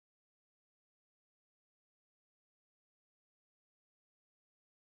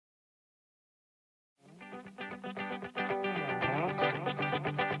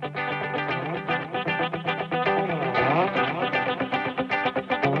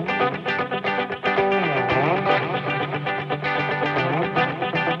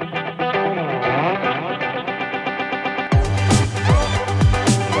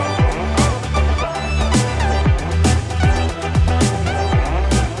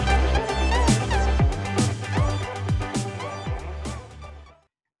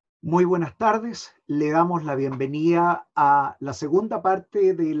Muy buenas tardes, le damos la bienvenida a la segunda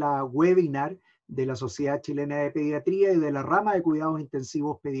parte de la webinar de la Sociedad Chilena de Pediatría y de la rama de cuidados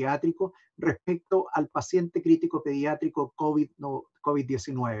intensivos pediátricos respecto al paciente crítico pediátrico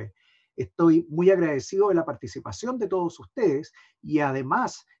COVID-19. Estoy muy agradecido de la participación de todos ustedes y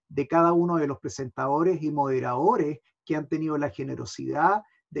además de cada uno de los presentadores y moderadores que han tenido la generosidad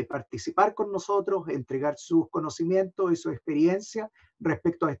de participar con nosotros, entregar sus conocimientos y su experiencia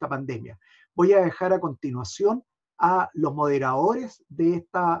respecto a esta pandemia. Voy a dejar a continuación a los moderadores de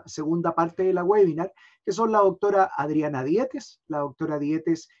esta segunda parte de la webinar, que son la doctora Adriana Dietes. La doctora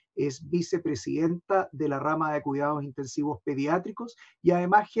Dietes es vicepresidenta de la rama de cuidados intensivos pediátricos y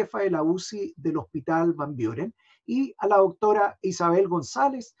además jefa de la UCI del Hospital Van Buren. Y a la doctora Isabel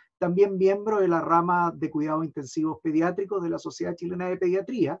González, también miembro de la rama de cuidados intensivos pediátricos de la Sociedad Chilena de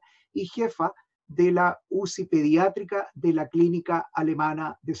Pediatría y jefa de la UCI pediátrica de la Clínica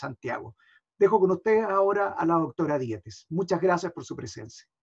Alemana de Santiago. Dejo con ustedes ahora a la doctora Dietes. Muchas gracias por su presencia.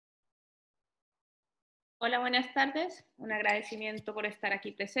 Hola, buenas tardes. Un agradecimiento por estar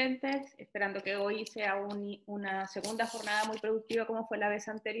aquí presentes, esperando que hoy sea una segunda jornada muy productiva como fue la vez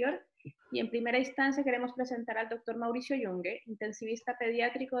anterior. Y en primera instancia queremos presentar al doctor Mauricio Yunge, intensivista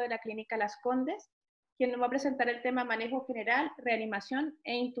pediátrico de la Clínica Las Condes, quien nos va a presentar el tema Manejo General, Reanimación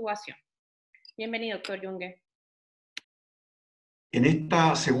e Intubación. Bienvenido, doctor Yunge. En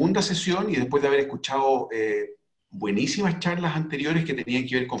esta segunda sesión, y después de haber escuchado buenísimas charlas anteriores que tenían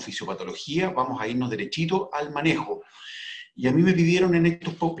que ver con fisiopatología, vamos a irnos derechito al manejo. Y a mí me pidieron en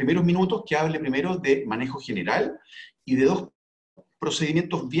estos primeros minutos que hable primero de manejo general y de dos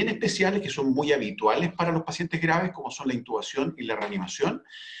procedimientos bien especiales que son muy habituales para los pacientes graves, como son la intubación y la reanimación.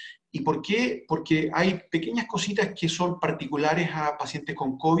 ¿Y por qué? Porque hay pequeñas cositas que son particulares a pacientes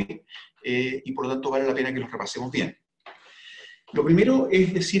con COVID y por lo tanto vale la pena que los repasemos bien. Lo primero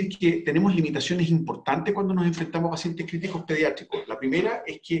es decir que tenemos limitaciones importantes cuando nos enfrentamos a pacientes críticos pediátricos. La primera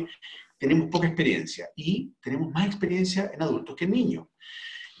es que tenemos poca experiencia y tenemos más experiencia en adultos que en niños.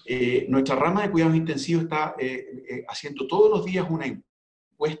 Nuestra rama de cuidados intensivos está haciendo todos los días una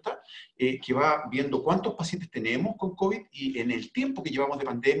encuesta que va viendo cuántos pacientes tenemos con COVID y en el tiempo que llevamos de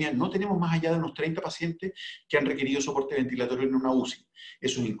pandemia no tenemos más allá de unos 30 pacientes que han requerido soporte ventilatorio en una UCI.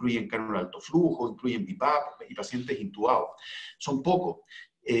 Eso incluye cánula de alto flujo, incluyen BiPAP y pacientes intubados. Son pocos.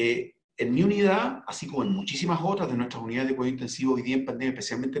 En mi unidad, así como en muchísimas otras de nuestras unidades de cuidado intensivo hoy día en pandemia,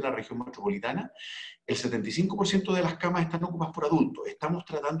 especialmente en la región metropolitana, el 75% de las camas están ocupadas por adultos. Estamos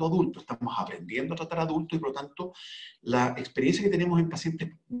tratando adultos, estamos aprendiendo a tratar adultos y por lo tanto la experiencia que tenemos en pacientes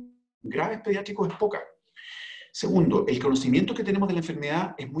graves pediátricos es poca. Segundo, el conocimiento que tenemos de la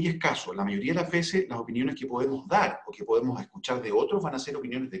enfermedad es muy escaso. La mayoría de las veces las opiniones que podemos dar o que podemos escuchar de otros van a ser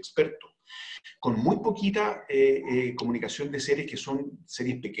opiniones de expertos, con muy poquita comunicación de series que son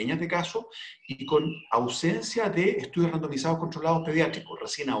series pequeñas de casos y con ausencia de estudios randomizados controlados pediátricos.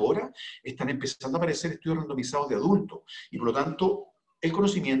 Recién ahora están empezando a aparecer estudios randomizados de adultos y por lo tanto el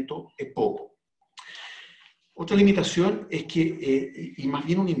conocimiento es poco. Otra limitación es que, y más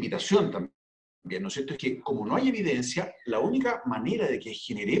bien una invitación también, ¿no es cierto? Es que como no hay evidencia, la única manera de que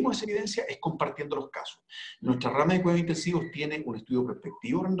generemos esa evidencia es compartiendo los casos. Nuestra rama de cuidados intensivos tiene un estudio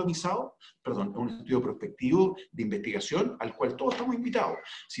prospectivo randomizado, perdón, un estudio prospectivo de investigación al cual todos estamos invitados.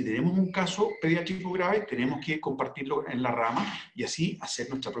 Si tenemos un caso pediátrico grave, tenemos que compartirlo en la rama y así hacer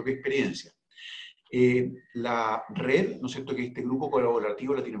nuestra propia experiencia. La red, ¿no es cierto?, que este grupo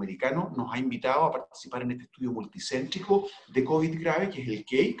colaborativo latinoamericano nos ha invitado a participar en este estudio multicéntrico de COVID grave, que es el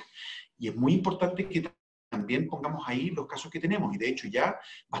CAKE, y es muy importante que también pongamos ahí los casos que tenemos, y de hecho ya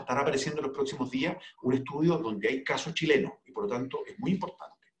va a estar apareciendo en los próximos días un estudio donde hay casos chilenos, y por lo tanto es muy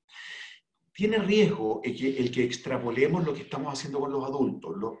importante. Tiene riesgo el que extrapolemos lo que estamos haciendo con los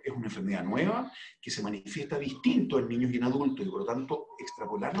adultos. Es una enfermedad nueva que se manifiesta distinto en niños y en adultos, y por lo tanto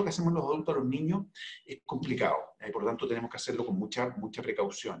extrapolar lo que hacemos los adultos a los niños es complicado. Por lo tanto tenemos que hacerlo con mucha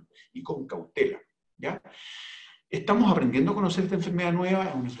precaución y con cautela, ¿ya? Estamos aprendiendo a conocer esta enfermedad nueva,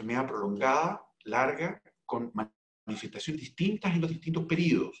 es una enfermedad prolongada, larga, con manifestaciones distintas en los distintos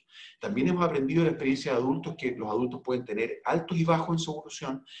periodos. También hemos aprendido de la experiencia de adultos que los adultos pueden tener altos y bajos en su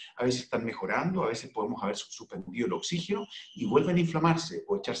evolución, a veces están mejorando, a veces podemos haber suspendido el oxígeno y vuelven a inflamarse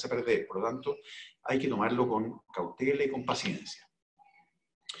o echarse a perder. Por lo tanto, hay que tomarlo con cautela y con paciencia.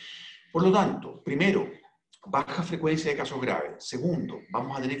 Por lo tanto, primero, baja frecuencia de casos graves. Segundo,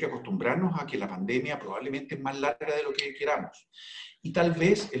 vamos a tener que acostumbrarnos a que la pandemia probablemente es más larga de lo que queramos. Y tal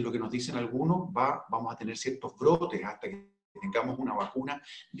vez, en lo que nos dicen algunos, vamos a tener ciertos brotes hasta que tengamos una vacuna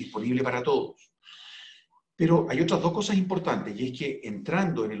disponible para todos. Pero hay otras dos cosas importantes, y es que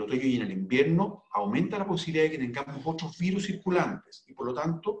entrando en el otoño y en el invierno, aumenta la posibilidad de que tengamos otros virus circulantes, y por lo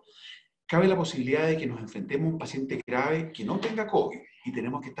tanto, cabe la posibilidad de que nos enfrentemos a un paciente grave que no tenga COVID, y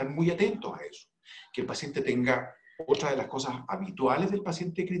tenemos que estar muy atentos a eso. Que el paciente tenga otra de las cosas habituales del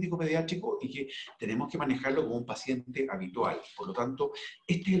paciente crítico pediátrico y que tenemos que manejarlo como un paciente habitual. Por lo tanto,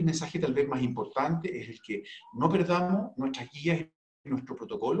 este es el mensaje tal vez más importante, es el que no perdamos nuestras guías, nuestro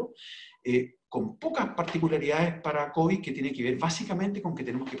protocolo, con pocas particularidades para COVID que tiene que ver básicamente con que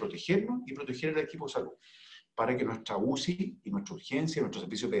tenemos que protegernos y proteger al equipo de salud, para que nuestra UCI y nuestra urgencia, nuestro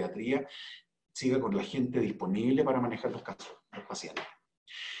servicio de pediatría, siga con la gente disponible para manejar los casos, los pacientes.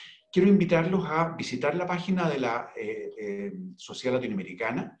 Quiero invitarlos a visitar la página de la Sociedad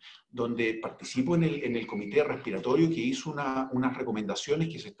Latinoamericana, donde participo en el comité respiratorio que hizo unas recomendaciones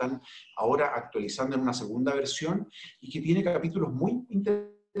que se están ahora actualizando en una segunda versión y que tiene capítulos muy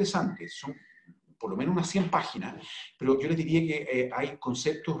interesantes. Son por lo menos unas 100 páginas, pero yo les diría que hay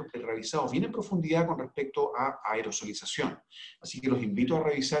conceptos revisados bien en profundidad con respecto a aerosolización. Así que los invito a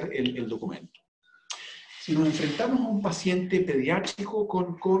revisar el documento. Si nos enfrentamos a un paciente pediátrico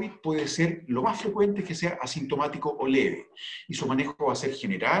con COVID, puede ser lo más frecuente que sea asintomático o leve. Y su manejo va a ser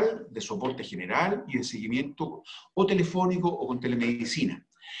general, de soporte general y de seguimiento o telefónico o con telemedicina.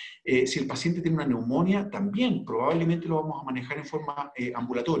 Si el paciente tiene una neumonía, también probablemente lo vamos a manejar en forma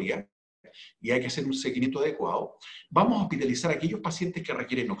ambulatoria y hay que hacer un seguimiento adecuado. Vamos a hospitalizar a aquellos pacientes que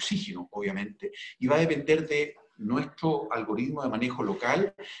requieren oxígeno, obviamente, y va a depender de nuestro algoritmo de manejo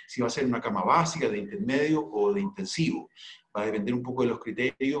local, si va a ser una cama básica, de intermedio o de intensivo. Va a depender un poco de los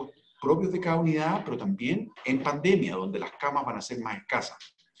criterios propios de cada unidad, pero también en pandemia, donde las camas van a ser más escasas.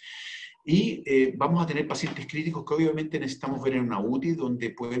 Y vamos a tener pacientes críticos que obviamente necesitamos ver en una UTI,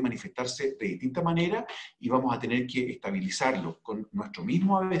 donde pueden manifestarse de distinta manera y vamos a tener que estabilizarlos con nuestro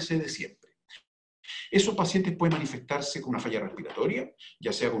mismo ABC de siempre. Esos pacientes pueden manifestarse con una falla respiratoria,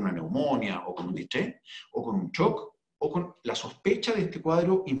 ya sea con una neumonía o con un distrés, o con un shock, o con la sospecha de este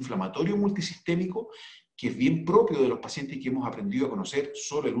cuadro inflamatorio multisistémico, que es bien propio de los pacientes que hemos aprendido a conocer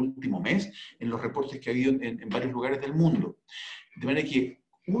solo el último mes en los reportes que ha habido en varios lugares del mundo. De manera que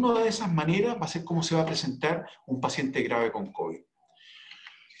una de esas maneras va a ser cómo se va a presentar un paciente grave con COVID.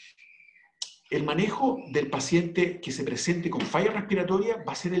 El manejo del paciente que se presente con falla respiratoria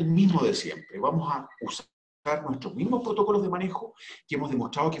va a ser el mismo de siempre. Vamos a usar nuestros mismos protocolos de manejo que hemos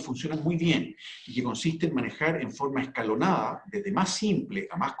demostrado que funcionan muy bien y que consiste en manejar en forma escalonada, desde más simple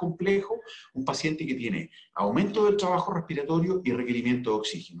a más complejo, un paciente que tiene aumento del trabajo respiratorio y requerimiento de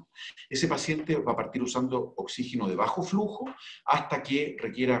oxígeno. Ese paciente va a partir usando oxígeno de bajo flujo hasta que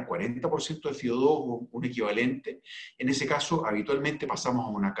requiera 40% de FiO2 o un equivalente. En ese caso, habitualmente pasamos a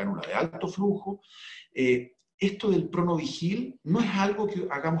una cánula de alto flujo. Esto del pronovigil no es algo que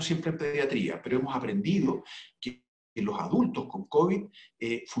hagamos siempre en pediatría, pero hemos aprendido que en los adultos con COVID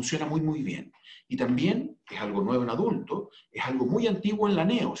funciona muy bien. Y también es algo nuevo en adultos, es algo muy antiguo en la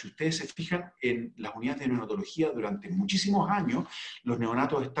neo. Si ustedes se fijan en las unidades de neonatología durante muchísimos años, los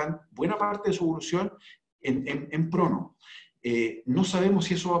neonatos están buena parte de su evolución en prono. No sabemos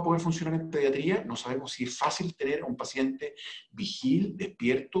si eso va a poder funcionar en pediatría, no sabemos si es fácil tener a un paciente vigil,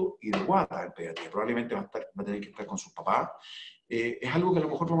 despierto y de guarda en pediatría. Probablemente va a tener que estar con sus papás. Es algo que a lo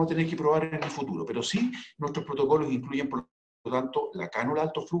mejor vamos a tener que probar en el futuro, pero sí nuestros protocolos incluyen, por lo tanto, la cánula de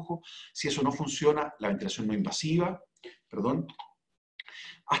alto flujo. Si eso no funciona, la ventilación no invasiva,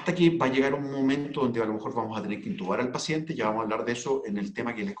 hasta que va a llegar un momento donde a lo mejor vamos a tener que intubar al paciente. Ya vamos a hablar de eso en el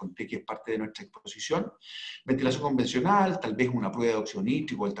tema que les conté, que es parte de nuestra exposición. Ventilación convencional, tal vez una prueba de óxido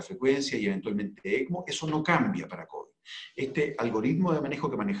nítrico, alta frecuencia y eventualmente ECMO, eso no cambia para COVID. Este algoritmo de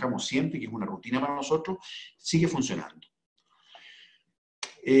manejo que manejamos siempre, que es una rutina para nosotros, sigue funcionando.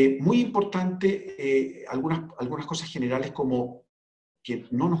 Muy importante, algunas cosas generales como que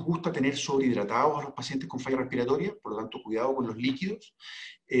no nos gusta tener sobrehidratados a los pacientes con falla respiratoria, por lo tanto, cuidado con los líquidos.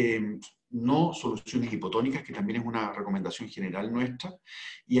 No soluciones hipotónicas, que también es una recomendación general nuestra.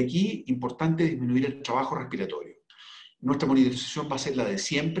 Y aquí, importante disminuir el trabajo respiratorio. Nuestra monitorización va a ser la de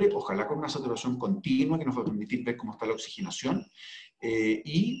siempre, ojalá con una saturación continua que nos va a permitir ver cómo está la oxigenación.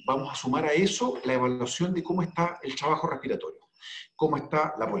 Y vamos a sumar a eso la evaluación de cómo está el trabajo respiratorio. Cómo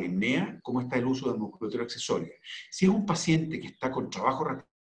está la polipnea, cómo está el uso de musculatura accesoria. Si es un paciente que está con trabajo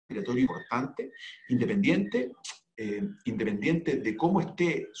respiratorio importante, independiente de cómo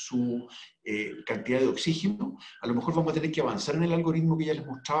esté su cantidad de oxígeno, a lo mejor vamos a tener que avanzar en el algoritmo que ya les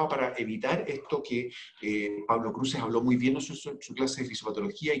mostraba para evitar esto que Pablo Cruces habló muy bien en su clase de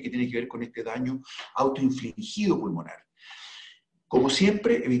fisiopatología y que tiene que ver con este daño autoinfligido pulmonar. Como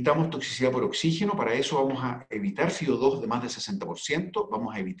siempre, evitamos toxicidad por oxígeno. Para eso vamos a evitar FIO2 de más del 60%,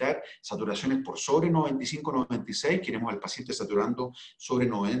 vamos a evitar saturaciones por sobre 95-96, queremos al paciente saturando sobre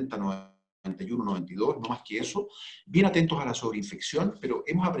 90, 91, 92, no más que eso. Bien atentos a la sobreinfección, pero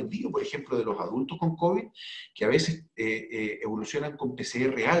hemos aprendido, por ejemplo, de los adultos con COVID, que a veces evolucionan con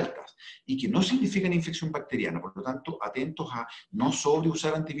PCR altas y que no significan infección bacteriana. Por lo tanto, atentos a no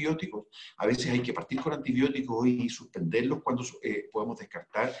sobreusar antibióticos. A veces hay que partir con antibióticos y suspenderlos cuando podamos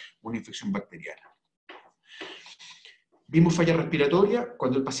descartar una infección bacteriana. Vimos falla respiratoria.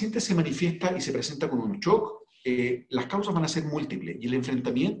 Cuando el paciente se manifiesta y se presenta con un shock, las causas van a ser múltiples y el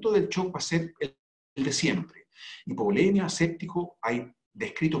enfrentamiento del shock va a ser el de siempre. Hipovolemia, séptico, hay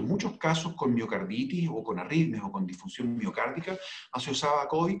descritos muchos casos con miocarditis o con arritmias o con disfunción miocárdica asociada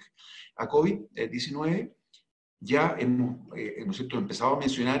a COVID-19. Ya hemos ¿no es cierto?, empezado a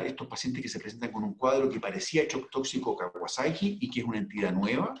mencionar estos pacientes que se presentan con un cuadro que parecía shock tóxico Kawasaki y que es una entidad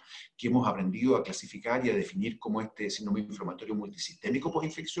nueva que hemos aprendido a clasificar y a definir como este síndrome inflamatorio multisistémico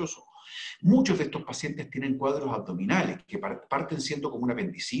postinfeccioso. Muchos de estos pacientes tienen cuadros abdominales que parten siendo como una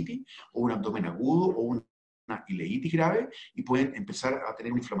apendicitis o un abdomen agudo o una ileitis grave y pueden empezar a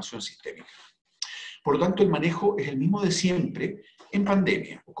tener una inflamación sistémica. Por lo tanto, el manejo es el mismo de siempre en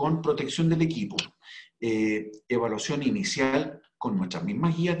pandemia, con protección del equipo. Evaluación inicial con nuestras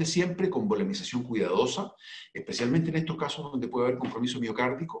mismas guías de siempre, con volemización cuidadosa, especialmente en estos casos donde puede haber compromiso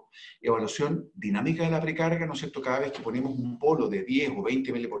miocárdico, evaluación dinámica de la precarga, ¿no es cierto? Cada vez que ponemos un polo de 10 o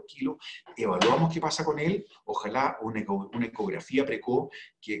 20 ml por kilo, evaluamos qué pasa con él, ojalá una ecografía precoz,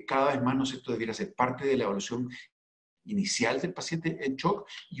 que cada vez más, ¿no es cierto?, debiera ser parte de la evaluación inicial del paciente en shock,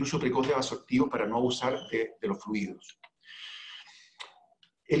 y uso precoz de vasoactivos para no abusar de los fluidos.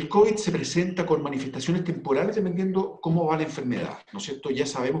 El COVID se presenta con manifestaciones temporales dependiendo cómo va la enfermedad, ¿no es cierto? Ya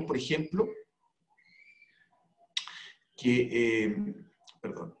sabemos, por ejemplo, que...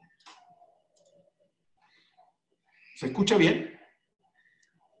 perdón. ¿Se escucha bien?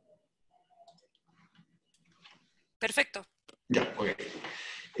 Perfecto. Ya, ok.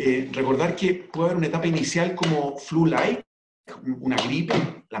 Recordar que puede haber una etapa inicial como flu-like, una gripe,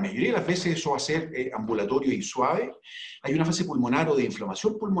 la mayoría de las veces eso va a ser ambulatorio y suave. Hay una fase pulmonar o de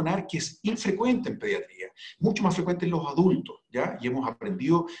inflamación pulmonar que es infrecuente en pediatría, mucho más frecuente en los adultos, ¿ya? Y hemos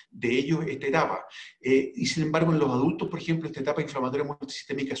aprendido de ellos esta etapa. Y sin embargo, en los adultos, por ejemplo, esta etapa inflamatoria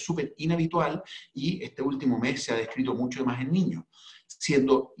multisistémica es súper inhabitual y este último mes se ha descrito mucho más en niños,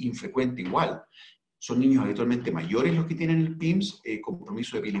 siendo infrecuente igual. Son niños habitualmente mayores los que tienen el PIMS,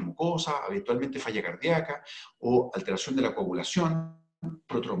 compromiso de piel y mucosa, habitualmente falla cardíaca o alteración de la coagulación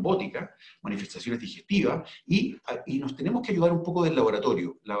protrombótica, manifestaciones digestivas, y nos tenemos que ayudar un poco del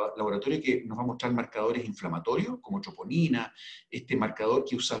laboratorio. Laboratorio que nos va a mostrar marcadores inflamatorios, como troponina, este marcador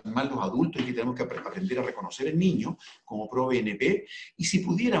que usan más los adultos y que tenemos que aprender a reconocer en niños, como ProVNP, y si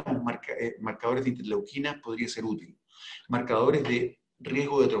pudiéramos marcadores de interleuquinas podría ser útil. Marcadores de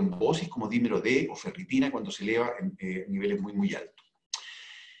riesgo de trombosis como dímero D o ferritina cuando se eleva en niveles muy, muy altos.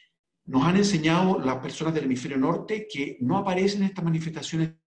 Nos han enseñado las personas del hemisferio norte que no aparecen estas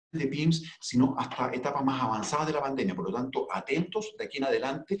manifestaciones de PIMS, sino hasta etapas más avanzadas de la pandemia. Por lo tanto, atentos de aquí en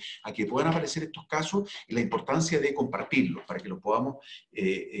adelante a que puedan aparecer estos casos y la importancia de compartirlos para que los podamos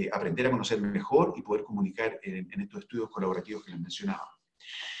aprender a conocer mejor y poder comunicar en estos estudios colaborativos que les mencionaba.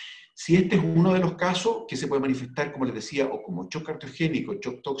 Si este es uno de los casos que se puede manifestar, como les decía, o como shock cardiogénico,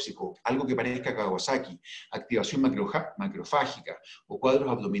 shock tóxico, algo que parezca Kawasaki, activación macrofágica o cuadros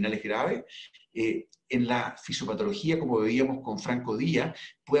abdominales graves, en la fisiopatología, como veíamos con Franco Díaz,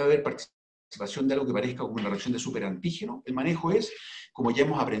 puede haber participación de algo que parezca como una reacción de superantígeno. El manejo es, como ya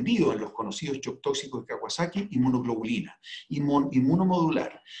hemos aprendido en los conocidos shock tóxicos de Kawasaki, inmunoglobulina,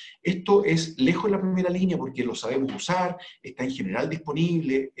 inmunomodular. Esto es lejos de la primera línea porque lo sabemos usar, está en general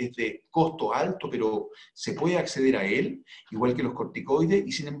disponible, es de costo alto, pero se puede acceder a él, igual que los corticoides,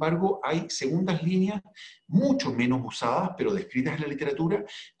 y sin embargo hay segundas líneas mucho menos usadas, pero descritas en la literatura,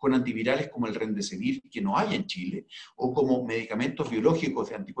 con antivirales como el remdesivir, que no hay en Chile, o como medicamentos biológicos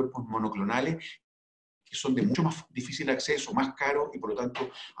de anticuerpos monoclonales, que son de mucho más difícil acceso, más caros y por lo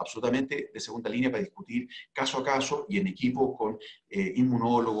tanto absolutamente de segunda línea para discutir caso a caso y en equipo con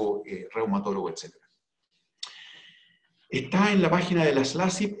inmunólogo, reumatólogo, etc. Está en la página de la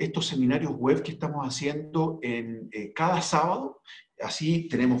SLASIP estos seminarios web que estamos haciendo cada sábado. Así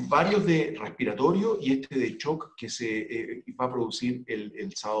tenemos varios de respiratorio y este de shock que se va a producir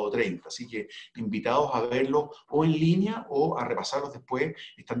el sábado 30. Así que invitados a verlos o en línea o a repasarlos después.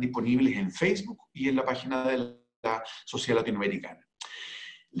 Están disponibles en Facebook y en la página de la Sociedad Latinoamericana.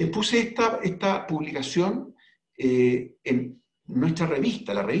 Les puse esta publicación en nuestra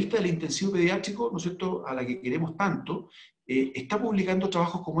revista, la revista del intensivo pediátrico, ¿no es cierto?, a la que queremos tanto, está publicando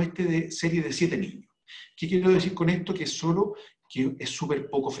trabajos como este de serie de 7 niños. ¿Qué quiero decir con esto? Que es súper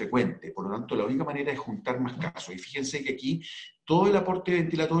poco frecuente, por lo tanto la única manera es juntar más casos. Y fíjense que aquí todo el aporte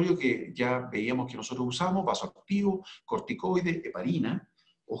ventilatorio que ya veíamos que nosotros usamos, vasoactivo, corticoide, heparina,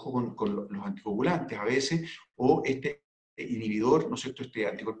 ojo con los anticoagulantes a veces, o este inhibidor, ¿no es cierto?, este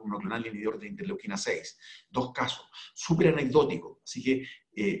anticuerpo monoclonal inhibidor de interleuquina 6. 2 casos, súper anecdótico. Así que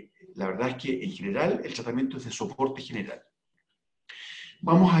la verdad es que en general el tratamiento es de soporte general.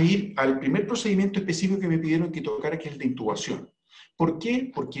 Vamos a ir al primer procedimiento específico que me pidieron que tocara, que es el de intubación. ¿Por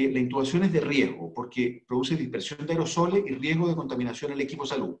qué? Porque la intubación es de riesgo, porque produce dispersión de aerosoles y riesgo de contaminación al equipo de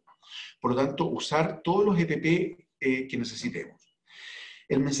salud. Por lo tanto, usar todos los EPP que necesitemos.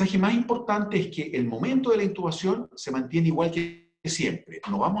 El mensaje más importante es que el momento de la intubación se mantiene igual que siempre.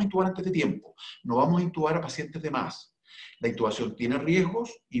 No vamos a intubar antes de tiempo, no vamos a intubar a pacientes de más. La intubación tiene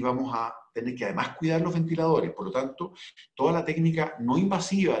riesgos y vamos a tener que además cuidar los ventiladores. Por lo tanto, toda la técnica no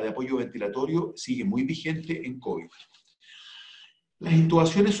invasiva de apoyo ventilatorio sigue muy vigente en COVID. Las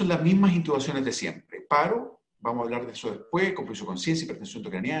intubaciones son las mismas intubaciones de siempre. Paro, vamos a hablar de eso después, compromiso de conciencia, hipertensión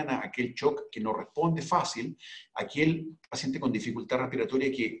intracraniana, aquel shock que no responde fácil, aquel paciente con dificultad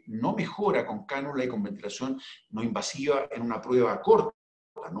respiratoria que no mejora con cánula y con ventilación no invasiva en una prueba corta.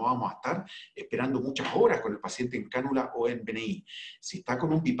 No vamos a estar esperando muchas horas con el paciente en cánula o en VMNI. Si está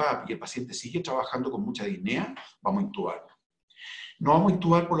con un BiPAP y el paciente sigue trabajando con mucha disnea, vamos a intubarlo. No vamos a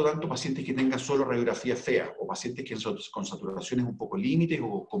intubar, por lo tanto, pacientes que tengan solo radiografía fea o pacientes que con saturaciones un poco límites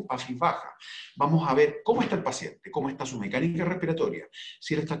o con PAFIS baja. Vamos a ver cómo está el paciente, cómo está su mecánica respiratoria.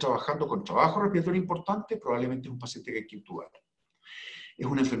 Si él está trabajando con trabajo respiratorio importante, probablemente es un paciente que hay que intubar. Es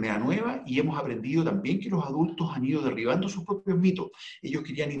una enfermedad nueva y hemos aprendido también que los adultos han ido derribando sus propios mitos. Ellos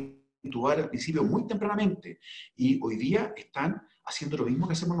querían intubar al principio muy tempranamente y hoy día están haciendo lo mismo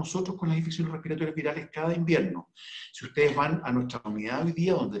que hacemos nosotros con las infecciones respiratorias virales cada invierno. Si ustedes van a nuestra unidad hoy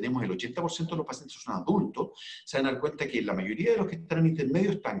día, donde tenemos el 80% de los pacientes son adultos, se van a dar cuenta que la mayoría de los que están en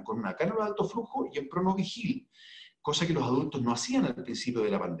intermedio están con una cánula de alto flujo y en pronovigil, cosa que los adultos no hacían al principio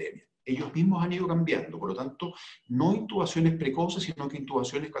de la pandemia. Ellos mismos han ido cambiando, por lo tanto, no intubaciones precoces, sino que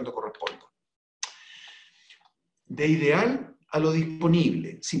intubaciones cuando corresponda. De ideal a lo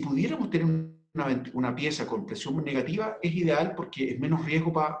disponible. Si pudiéramos tener una pieza con presión negativa, es ideal porque es menos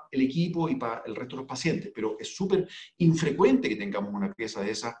riesgo para el equipo y para el resto de los pacientes, pero es súper infrecuente que tengamos una pieza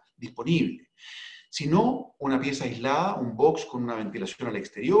de esa disponible. Si no, una pieza aislada, un box con una ventilación al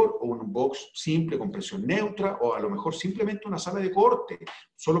exterior, o un box simple con presión neutra, o a lo mejor simplemente una sala de corte,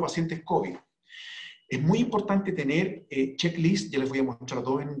 solo pacientes COVID. Es muy importante tener checklist, ya les voy a mostrar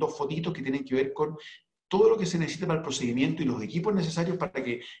en dos fotitos que tienen que ver con todo lo que se necesita para el procedimiento y los equipos necesarios para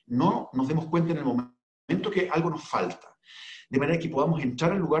que no nos demos cuenta en el momento que algo nos falta. De manera que podamos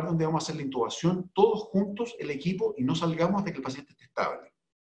entrar al lugar donde vamos a hacer la intubación, todos juntos, el equipo, y no salgamos hasta que el paciente esté estable.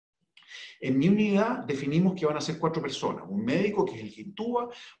 En mi unidad definimos que van a ser 4 personas, un médico que es el que intuba,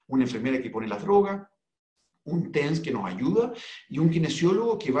 una enfermera que pone la droga, un TENS que nos ayuda y un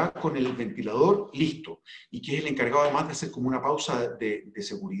kinesiólogo que va con el ventilador listo y que es el encargado además de hacer como una pausa de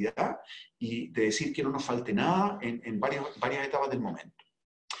seguridad y de decir que no nos falte nada en varias etapas del momento.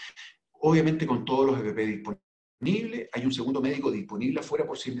 Obviamente con todos los EPP disponibles, hay un segundo médico disponible afuera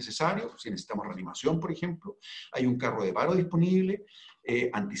por si es necesario, si necesitamos reanimación, por ejemplo, hay un carro de paro disponible,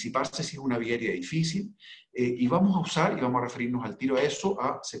 anticiparse si es una vía aérea difícil, y vamos a usar, y vamos a referirnos al tiro a eso,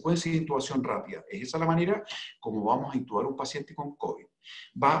 a secuencia de intubación rápida. Es esa la manera como vamos a intubar a un paciente con COVID.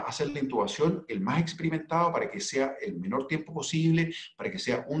 Va a hacer la intubación el más experimentado para que sea el menor tiempo posible, para que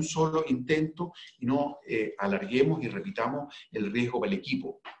sea un solo intento y no alarguemos y repitamos el riesgo para el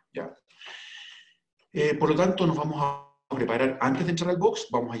equipo, ¿ya? Por lo tanto, nos vamos a preparar antes de entrar al box,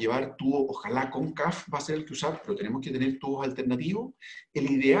 vamos a llevar tubo, ojalá con CAF va a ser el que usar, pero tenemos que tener tubos alternativos.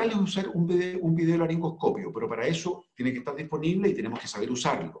 El ideal es usar un videolaringoscopio, pero para eso tiene que estar disponible y tenemos que saber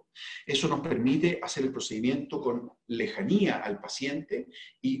usarlo. Eso nos permite hacer el procedimiento con lejanía al paciente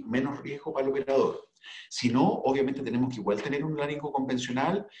y menos riesgo para el operador. Si no, obviamente tenemos que igual tener un laringo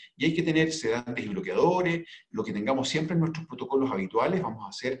convencional y hay que tener sedantes y bloqueadores, lo que tengamos siempre en nuestros protocolos habituales. Vamos a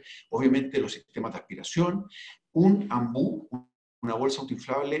hacer, obviamente, los sistemas de aspiración, un ambú, una bolsa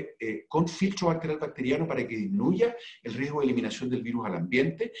autoinflable con filtro bacterial bacteriano para que disminuya el riesgo de eliminación del virus al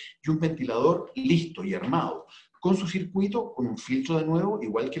ambiente y un ventilador listo y armado con su circuito, con un filtro de nuevo,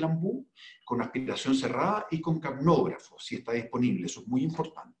 igual que el ambú, con aspiración cerrada y con capnógrafo, si está disponible. Eso es muy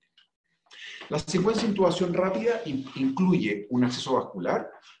importante. La secuencia de intubación rápida incluye un acceso vascular,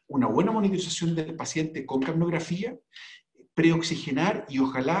 una buena monitorización del paciente con capnografía, preoxigenar y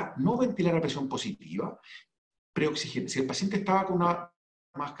ojalá no ventilar a presión positiva. Si el paciente estaba con una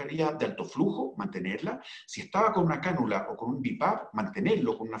mascarilla de alto flujo, mantenerla. Si estaba con una cánula o con un BiPAP,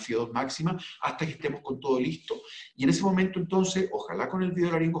 mantenerlo con una FIO2 máxima hasta que estemos con todo listo. Y en ese momento, entonces, ojalá con el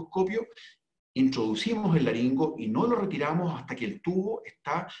videolaringoscopio, introducimos el laringo y no lo retiramos hasta que el tubo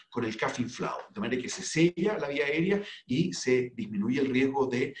está con el CAF inflado, de manera que se sella la vía aérea y se disminuye el riesgo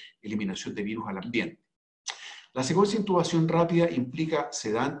de eliminación de virus al ambiente. La secuencia de intubación rápida implica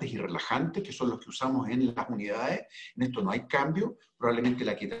sedantes y relajantes, que son los que usamos en las unidades. En esto no hay cambio, probablemente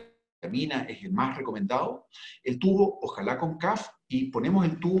la ketamina es el más recomendado. El tubo, ojalá con CAF, y ponemos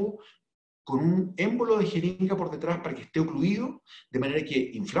el tubo con un émbolo de jeringa por detrás para que esté ocluido, de manera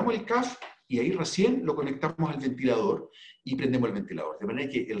que inflamos el CAF y ahí recién lo conectamos al ventilador y prendemos el ventilador. De manera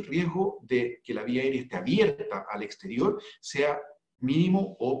que el riesgo de que la vía aérea esté abierta al exterior sea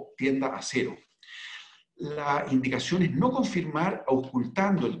mínimo o tienda a cero. La indicación es no confirmar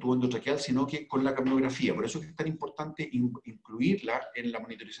ocultando el tubo endotraqueal, sino que con la capnografía. Por eso es tan importante incluirla en la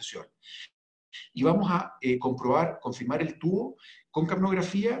monitorización. Y vamos a confirmar el tubo con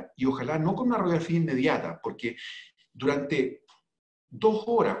capnografía y ojalá no con una radiografía inmediata, porque durante 2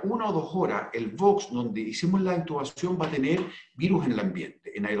 horas, 1 o 2 horas, el box donde hicimos la intubación va a tener virus en el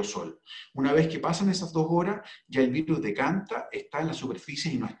ambiente, en aerosol. Una vez que pasan esas 2 horas, ya el virus decanta, está en la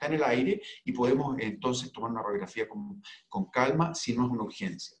superficie y no está en el aire, y podemos entonces tomar una radiografía con calma si no es una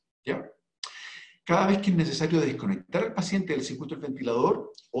urgencia, ¿ya? Cada vez que es necesario desconectar al paciente del circuito del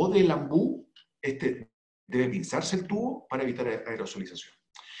ventilador o del ambú, debe pinzarse el tubo para evitar aerosolización.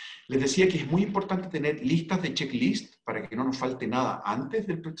 Les decía que es muy importante tener listas de checklist para que no nos falte nada antes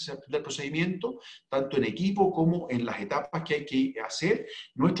del procedimiento, tanto en equipo como en las etapas que hay que hacer.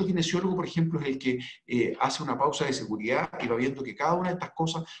 Nuestro kinesiólogo, por ejemplo, es el que hace una pausa de seguridad y va viendo que cada una de estas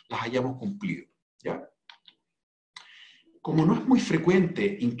cosas las hayamos cumplido, ¿ya? Como no es muy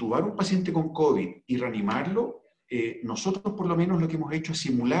frecuente intubar a un paciente con COVID y reanimarlo, nosotros por lo menos lo que hemos hecho es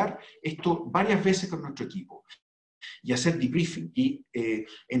simular esto varias veces con nuestro equipo y hacer debriefing y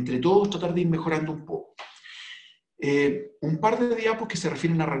entre todos tratar de ir mejorando un poco. Un par de diapos que se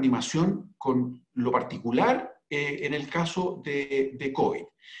refieren a reanimación con lo particular en el caso de COVID.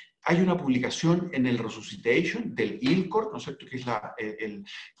 Hay una publicación en el Resuscitation del ILCOR, ¿no es cierto?, que es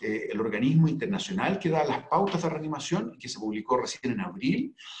el organismo internacional que da las pautas de reanimación, que se publicó recién en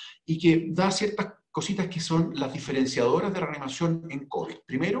abril, y que da ciertas cositas que son las diferenciadoras de reanimación en COVID.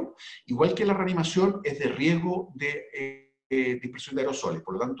 Primero, igual que la reanimación es de riesgo de dispersión de aerosoles,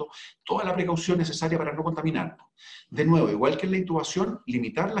 por lo tanto, toda la precaución necesaria para no contaminarnos. De nuevo, igual que en la intubación,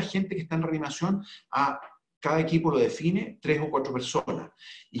 limitar la gente que está en reanimación a cada equipo lo define 3 o 4 personas,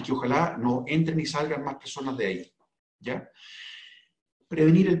 y que ojalá no entren y salgan más personas de ahí, ¿ya?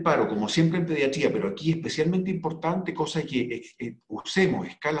 Prevenir el paro, como siempre en pediatría, pero aquí especialmente importante, cosa que usemos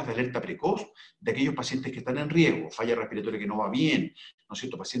escalas de alerta precoz de aquellos pacientes que están en riesgo, falla respiratoria que no va bien, ¿no es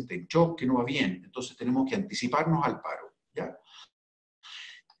cierto?, paciente en shock que no va bien, entonces tenemos que anticiparnos al paro, ¿ya?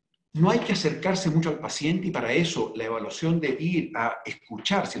 No hay que acercarse mucho al paciente, y para eso la evaluación de ir a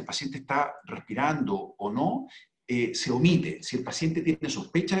escuchar si el paciente está respirando o no, se omite. Si el paciente tiene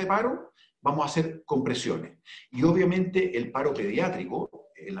sospecha de paro, vamos a hacer compresiones. Y obviamente el paro pediátrico,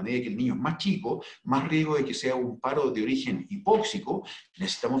 en la medida que el niño es más chico, más riesgo de que sea un paro de origen hipóxico,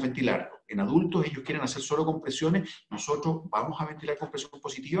 necesitamos ventilarlo. En adultos ellos quieren hacer solo compresiones, nosotros vamos a ventilar con presión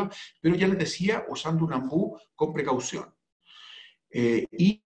positiva, pero ya les decía, usando un ambú con precaución.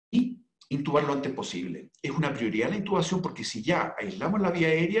 Y intubar lo antes posible. Es una prioridad la intubación porque si ya aislamos la vía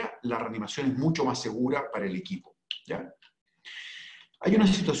aérea, la reanimación es mucho más segura para el equipo, ¿ya? Hay una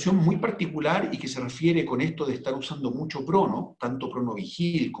situación muy particular y que se refiere con esto de estar usando mucho prono, tanto prono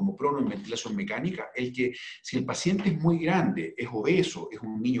vigil como prono en ventilación mecánica, el que si el paciente es muy grande, es obeso, es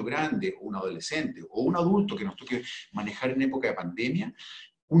un niño grande, o un adolescente, o un adulto que nos toque manejar en época de pandemia,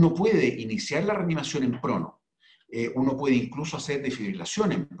 uno puede iniciar la reanimación en prono. Uno puede incluso hacer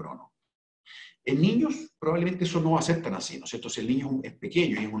defibrilación en prono. En niños probablemente eso no va a ser tan así, ¿no es cierto? Si el niño es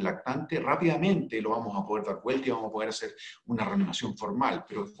pequeño y es un lactante, rápidamente lo vamos a poder dar vuelta y vamos a poder hacer una reanimación formal,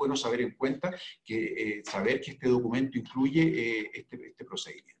 pero es bueno saber en cuenta que saber que este documento incluye este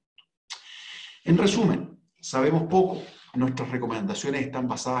procedimiento. En resumen, sabemos poco, nuestras recomendaciones están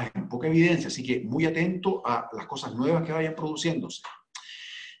basadas en poca evidencia, así que muy atento a las cosas nuevas que vayan produciéndose.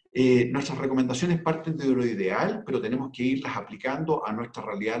 Nuestras recomendaciones parten de lo ideal, pero tenemos que irlas aplicando a nuestra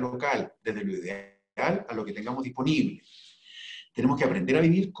realidad local, desde lo ideal a lo que tengamos disponible. Tenemos que aprender a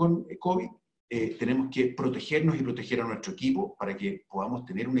vivir con COVID, tenemos que protegernos y proteger a nuestro equipo para que podamos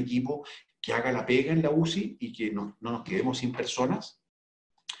tener un equipo que haga la pega en la UCI y que no nos quedemos sin personas.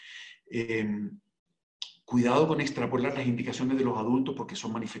 Cuidado con extrapolar las indicaciones de los adultos porque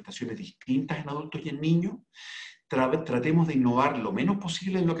son manifestaciones distintas en adultos y en niños. tratemos de innovar lo menos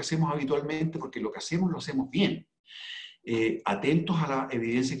posible en lo que hacemos habitualmente, porque lo que hacemos lo hacemos bien. Atentos a la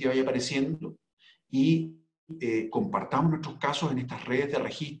evidencia que vaya apareciendo y compartamos nuestros casos en estas redes de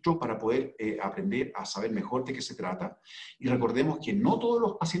registro para poder aprender a saber mejor de qué se trata. Y recordemos que no todos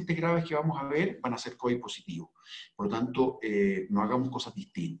los pacientes graves que vamos a ver van a ser COVID positivo. Por lo tanto, no hagamos cosas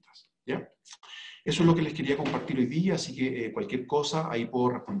distintas, ¿ya? Eso es lo que les quería compartir hoy día, así que cualquier cosa, ahí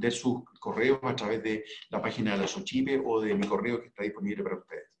puedo responder sus correos a través de la página de la SOCHIPE o de mi correo que está disponible para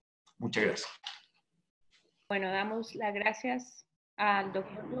ustedes. Muchas gracias. Bueno, damos las gracias al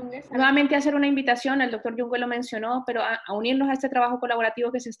doctor Yunge. Nuevamente hacer una invitación, el doctor Yunge lo mencionó, pero a unirnos a este trabajo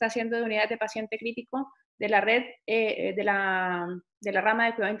colaborativo que se está haciendo de unidades de paciente crítico de la red de la rama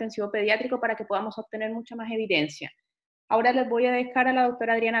de cuidado intensivo pediátrico para que podamos obtener mucha más evidencia. Ahora les voy a dejar a la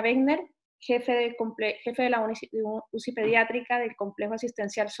doctora Adriana Wegner, jefe de la UCI pediátrica del Complejo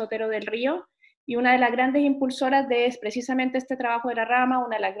Asistencial Sotero del Río, y una de las grandes impulsoras de precisamente este trabajo de la rama,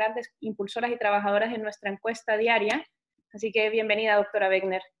 una de las grandes impulsoras y trabajadoras en nuestra encuesta diaria. Así que bienvenida, doctora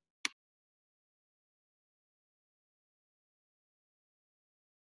Wegner.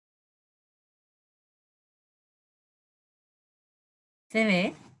 ¿Se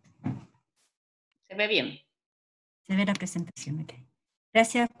ve? Se ve bien. Se ve la presentación, ok.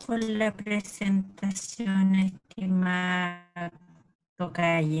 Gracias por la presentación, estimada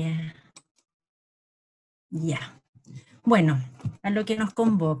tocaya. Ya. Bueno, a lo que nos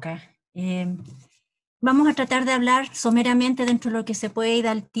convoca. Vamos a tratar de hablar someramente dentro de lo que se puede y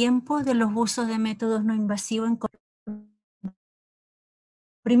dar tiempo de los usos de métodos no invasivos en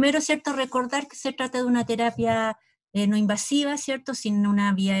primero, ¿cierto? Recordar que se trata de una terapia no invasiva, ¿cierto? Sin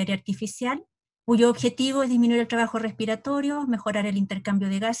una vía aérea artificial, cuyo objetivo es disminuir el trabajo respiratorio, mejorar el intercambio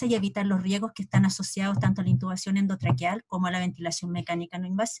de gases y evitar los riesgos que están asociados tanto a la intubación endotraqueal como a la ventilación mecánica,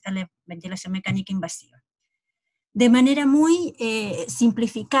 invasiva. De manera muy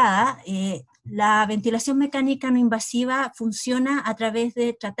simplificada, la ventilación mecánica no invasiva funciona a través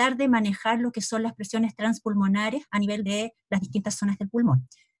de tratar de manejar lo que son las presiones transpulmonares a nivel de las distintas zonas del pulmón.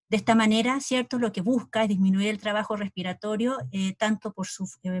 De esta manera, ¿cierto? Lo que busca es disminuir el trabajo respiratorio, tanto por su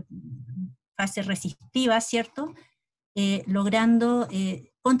fase resistiva, ¿cierto? Logrando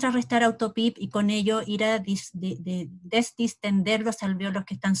contrarrestar autopip y con ello ir a desdistender los alvéolos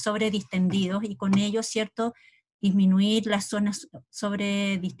que están sobredistendidos y con ello, ¿cierto?, disminuir las zonas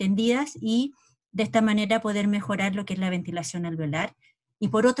sobredistendidas y de esta manera poder mejorar lo que es la ventilación alveolar. Y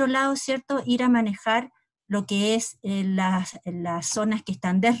por otro lado, ¿cierto?, ir a manejar lo que es las zonas que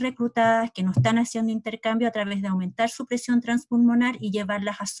están desreclutadas, que no están haciendo intercambio a través de aumentar su presión transpulmonar y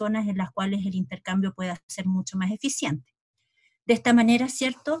llevarlas a zonas en las cuales el intercambio pueda ser mucho más eficiente. De esta manera,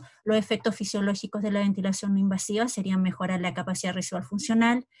 ¿cierto?, los efectos fisiológicos de la ventilación no invasiva serían mejorar la capacidad residual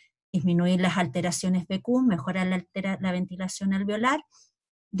funcional, disminuir las alteraciones BQ, mejorar la ventilación alveolar,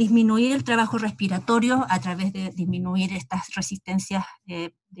 disminuir el trabajo respiratorio a través de disminuir estas resistencias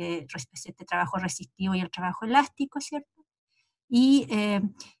de este trabajo resistivo y el trabajo elástico, ¿cierto? Y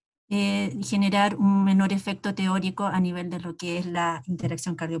generar un menor efecto teórico a nivel de lo que es la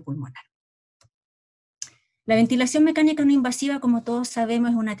interacción cardiopulmonar. La ventilación mecánica no invasiva, como todos sabemos,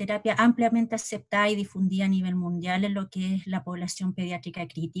 es una terapia ampliamente aceptada y difundida a nivel mundial en lo que es la población pediátrica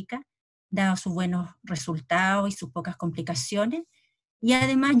crítica, dado sus buenos resultados y sus pocas complicaciones, y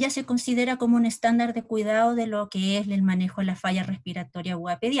además ya se considera como un estándar de cuidado de lo que es el manejo de la falla respiratoria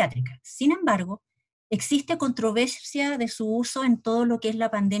aguda pediátrica. Sin embargo, existe controversia de su uso en todo lo que es la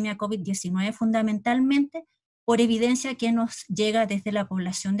pandemia COVID-19, fundamentalmente por evidencia que nos llega desde la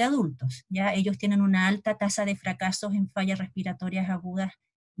población de adultos. ¿Ya? Ellos tienen una alta tasa de fracasos en fallas respiratorias agudas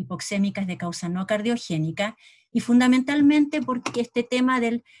hipoxémicas de causa no cardiogénica, y fundamentalmente porque este tema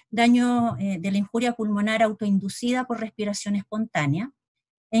del daño de la injuria pulmonar autoinducida por respiración espontánea,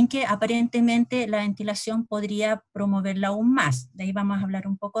 en que aparentemente la ventilación podría promoverla aún más. De ahí vamos a hablar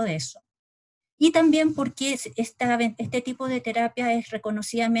un poco de eso. Y también porque este tipo de terapia es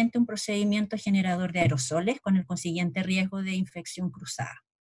reconocidamente un procedimiento generador de aerosoles con el consiguiente riesgo de infección cruzada.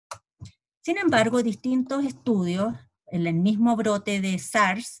 Sin embargo, distintos estudios en el mismo brote de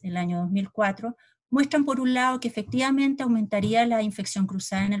SARS, el año 2004, muestran por un lado que efectivamente aumentaría la infección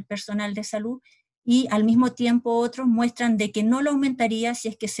cruzada en el personal de salud y al mismo tiempo otros muestran de que no lo aumentaría si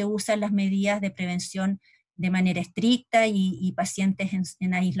es que se usan las medidas de prevención de manera estricta y pacientes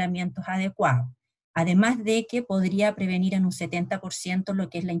en aislamientos adecuados. Además de que podría prevenir en un 70% lo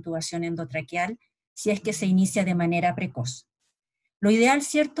que es la intubación endotraqueal si es que se inicia de manera precoz. Lo ideal,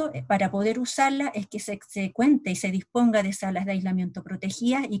 ¿cierto?, para poder usarla es que se cuente y se disponga de salas de aislamiento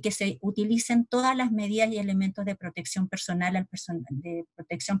protegidas y que se utilicen todas las medidas y elementos de protección personal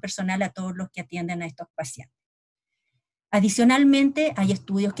a todos los que atienden a estos pacientes. Adicionalmente, hay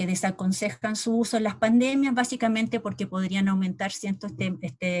estudios que desaconsejan su uso en las pandemias, básicamente porque podrían aumentar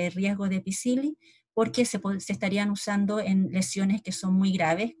este riesgo de epicili, porque se estarían usando en lesiones que son muy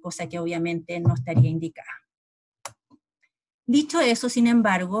graves, cosa que obviamente no estaría indicada. Dicho eso, sin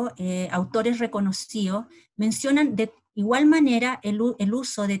embargo, autores reconocidos mencionan de igual manera el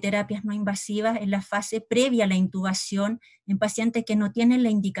uso de terapias no invasivas en la fase previa a la intubación en pacientes que no tienen la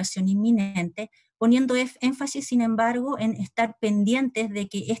indicación inminente, poniendo énfasis, sin embargo, en estar pendientes de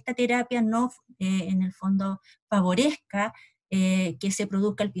que esta terapia no, en el fondo, favorezca que se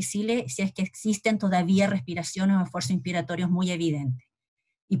produzca el epicili si es que existen todavía respiraciones o esfuerzos inspiratorios muy evidentes.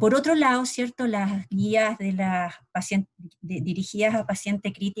 Y por otro lado, ¿cierto?, las guías de las dirigidas a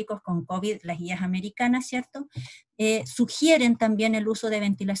pacientes críticos con COVID, las guías americanas, ¿cierto?, sugieren también el uso de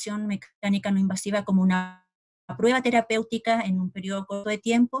ventilación mecánica no invasiva como una prueba terapéutica en un periodo corto de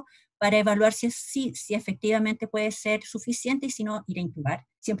tiempo para evaluar si efectivamente puede ser suficiente y si no, ir a intubar,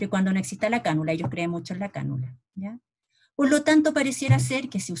 siempre y cuando no exista la cánula. Ellos creen mucho en la cánula, ¿ya? Por lo tanto, pareciera ser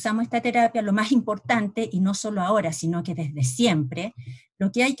que si usamos esta terapia, lo más importante, y no solo ahora, sino que desde siempre,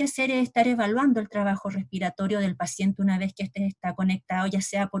 lo que hay que hacer es estar evaluando el trabajo respiratorio del paciente una vez que éste está conectado, ya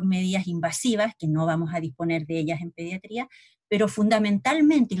sea por medidas invasivas, que no vamos a disponer de ellas en pediatría, pero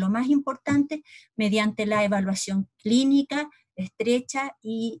fundamentalmente, y lo más importante, mediante la evaluación clínica, estrecha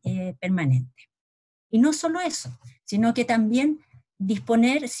y permanente. Y no solo eso, sino que también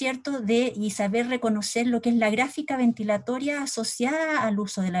disponer, ¿cierto?, y saber reconocer lo que es la gráfica ventilatoria asociada al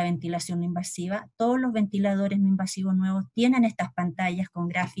uso de la ventilación no invasiva. Todos los ventiladores no invasivos nuevos tienen estas pantallas con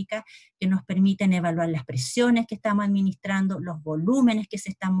gráficas que nos permiten evaluar las presiones que estamos administrando, los volúmenes que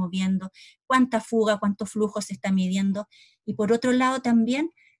se están moviendo, cuánta fuga, cuánto flujo se está midiendo, y por otro lado también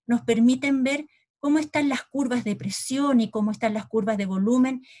nos permiten ver cómo están las curvas de presión y cómo están las curvas de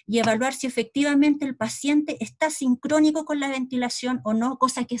volumen, y evaluar si efectivamente el paciente está sincrónico con la ventilación o no,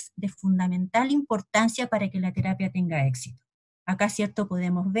 cosa que es de fundamental importancia para que la terapia tenga éxito. Acá, ¿cierto?,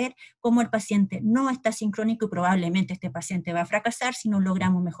 podemos ver cómo el paciente no está sincrónico y probablemente este paciente va a fracasar si no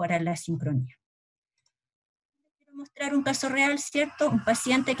logramos mejorar la sincronía. Quiero mostrar un caso real, ¿cierto? Un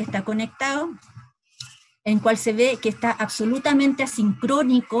paciente que está conectado, en cual se ve que está absolutamente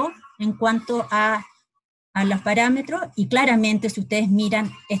asincrónico en cuanto a los parámetros, y claramente si ustedes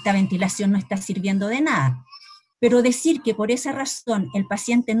miran, esta ventilación no está sirviendo de nada. Pero decir que por esa razón el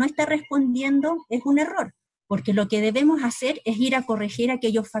paciente no está respondiendo es un error, porque lo que debemos hacer es ir a corregir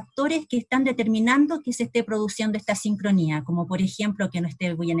aquellos factores que están determinando que se esté produciendo esta sincronía, como por ejemplo que no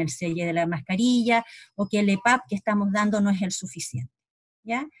esté bien el selle de la mascarilla, o que el EPAP que estamos dando no es el suficiente,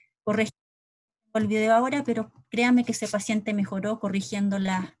 ¿ya? Corregir el video ahora, pero créanme que ese paciente mejoró corrigiendo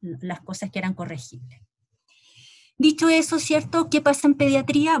las cosas que eran corregibles. Dicho eso, ¿cierto? ¿Qué pasa en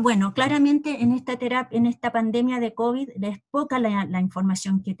pediatría? Bueno, claramente en esta pandemia de COVID es poca la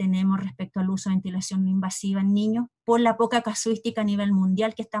información que tenemos respecto al uso de ventilación no invasiva en niños, por la poca casuística a nivel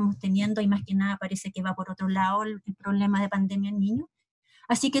mundial que estamos teniendo, y más que nada parece que va por otro lado el problema de pandemia en niños.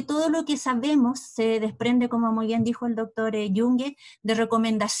 Así que todo lo que sabemos se desprende, como muy bien dijo el doctor Yunge, de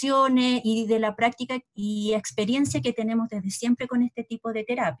recomendaciones y de la práctica y experiencia que tenemos desde siempre con este tipo de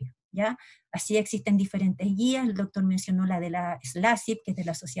terapia, ¿ya? Así existen diferentes guías, el doctor mencionó la de la SLACIP, que es de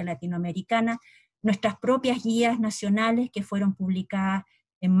la Sociedad Latinoamericana, nuestras propias guías nacionales que fueron publicadas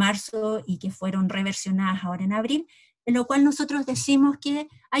en marzo y que fueron reversionadas ahora en abril, en lo cual nosotros decimos que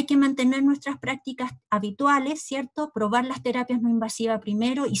hay que mantener nuestras prácticas habituales, ¿cierto? Probar las terapias no invasivas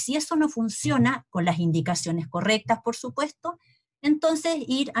primero, y si eso no funciona, con las indicaciones correctas, por supuesto, entonces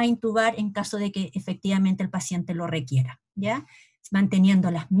ir a intubar en caso de que efectivamente el paciente lo requiera, ¿ya?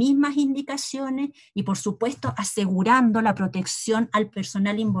 Manteniendo las mismas indicaciones y, por supuesto, asegurando la protección al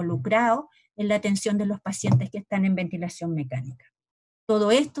personal involucrado en la atención de los pacientes que están en ventilación mecánica.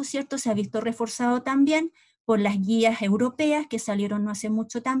 Todo esto, ¿cierto?, se ha visto reforzado también por las guías europeas que salieron no hace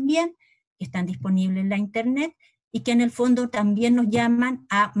mucho también, que están disponibles en la internet, y que en el fondo también nos llaman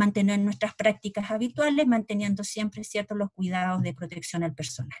a mantener nuestras prácticas habituales, manteniendo siempre, ¿cierto?, los cuidados de protección al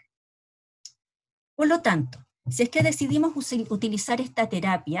personal. Por lo tanto, si es que decidimos utilizar esta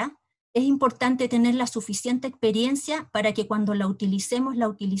terapia, es importante tener la suficiente experiencia para que cuando la utilicemos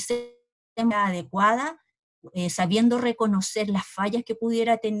adecuada, sabiendo reconocer las fallas que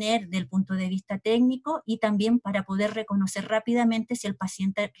pudiera tener desde el punto de vista técnico, y también para poder reconocer rápidamente si el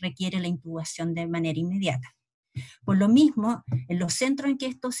paciente requiere la intubación de manera inmediata. Por lo mismo, en los centros en que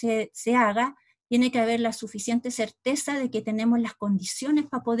esto se haga, tiene que haber la suficiente certeza de que tenemos las condiciones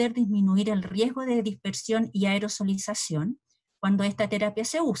para poder disminuir el riesgo de dispersión y aerosolización cuando esta terapia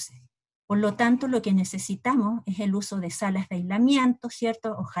se use. Por lo tanto, lo que necesitamos es el uso de salas de aislamiento,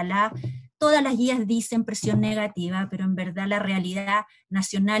 ¿cierto? Ojalá todas las guías dicen presión negativa, pero en verdad la realidad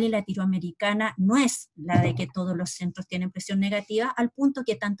nacional y latinoamericana no es la de que todos los centros tienen presión negativa, al punto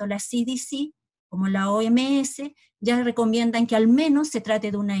que tanto la CDC como la OMS ya recomiendan que al menos se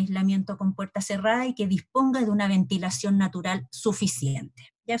trate de un aislamiento con puerta cerrada y que disponga de una ventilación natural suficiente.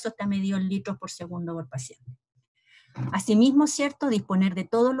 Ya eso está medido en litros por segundo por paciente. Asimismo, ¿cierto?, disponer de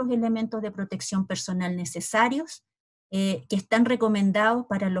todos los elementos de protección personal necesarios que están recomendados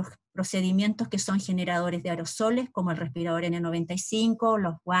para los procedimientos que son generadores de aerosoles, como el respirador N95,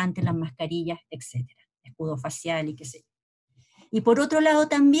 los guantes, las mascarillas, etc. Escudo facial y qué sé yo. Y por otro lado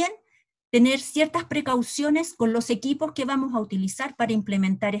también, tener ciertas precauciones con los equipos que vamos a utilizar para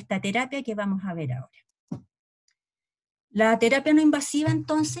implementar esta terapia que vamos a ver ahora. La terapia no invasiva,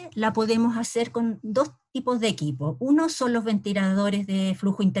 entonces, la podemos hacer con dos tipos de equipos. Uno son los ventiladores de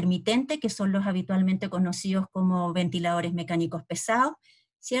flujo intermitente, que son los habitualmente conocidos como ventiladores mecánicos pesados,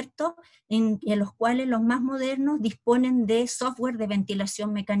 ¿cierto? En los cuales los más modernos disponen de software de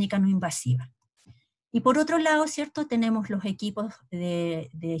ventilación mecánica no invasiva. Y por otro lado, ¿cierto?, tenemos los equipos de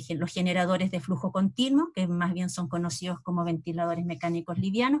los generadores de flujo continuo, que más bien son conocidos como ventiladores mecánicos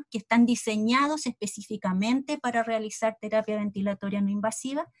livianos, que están diseñados específicamente para realizar terapia ventilatoria no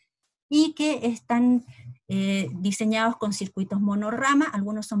invasiva, y que están diseñados con circuitos monorama,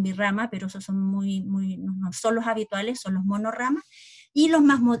 algunos son birrama, pero esos son no son los habituales, son los monorama, y los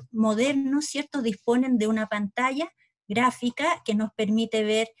más modernos, ¿cierto?, disponen de una pantalla gráfica que nos permite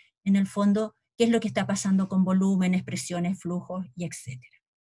ver, en el fondo, qué es lo que está pasando con volúmenes, presiones, flujos, y etcétera.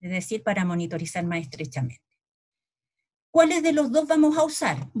 Es decir, para monitorizar más estrechamente. ¿Cuáles de los dos vamos a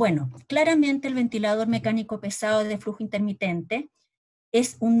usar? Bueno, claramente el ventilador mecánico pesado de flujo intermitente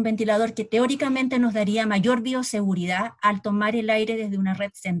es un ventilador que teóricamente nos daría mayor bioseguridad al tomar el aire desde una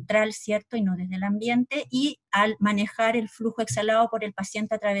red central, ¿cierto?, y no desde el ambiente, y al manejar el flujo exhalado por el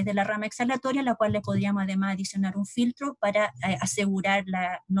paciente a través de la rama exhalatoria, a la cual le podríamos además adicionar un filtro para asegurar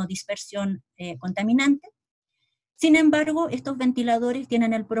la no dispersión contaminante. Sin embargo, estos ventiladores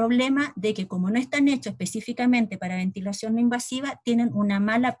tienen el problema de que, como no están hechos específicamente para ventilación no invasiva, tienen una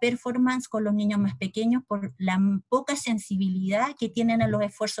mala performance con los niños más pequeños por la poca sensibilidad que tienen a los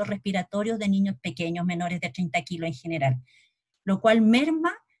esfuerzos respiratorios de niños pequeños, menores de 30 kilos en general, lo cual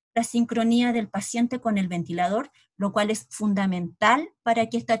merma la sincronía del paciente con el ventilador, lo cual es fundamental para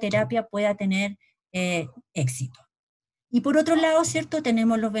que esta terapia pueda tener éxito. Y por otro lado, ¿cierto?,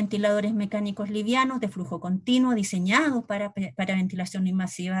 tenemos los ventiladores mecánicos livianos de flujo continuo diseñados para ventilación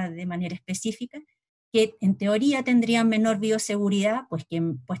invasiva de manera específica, que en teoría tendrían menor bioseguridad,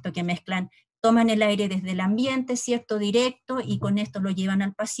 puesto que toman el aire desde el ambiente, ¿cierto?, directo, y con esto lo llevan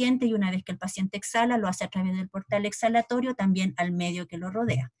al paciente, y una vez que el paciente exhala, lo hace a través del portal exhalatorio también al medio que lo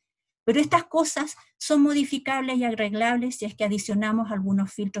rodea. Pero estas cosas son modificables y arreglables si es que adicionamos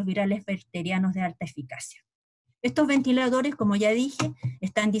algunos filtros virales bacterianos de alta eficacia. Estos ventiladores, como ya dije,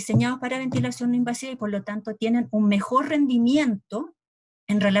 están diseñados para ventilación no invasiva y por lo tanto tienen un mejor rendimiento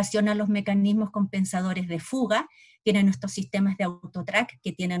en relación a los mecanismos compensadores de fuga. Tienen estos sistemas de autotrack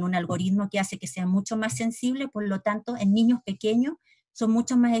que tienen un algoritmo que hace que sea mucho más sensible, por lo tanto en niños pequeños son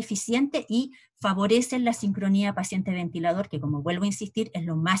mucho más eficientes y favorecen la sincronía paciente-ventilador, que, como vuelvo a insistir, es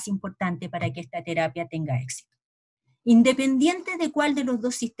lo más importante para que esta terapia tenga éxito. Independiente de cuál de los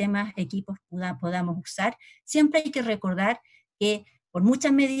dos sistemas, equipos podamos usar, siempre hay que recordar que por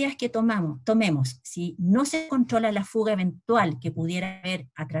muchas medidas que tomemos, si no se controla la fuga eventual que pudiera haber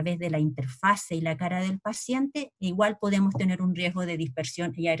a través de la interfase y la cara del paciente, igual podemos tener un riesgo de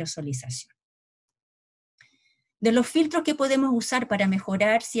dispersión y aerosolización. De los filtros que podemos usar para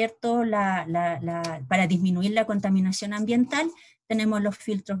mejorar, ¿cierto?, para disminuir la contaminación ambiental, tenemos los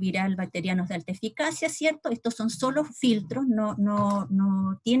filtros viral bacterianos de alta eficacia, ¿cierto? Estos son solo filtros,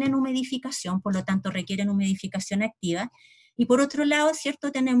 no tienen humidificación, por lo tanto requieren humidificación activa. Y por otro lado,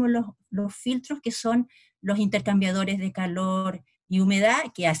 ¿cierto?, tenemos los filtros que son los intercambiadores de calor y humedad,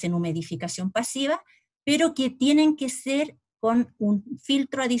 que hacen humidificación pasiva, pero que tienen que ser con un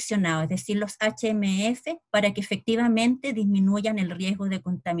filtro adicionado, es decir, los HMF, para que efectivamente disminuyan el riesgo de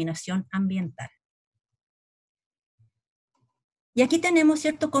contaminación ambiental. Y aquí tenemos,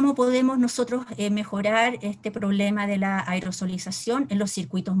 ¿cierto?, cómo podemos nosotros mejorar este problema de la aerosolización en los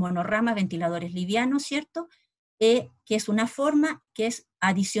circuitos monorama, ventiladores livianos, ¿cierto?, que es una forma que es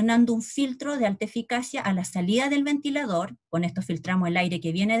adicionando un filtro de alta eficacia a la salida del ventilador. Con esto filtramos el aire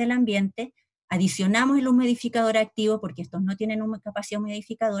que viene del ambiente, adicionamos el humidificador activo, porque estos no tienen una capacidad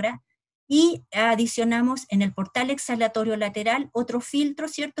humidificadora, y adicionamos en el portal exhalatorio lateral otro filtro,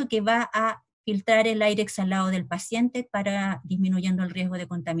 ¿cierto?, que va a filtrar el aire exhalado del paciente para disminuyendo el riesgo de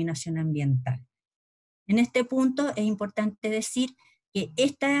contaminación ambiental. En este punto es importante decir que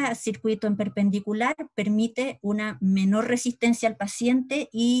este circuito en perpendicular permite una menor resistencia al paciente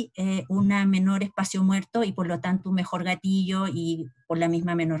y una menor espacio muerto, y por lo tanto un mejor gatillo y por la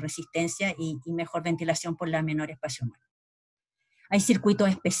misma menor resistencia y mejor ventilación por la menor espacio muerto. Hay circuitos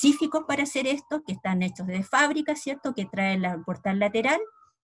específicos para hacer esto, que están hechos de fábrica, ¿cierto?, que traen el portal lateral,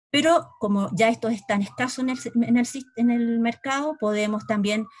 pero como ya estos están escasos en el mercado, podemos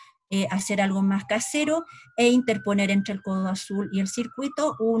también hacer algo más casero e interponer entre el codo azul y el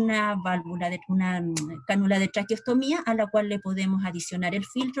circuito una válvula, una cánula de traqueostomía a la cual le podemos adicionar el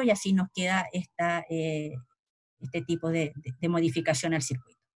filtro, y así nos queda este tipo de modificación al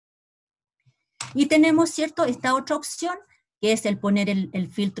circuito. Y tenemos, ¿cierto?, esta otra opción, que es el poner el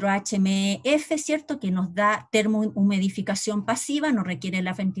filtro HMF, ¿cierto?, que nos da termohumidificación pasiva, no requiere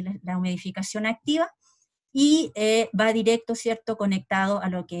la humidificación activa, y va directo, ¿cierto?, conectado a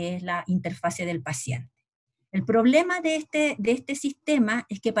lo que es la interfase del paciente. El problema de este sistema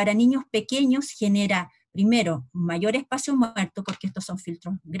es que para niños pequeños genera, primero, mayor espacio muerto, porque estos son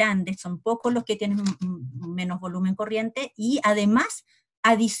filtros grandes, son pocos los que tienen menos volumen corriente, y además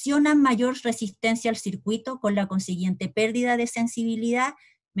adicionan mayor resistencia al circuito, con la consiguiente pérdida de sensibilidad,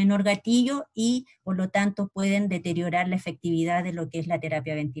 menor gatillo, y por lo tanto pueden deteriorar la efectividad de lo que es la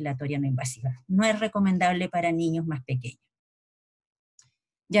terapia ventilatoria no invasiva. No es recomendable para niños más pequeños.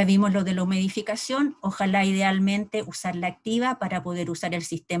 Ya vimos lo de la humidificación, ojalá idealmente usarla activa para poder usar el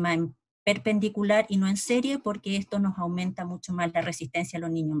sistema en perpendicular y no en serie, porque esto nos aumenta mucho más la resistencia a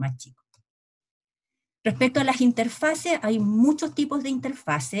los niños más chicos. Respecto a las interfaces, hay muchos tipos de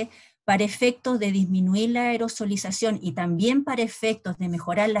interfaces para efectos de disminuir la aerosolización y también para efectos de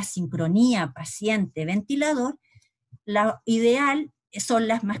mejorar la sincronía paciente-ventilador. La ideal son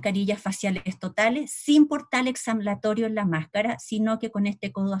las mascarillas faciales totales, sin portal exhalatorio en la máscara, sino que con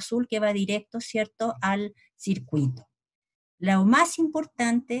este codo azul que va directo, ¿cierto?, al circuito. Lo más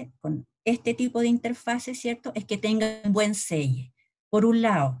importante con este tipo de interfaces, ¿cierto?, es que tengan un buen selle. Por un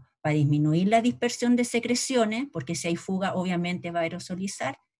lado, para disminuir la dispersión de secreciones, porque si hay fuga obviamente va a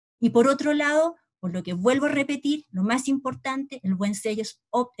aerosolizar, y por otro lado, por lo que vuelvo a repetir, lo más importante, el buen sello es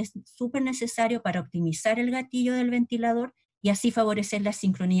súper necesario para optimizar el gatillo del ventilador y así favorecer la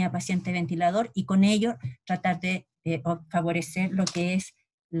sincronía paciente-ventilador, y con ello tratar de favorecer lo que es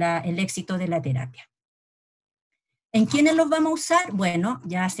el éxito de la terapia. ¿En quiénes los vamos a usar? Bueno,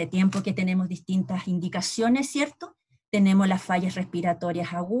 ya hace tiempo que tenemos distintas indicaciones, ¿cierto? Tenemos las fallas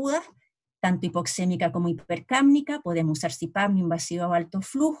respiratorias agudas, tanto hipoxémica como hipercápnica, podemos usar CPAP no invasivo o alto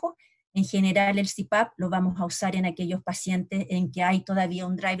flujo. En general el CPAP lo vamos a usar en aquellos pacientes en que hay todavía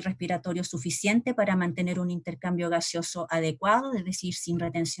un drive respiratorio suficiente para mantener un intercambio gaseoso adecuado, es decir, sin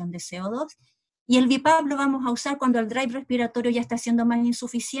retención de CO2. Y el BiPAP lo vamos a usar cuando el drive respiratorio ya está siendo más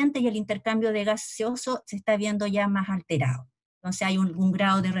insuficiente y el intercambio de gaseoso se está viendo ya más alterado. Entonces hay un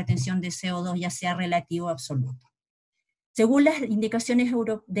grado de retención de CO2 ya sea relativo o absoluto. Según las indicaciones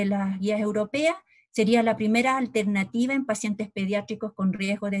de las guías europeas, sería la primera alternativa en pacientes pediátricos con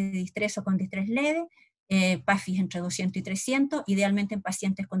riesgo de distrés o con distrés leve, PAFIs entre 200 y 300, idealmente en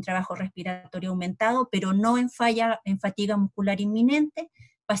pacientes con trabajo respiratorio aumentado, pero no en fatiga muscular inminente,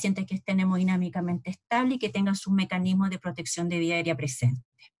 pacientes que estén hemodinámicamente estables y que tengan sus mecanismos de protección de vía aérea presentes.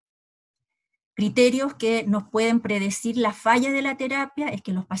 Criterios que nos pueden predecir la falla de la terapia es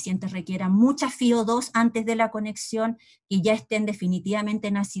que los pacientes requieran mucha FiO2 antes de la conexión, que ya estén definitivamente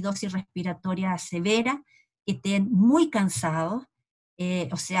en acidosis respiratoria severa, que estén muy cansados,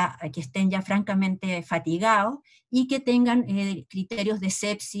 o sea, que estén ya francamente fatigados, y que tengan criterios de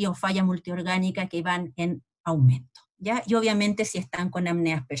sepsis o falla multiorgánica que van en aumento, ¿ya? Y obviamente si están con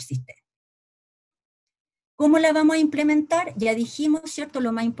apneas persistentes. ¿Cómo la vamos a implementar? Ya dijimos, ¿cierto?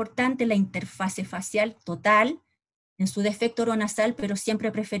 Lo más importante, la interfase facial total, en su defecto oronasal, pero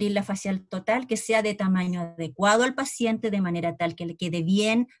siempre preferir la facial total, que sea de tamaño adecuado al paciente, de manera tal que le quede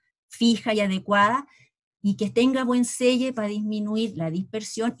bien, fija y adecuada, y que tenga buen selle para disminuir la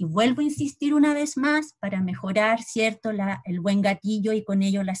dispersión, y vuelvo a insistir una vez más, para mejorar, ¿cierto?, el buen gatillo y con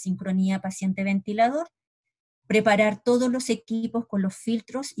ello la sincronía paciente-ventilador. Preparar todos los equipos con los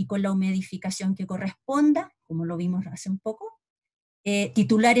filtros y con la humidificación que corresponda, como lo vimos hace un poco.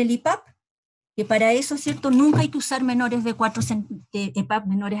 Titular el IPAP, que para eso, ¿cierto?, nunca hay que usar menores de EPAP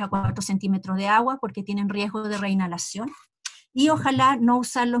menores a 4 centímetros de agua, porque tienen riesgo de reinhalación. Y ojalá no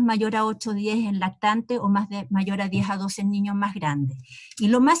usarlos mayor a 8 o 10 en lactante, o mayor a 10 a 12 en niños más grandes. Y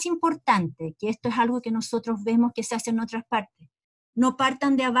lo más importante, que esto es algo que nosotros vemos que se hace en otras partes, no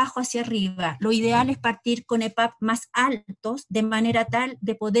partan de abajo hacia arriba. Lo ideal es partir con EPAP más altos, de manera tal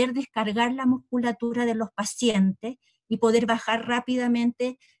de poder descargar la musculatura de los pacientes y poder bajar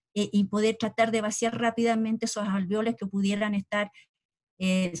rápidamente y poder tratar de vaciar rápidamente esos alveoles que pudieran estar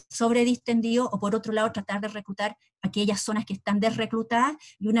sobredistendido, o por otro lado tratar de reclutar aquellas zonas que están desreclutadas,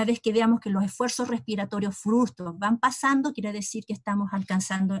 y una vez que veamos que los esfuerzos respiratorios frustros van pasando, quiere decir que estamos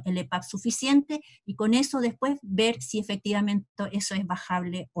alcanzando el EPAP suficiente, y con eso después ver si efectivamente eso es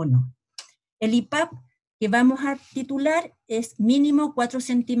bajable o no. El IPAP que vamos a titular es mínimo 4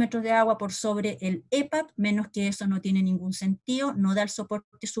 centímetros de agua por sobre el EPAP, menos que eso no tiene ningún sentido, no da el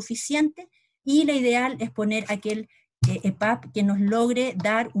soporte suficiente, y la ideal es poner aquel EPAP que nos logre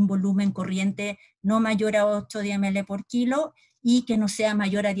dar un volumen corriente no mayor a 8 ml por kilo, y que no sea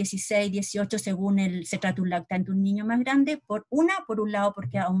mayor a 16, 18 según se trata un lactante, un niño más grande, por un lado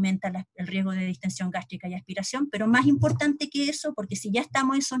porque aumenta el riesgo de distensión gástrica y aspiración, pero más importante que eso, porque si ya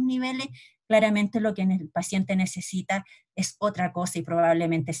estamos en esos niveles, claramente lo que el paciente necesita es otra cosa y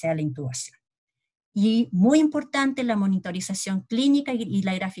probablemente sea la intubación. Y muy importante la monitorización clínica y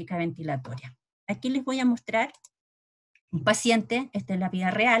la gráfica ventilatoria. Aquí les voy a mostrar un paciente, esta es la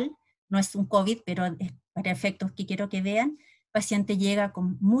vida real, no es un COVID, pero es para efectos que quiero que vean. El paciente llega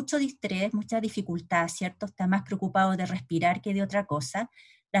con mucho distrés, mucha dificultad, ¿cierto? Está más preocupado de respirar que de otra cosa.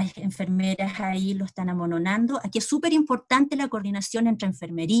 Las enfermeras ahí lo están amononando. Aquí es súper importante la coordinación entre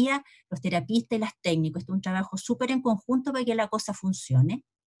enfermería, los terapistas y las técnicos. Este es un trabajo súper en conjunto para que la cosa funcione,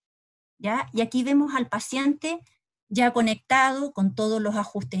 ¿ya? Y aquí vemos al paciente ya conectado con todos los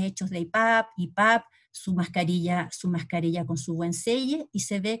ajustes hechos de IPAP, su mascarilla con su buen selle, y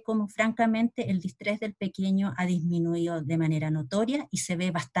se ve como francamente el distrés del pequeño ha disminuido de manera notoria y se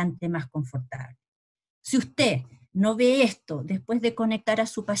ve bastante más confortable. Si usted no ve esto después de conectar a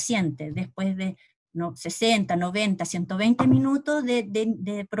su paciente, después de 60, 90, 120 minutos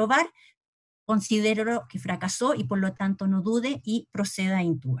de probar, considero que fracasó y por lo tanto no dude y proceda a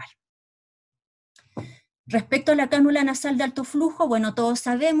intubar. Respecto a la cánula nasal de alto flujo, bueno, todos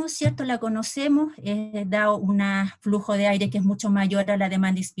sabemos, ¿cierto? La conocemos, da un flujo de aire que es mucho mayor a la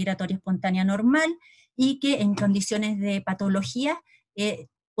demanda inspiratoria espontánea normal, y que en condiciones de patología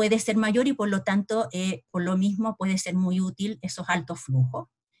puede ser mayor, y por lo tanto, por lo mismo puede ser muy útil esos altos flujos.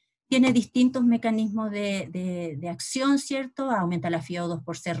 Tiene distintos mecanismos de acción, ¿cierto? Aumenta la FiO2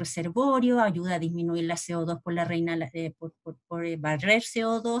 por ser reservorio, ayuda a disminuir la CO2 por la por barrer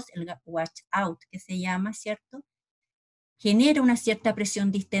CO2, el wash out que se llama, ¿cierto? Genera una cierta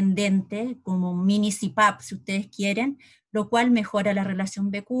presión distendente, como un mini CPAP si ustedes quieren, lo cual mejora la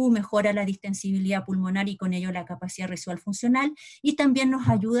relación BQ, mejora la distensibilidad pulmonar y con ello la capacidad residual funcional, y también nos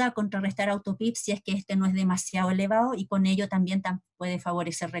ayuda a contrarrestar autopip si es que este no es demasiado elevado, y con ello también puede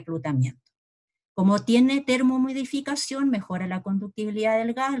favorecer reclutamiento. Como tiene termomodificación, mejora la conductibilidad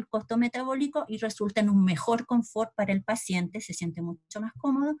del gas, el costo metabólico, y resulta en un mejor confort para el paciente, se siente mucho más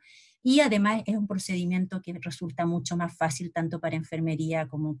cómodo, y además es un procedimiento que resulta mucho más fácil tanto para enfermería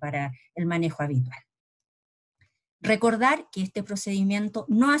como para el manejo habitual. Recordar que este procedimiento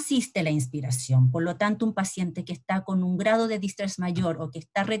no asiste a la inspiración, por lo tanto un paciente que está con un grado de distrés mayor o que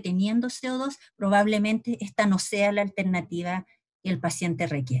está reteniendo CO2, probablemente esta no sea la alternativa que el paciente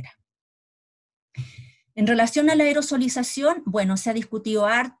requiera. En relación a la aerosolización, bueno, se ha discutido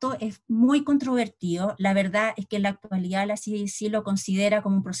harto, es muy controvertido. La verdad es que en la actualidad la CDC lo considera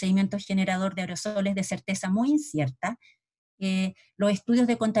como un procedimiento generador de aerosoles de certeza muy incierta. Los estudios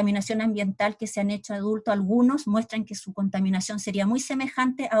de contaminación ambiental que se han hecho adultos, algunos muestran que su contaminación sería muy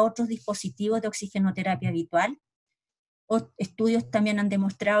semejante a otros dispositivos de oxigenoterapia habitual. Estudios también han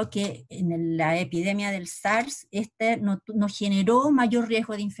demostrado que en la epidemia del SARS, no generó mayor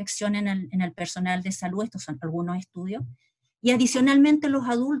riesgo de infección en el personal de salud. Estos son algunos estudios. Y adicionalmente los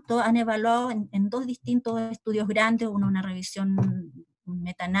adultos han evaluado en dos distintos estudios grandes, uno una revisión, un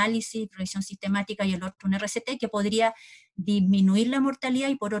metaanálisis, revisión sistemática, y el otro un RCT, que podría disminuir la mortalidad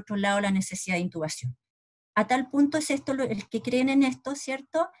y por otro lado la necesidad de intubación. A tal punto es esto, el que creen en esto,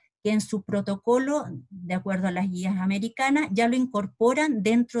 ¿cierto?, que en su protocolo, de acuerdo a las guías americanas, ya lo incorporan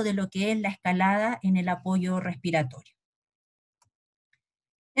dentro de lo que es la escalada en el apoyo respiratorio.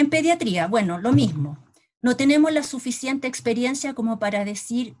 En pediatría, bueno, lo mismo. No tenemos la suficiente experiencia como para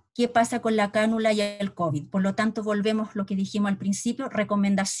decir qué pasa con la cánula y el COVID. Por lo tanto, volvemos a lo que dijimos al principio,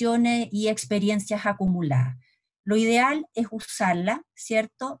 recomendaciones y experiencias acumuladas. Lo ideal es usarla,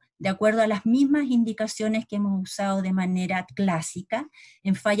 ¿cierto?, de acuerdo a las mismas indicaciones que hemos usado de manera clásica,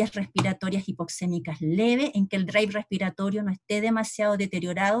 en fallas respiratorias hipoxémicas leves, en que el drive respiratorio no esté demasiado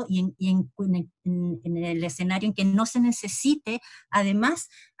deteriorado y en el escenario en que no se necesite, además,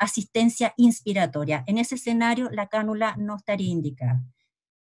 asistencia inspiratoria. En ese escenario, la cánula no estaría indicada.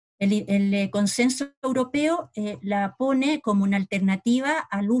 El consenso europeo la pone como una alternativa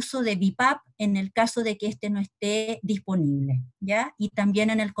al uso de BiPAP en el caso de que este no esté disponible, ¿ya? Y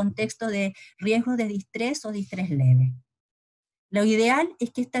también en el contexto de riesgo de distrés o distrés leve. Lo ideal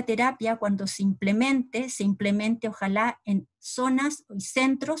es que esta terapia, cuando se implemente ojalá en zonas y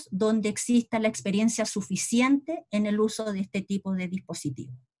centros donde exista la experiencia suficiente en el uso de este tipo de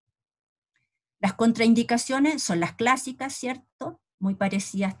dispositivos. Las contraindicaciones son las clásicas, ¿cierto? Muy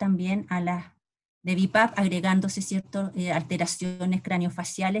parecidas también a las de BiPAP, agregándose ciertas alteraciones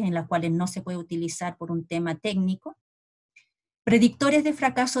craniofaciales en las cuales no se puede utilizar por un tema técnico. Predictores de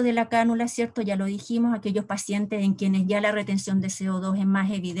fracaso de la cánula, ¿cierto? Ya lo dijimos, aquellos pacientes en quienes ya la retención de CO2 es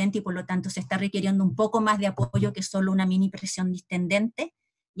más evidente y por lo tanto se está requiriendo un poco más de apoyo que solo una mini presión distendente,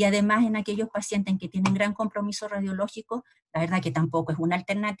 y además en aquellos pacientes en que tienen gran compromiso radiológico, la verdad que tampoco es una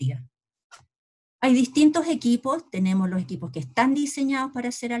alternativa. Hay distintos equipos, tenemos los equipos que están diseñados para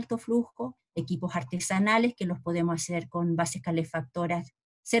hacer alto flujo, equipos artesanales que los podemos hacer con bases calefactoras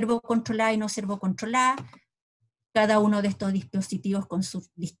servocontroladas y no servocontroladas, cada uno de estos dispositivos con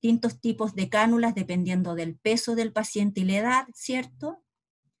sus distintos tipos de cánulas dependiendo del peso del paciente y la edad, ¿cierto?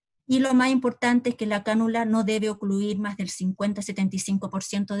 Y lo más importante es que la cánula no debe ocluir más del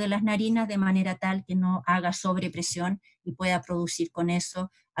 50-75% de las narinas de manera tal que no haga sobrepresión y pueda producir con eso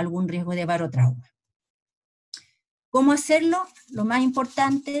algún riesgo de barotrauma. ¿Cómo hacerlo? Lo más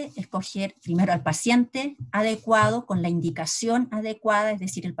importante es escoger primero al paciente adecuado, con la indicación adecuada, es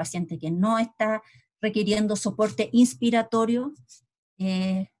decir, el paciente que no está requiriendo soporte inspiratorio,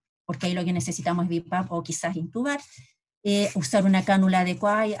 porque ahí lo que necesitamos es BiPAP o quizás intubar, usar una cánula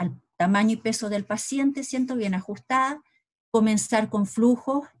adecuada al tamaño y peso del paciente, siento bien ajustada, comenzar con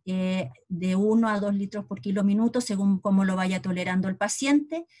flujos de 1 a 2 litros por kilo minuto, según cómo lo vaya tolerando el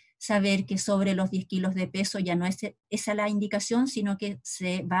paciente, saber que sobre los 10 kilos de peso ya no es esa la indicación, sino que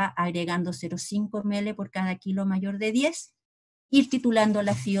se va agregando 0,5 ml por cada kilo mayor de 10, ir titulando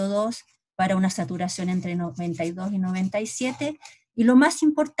la FiO2 para una saturación entre 92 y 97, y lo más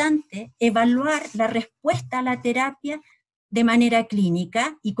importante, evaluar la respuesta a la terapia de manera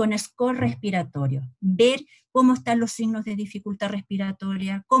clínica y con score respiratorio, ver cómo están los signos de dificultad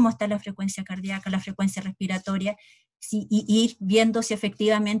respiratoria, cómo está la frecuencia cardíaca, la frecuencia respiratoria, y ir viendo si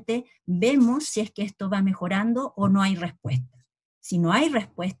efectivamente vemos si es que esto va mejorando o no hay respuesta. Si no hay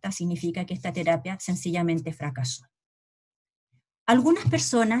respuesta, significa que esta terapia sencillamente fracasó. Algunas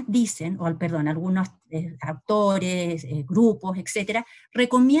personas dicen, algunos autores, grupos, etcétera,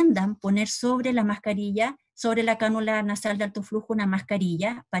 recomiendan poner sobre la mascarilla, sobre la cánula nasal de alto flujo, una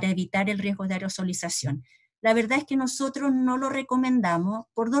mascarilla para evitar el riesgo de aerosolización. La verdad es que nosotros no lo recomendamos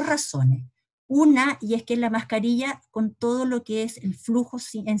por 2 razones. Una, y es que la mascarilla, con todo lo que es el flujo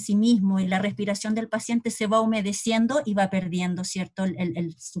en sí mismo y la respiración del paciente, se va humedeciendo y va perdiendo, ¿cierto?,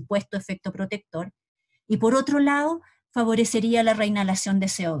 el supuesto efecto protector. Y por otro lado, favorecería la reinhalación de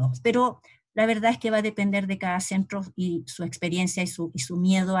CO2. Pero la verdad es que va a depender de cada centro y su experiencia y su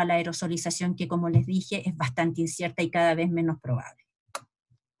miedo a la aerosolización, que como les dije, es bastante incierta y cada vez menos probable.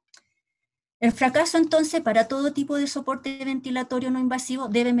 El fracaso entonces para todo tipo de soporte ventilatorio no invasivo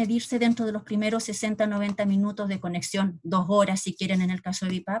debe medirse dentro de los primeros 60-90 minutos de conexión, 2 horas si quieren en el caso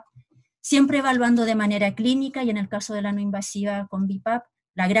de BiPAP, siempre evaluando de manera clínica y en el caso de la no invasiva con BiPAP,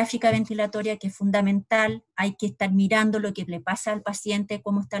 la gráfica ventilatoria, que es fundamental, hay que estar mirando lo que le pasa al paciente,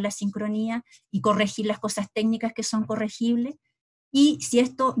 cómo está la sincronía y corregir las cosas técnicas que son corregibles. Y si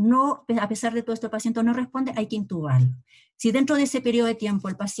esto no, a pesar de todo esto el paciente no responde, hay que intubarlo. Si dentro de ese periodo de tiempo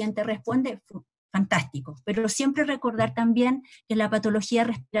el paciente responde, fantástico, pero siempre recordar también que la patología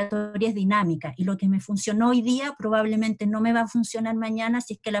respiratoria es dinámica y lo que me funcionó hoy día probablemente no me va a funcionar mañana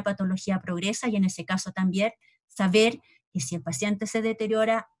si es que la patología progresa, y en ese caso también saber que si el paciente se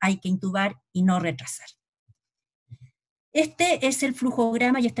deteriora hay que intubar y no retrasar. Este es el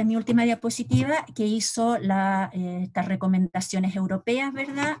flujograma, y esta es mi última diapositiva, que hizo estas recomendaciones europeas,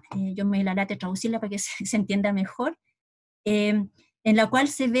 ¿verdad? Yo me la late traducirla para que se entienda mejor, en la cual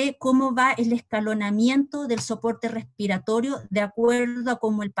se ve cómo va el escalonamiento del soporte respiratorio de acuerdo a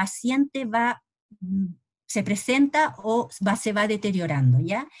cómo el paciente se presenta o se va deteriorando,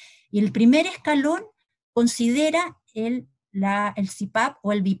 ¿ya? Y el primer escalón considera el CPAP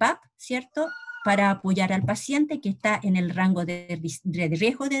o el BiPAP, ¿cierto?, para apoyar al paciente que está en el rango de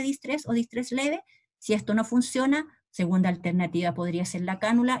riesgo de distrés o distrés leve. Si esto no funciona, segunda alternativa podría ser la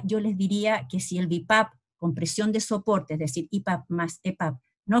cánula. Yo les diría que si el BiPAP con presión de soporte, es decir, IPAP más EPAP,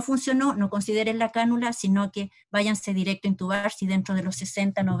 no funcionó, no consideren la cánula, sino que váyanse directo a intubar si dentro de los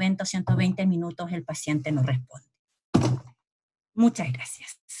 60, 90 o 120 minutos el paciente no responde. Muchas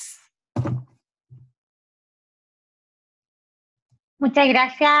gracias. Muchas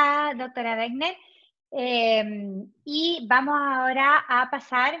gracias, doctora Wegner. Y vamos ahora a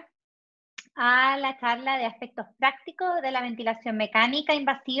pasar a la charla de aspectos prácticos de la ventilación mecánica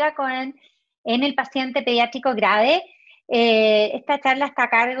invasiva en el paciente pediátrico grave. Esta charla está a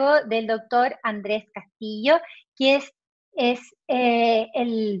cargo del doctor Andrés Castillo, que es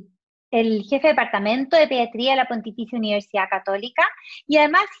el jefe de departamento de pediatría de la Pontificia Universidad Católica y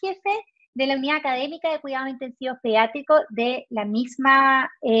además jefe de la unidad académica de cuidados intensivos pediátricos de la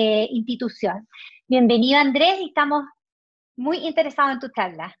misma institución. Bienvenido, Andrés, y estamos muy interesados en tu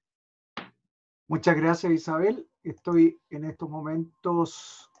charla. Muchas gracias, Isabel. Estoy en estos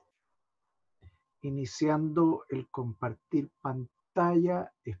momentos iniciando el compartir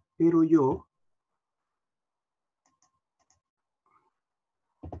pantalla, espero yo.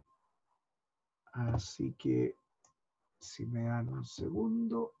 Así que, si me dan un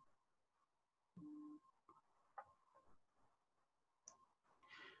segundo.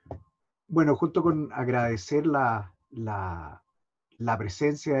 Bueno, junto con agradecer la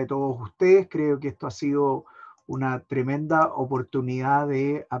presencia de todos ustedes, creo que esto ha sido una tremenda oportunidad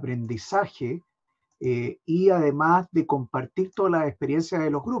de aprendizaje y además de compartir todas las experiencias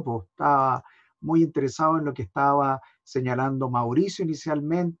de los grupos. Estaba muy interesado en lo que estaba señalando Mauricio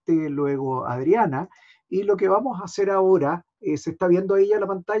inicialmente, luego Adriana, y lo que vamos a hacer ahora, ¿se está viendo ahí ya la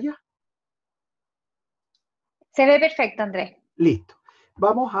pantalla? Se ve perfecto, Andrés. Listo.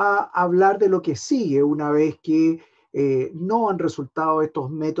 Vamos a hablar de lo que sigue una vez que no han resultado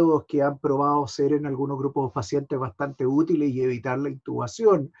estos métodos que han probado ser en algunos grupos de pacientes bastante útiles y evitar la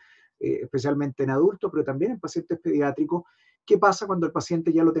intubación, especialmente en adultos, pero también en pacientes pediátricos. ¿Qué pasa cuando el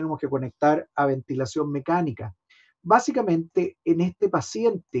paciente ya lo tenemos que conectar a ventilación mecánica? Básicamente, en este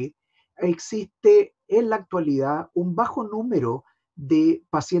paciente existe en la actualidad un bajo número de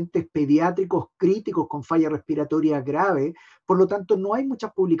pacientes pediátricos críticos con falla respiratoria grave, por lo tanto no hay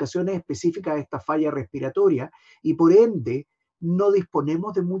muchas publicaciones específicas de esta falla respiratoria y por ende no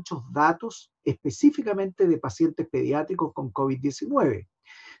disponemos de muchos datos específicamente de pacientes pediátricos con COVID-19.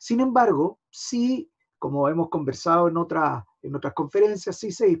 Sin embargo, sí, como hemos conversado en otras conferencias,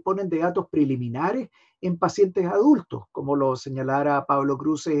 sí se disponen de datos preliminares en pacientes adultos, como lo señalara Pablo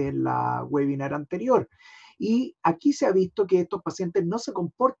Cruces en la webinar anterior. Y aquí se ha visto que estos pacientes no se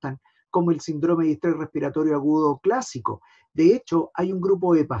comportan como el síndrome de estrés respiratorio agudo clásico. De hecho, hay un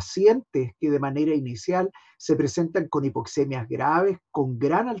grupo de pacientes que de manera inicial se presentan con hipoxemias graves, con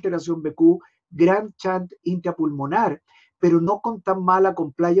gran alteración BQ, gran chant intrapulmonar, pero no con tan mala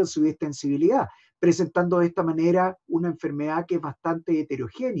compliance y extensibilidad, presentando de esta manera una enfermedad que es bastante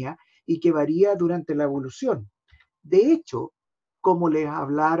heterogénea y que varía durante la evolución. De hecho, como les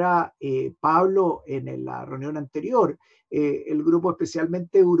hablara Pablo en la reunión anterior, el grupo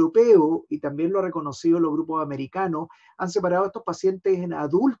especialmente europeo, y también lo han reconocido los grupos americanos, han separado a estos pacientes en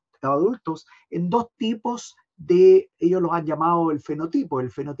adultos en dos tipos de, ellos los han llamado el fenotipo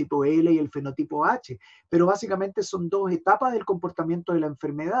L y el fenotipo H, pero básicamente son dos etapas del comportamiento de la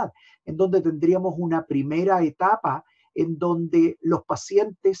enfermedad, en donde tendríamos una primera etapa en donde los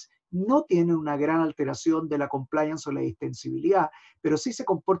pacientes no tienen una gran alteración de la compliance o la distensibilidad, pero sí se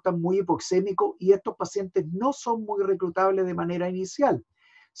comportan muy hipoxémicos y estos pacientes no son muy reclutables de manera inicial.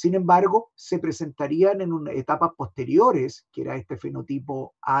 Sin embargo, se presentarían en etapas posteriores, que era este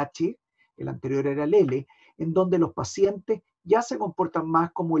fenotipo H, el anterior era el L, en donde los pacientes ya se comportan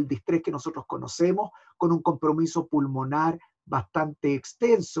más como el distrés que nosotros conocemos, con un compromiso pulmonar bastante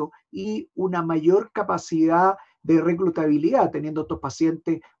extenso y una mayor capacidad de reclutabilidad, teniendo estos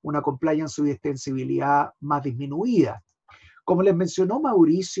pacientes una compliance y extensibilidad más disminuida. Como les mencionó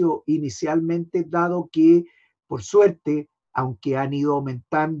Mauricio inicialmente, dado que, por suerte, aunque han ido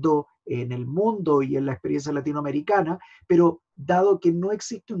aumentando en el mundo y en la experiencia latinoamericana, pero dado que no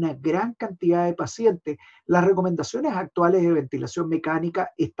existe una gran cantidad de pacientes, las recomendaciones actuales de ventilación mecánica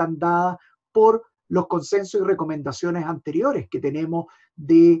están dadas por los consensos y recomendaciones anteriores que tenemos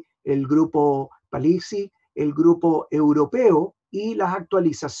del grupo Palisi, el grupo europeo y las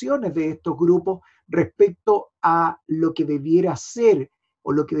actualizaciones de estos grupos respecto a lo que debiera ser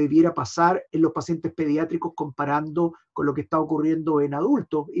o lo que debiera pasar en los pacientes pediátricos comparando con lo que está ocurriendo en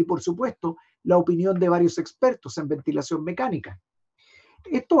adultos y, por supuesto, la opinión de varios expertos en ventilación mecánica.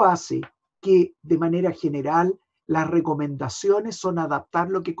 Esto hace que, de manera general, las recomendaciones son adaptar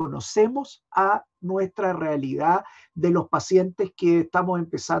lo que conocemos a nuestra realidad de los pacientes que estamos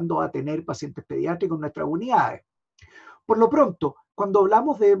empezando a tener pacientes pediátricos en nuestras unidades. Por lo pronto, cuando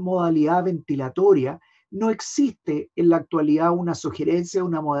hablamos de modalidad ventilatoria, no existe en la actualidad una sugerencia de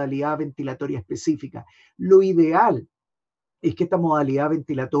una modalidad ventilatoria específica. Lo ideal es que esta modalidad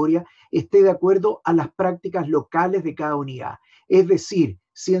ventilatoria esté de acuerdo a las prácticas locales de cada unidad. Es decir,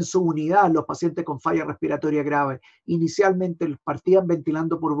 si en su unidad los pacientes con falla respiratoria grave inicialmente partían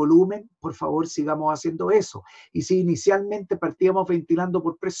ventilando por volumen, por favor sigamos haciendo eso. Y si inicialmente partíamos ventilando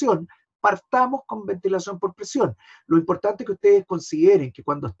por presión, partamos con ventilación por presión. Lo importante es que ustedes consideren que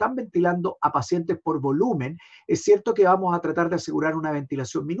cuando están ventilando a pacientes por volumen, es cierto que vamos a tratar de asegurar una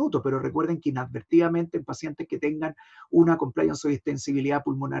ventilación minuto, pero recuerden que inadvertidamente en pacientes que tengan una compliance o distensibilidad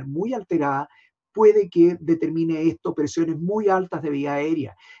pulmonar muy alterada, puede que determine esto presiones muy altas de vía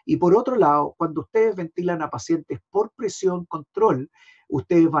aérea. Y por otro lado, cuando ustedes ventilan a pacientes por presión control,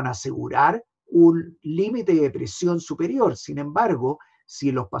 ustedes van a asegurar un límite de presión superior. Sin embargo,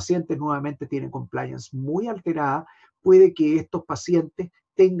 si los pacientes nuevamente tienen compliance muy alterada, puede que estos pacientes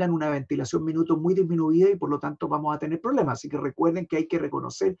tengan una ventilación minuto muy disminuida y por lo tanto vamos a tener problemas. Así que recuerden que hay que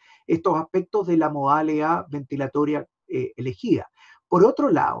reconocer estos aspectos de la modalidad ventilatoria elegida. Por otro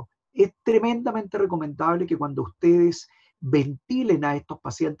lado, es tremendamente recomendable que cuando ustedes ventilen a estos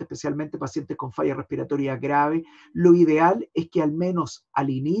pacientes, especialmente pacientes con falla respiratoria grave, lo ideal es que al menos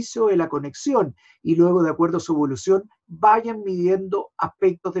al inicio de la conexión y luego de acuerdo a su evolución, vayan midiendo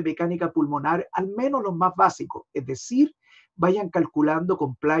aspectos de mecánica pulmonar, al menos los más básicos, es decir, vayan calculando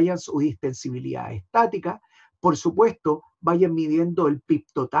compliance o distensibilidad estática. Por supuesto, vayan midiendo el PIB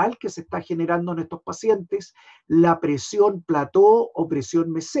total que se está generando en estos pacientes, la presión plató o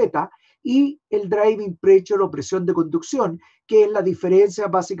presión meseta y el driving pressure o presión de conducción, que es la diferencia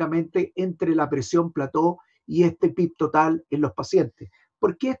básicamente entre la presión plató y este PIB total en los pacientes.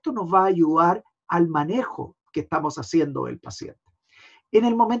 Porque esto nos va a ayudar al manejo que estamos haciendo del paciente. En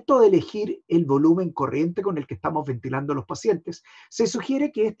el momento de elegir el volumen corriente con el que estamos ventilando a los pacientes, se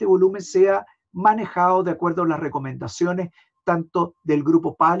sugiere que este volumen sea manejado de acuerdo a las recomendaciones tanto del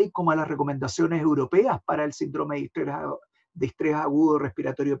grupo PALI como a las recomendaciones europeas para el síndrome de estrés agudo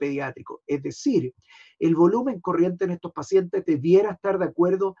respiratorio pediátrico. Es decir, el volumen corriente en estos pacientes debiera estar de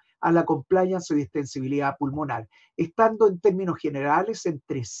acuerdo a la compliance o distensibilidad pulmonar, estando en términos generales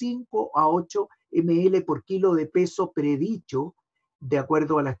entre 5 a 8 ml por kilo de peso predicho, de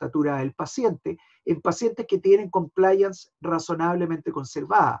acuerdo a la estatura del paciente, en pacientes que tienen compliance razonablemente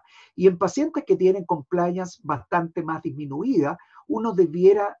conservada. Y en pacientes que tienen compliance bastante más disminuida, uno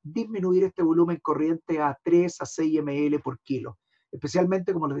debiera disminuir este volumen corriente a 3 a 6 ml por kilo,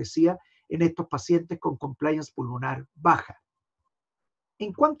 especialmente, como les decía, en estos pacientes con compliance pulmonar baja.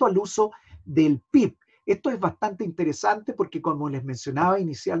 En cuanto al uso del PIP, esto es bastante interesante porque, como les mencionaba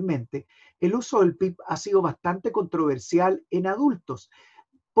inicialmente, el uso del PIP ha sido bastante controversial en adultos,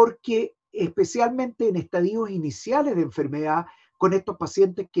 porque especialmente en estadios iniciales de enfermedad, con estos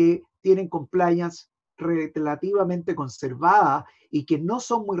pacientes que tienen compliance relativamente conservada y que no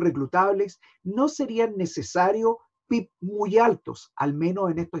son muy reclutables, no serían necesarios PIP muy altos, al menos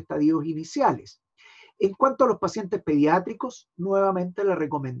en estos estadios iniciales. En cuanto a los pacientes pediátricos, nuevamente la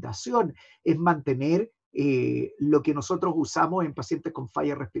recomendación es mantener lo que nosotros usamos en pacientes con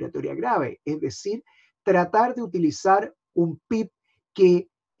falla respiratoria grave, es decir, tratar de utilizar un PIP que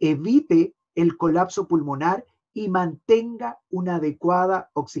evite el colapso pulmonar y mantenga una adecuada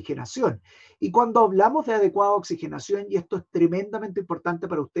oxigenación. Y cuando hablamos de adecuada oxigenación, y esto es tremendamente importante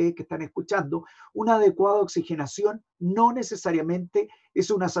para ustedes que están escuchando, una adecuada oxigenación no necesariamente es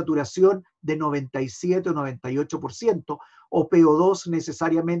una saturación de 97 o 98% o PO2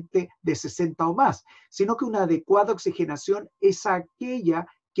 necesariamente de 60 o más, sino que una adecuada oxigenación es aquella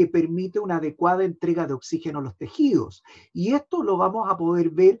que permite una adecuada entrega de oxígeno a los tejidos. Y esto lo vamos a poder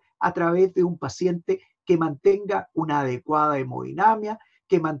ver a través de un paciente que mantenga una adecuada hemodinamia,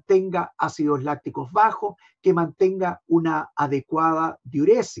 que mantenga ácidos lácticos bajos, que mantenga una adecuada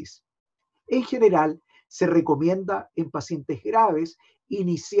diuresis. En general, se recomienda en pacientes graves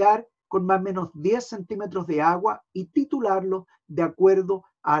iniciar con más o menos 10 centímetros de agua y titularlo de acuerdo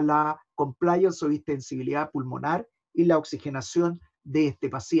a la compliance o distensibilidad pulmonar y la oxigenación de este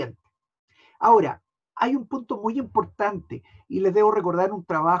paciente. Ahora, hay un punto muy importante y les debo recordar un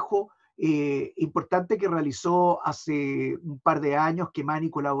trabajo importante que realizó hace un par de años Keman y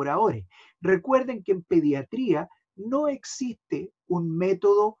colaboradores. Recuerden que en pediatría no existe un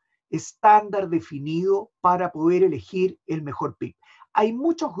método estándar definido para poder elegir el mejor PIP. Hay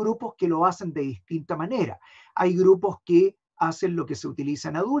muchos grupos que lo hacen de distinta manera. Hay grupos que hacen lo que se utiliza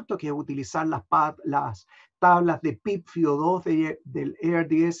en adultos, que es utilizar las tablas de PIP FIO2 del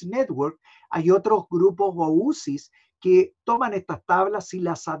ARDS Network. Hay otros grupos o UCIs que toman estas tablas y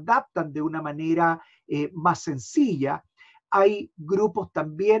las adaptan de una manera más sencilla. Hay grupos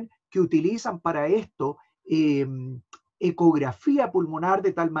también que utilizan para esto ecografía pulmonar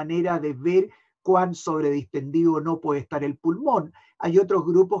de tal manera de ver cuán sobredistendido o no puede estar el pulmón. Hay otros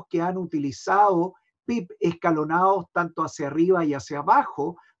grupos que han utilizado PIP escalonados tanto hacia arriba y hacia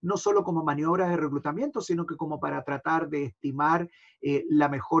abajo no solo como maniobras de reclutamiento, sino que como para tratar de estimar la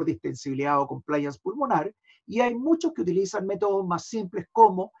mejor distensibilidad o compliance pulmonar. Y hay muchos que utilizan métodos más simples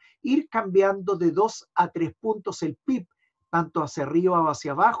como ir cambiando de 2 a 3 puntos el PIB, tanto hacia arriba o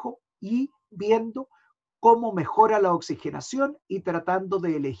hacia abajo, y viendo cómo mejora la oxigenación y tratando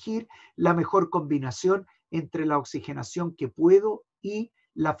de elegir la mejor combinación entre la oxigenación que puedo y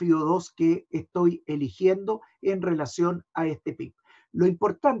la FiO2 que estoy eligiendo en relación a este PIB. Lo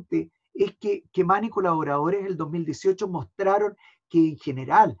importante es que Mani y colaboradores en el 2018 mostraron que en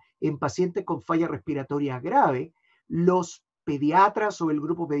general en pacientes con falla respiratoria grave, los pediatras o el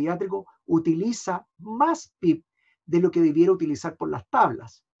grupo pediátrico utiliza más PIB de lo que debiera utilizar por las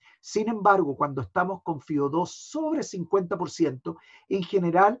tablas. Sin embargo, cuando estamos con FiO2 sobre 50%, en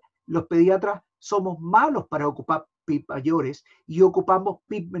general los pediatras somos malos para ocupar PIB mayores y ocupamos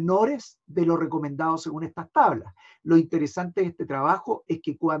PIB menores de lo recomendado según estas tablas. Lo interesante de este trabajo es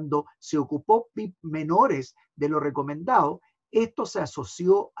que cuando se ocupó PIB menores de lo recomendado, esto se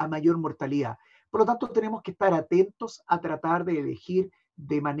asoció a mayor mortalidad. Por lo tanto, tenemos que estar atentos a tratar de elegir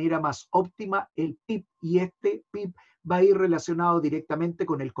de manera más óptima el PIB, y este PIB va a ir relacionado directamente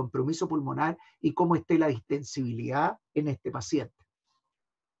con el compromiso pulmonar y cómo esté la distensibilidad en este paciente.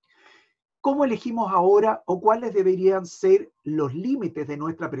 ¿Cómo elegimos ahora o cuáles deberían ser los límites de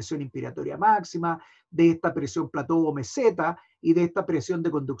nuestra presión inspiratoria máxima, de esta presión plató o meseta y de esta presión de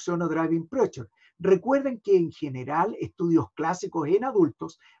conducción o driving pressure? Recuerden que en general estudios clásicos en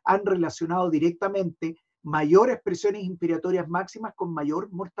adultos han relacionado directamente mayores presiones inspiratorias máximas con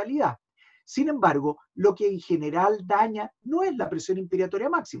mayor mortalidad. Sin embargo, lo que en general daña no es la presión inspiratoria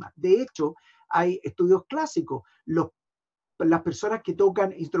máxima. De hecho, hay estudios clásicos. Las personas que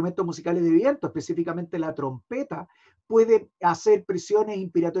tocan instrumentos musicales de viento, específicamente la trompeta, pueden hacer presiones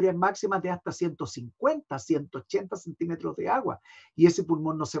inspiratorias máximas de hasta 150, 180 centímetros de agua y ese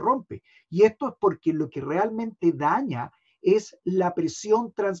pulmón no se rompe. Y esto es porque lo que realmente daña es la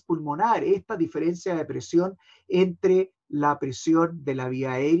presión transpulmonar, esta diferencia de presión entre la presión de la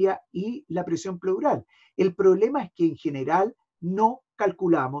vía aérea y la presión pleural. El problema es que en general no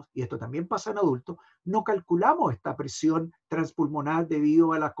calculamos, y esto también pasa en adultos, no calculamos esta presión transpulmonar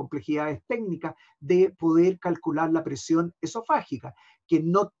debido a las complejidades técnicas de poder calcular la presión esofágica, que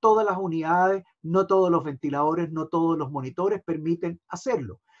no todas las unidades, no todos los ventiladores, no todos los monitores permiten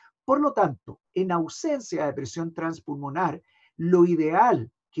hacerlo. Por lo tanto, en ausencia de presión transpulmonar, lo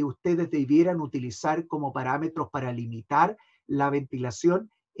ideal que ustedes debieran utilizar como parámetros para limitar la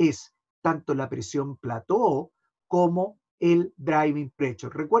ventilación es tanto la presión plató como el driving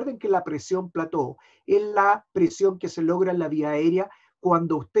pressure. Recuerden que la presión plató es la presión que se logra en la vía aérea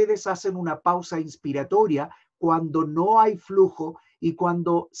cuando ustedes hacen una pausa inspiratoria, cuando no hay flujo y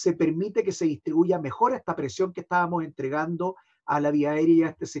cuando se permite que se distribuya mejor esta presión que estábamos entregando a la vía aérea y a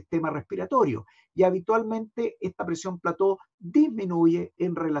este sistema respiratorio. Y habitualmente esta presión plató disminuye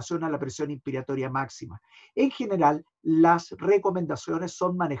en relación a la presión inspiratoria máxima. En general, las recomendaciones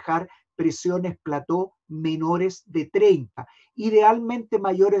son manejar presiones plató menores de 30, idealmente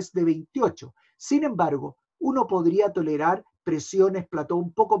mayores de 28. Sin embargo, uno podría tolerar presiones plató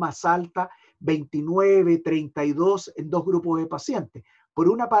un poco más altas, 29, 32 en dos grupos de pacientes. Por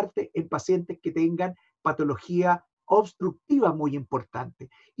una parte, en pacientes que tengan patología obstructiva muy importante.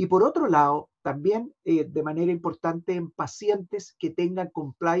 Y por otro lado, también de manera importante en pacientes que tengan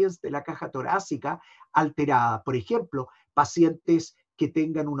compliance de la caja torácica alterada. Por ejemplo, pacientes que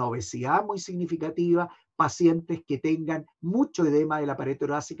tengan una obesidad muy significativa, pacientes que tengan mucho edema de la pared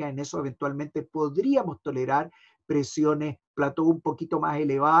torácica, en eso eventualmente podríamos tolerar presiones plató un poquito más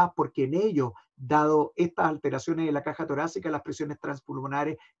elevadas, porque en ello, dado estas alteraciones de la caja torácica, las presiones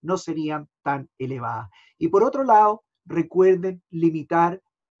transpulmonares no serían tan elevadas. Y por otro lado, recuerden limitar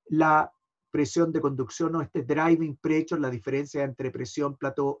la presión de conducción o este driving pressure, la diferencia entre presión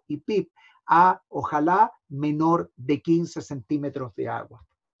plató y PIB, a ojalá menor de 15 centímetros de agua.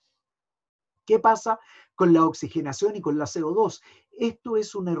 ¿Qué pasa con la oxigenación y con la CO2? Esto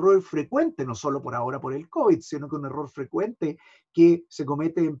es un error frecuente, no solo por ahora por el COVID, sino que un error frecuente que se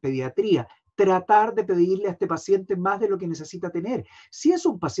comete en pediatría. Tratar de pedirle a este paciente más de lo que necesita tener. Si es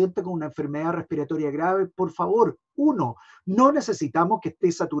un paciente con una enfermedad respiratoria grave, por favor, no necesitamos que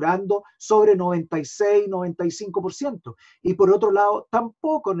esté saturando sobre 96, 95%. Y por otro lado,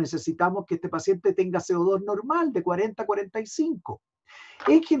 tampoco necesitamos que este paciente tenga CO2 normal de 40 a 45.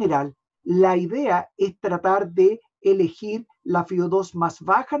 En general, la idea es tratar de elegir la FiO2 más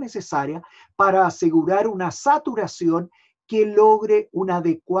baja necesaria para asegurar una saturación que logre una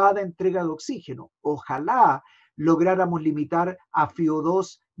adecuada entrega de oxígeno. Ojalá lográramos limitar a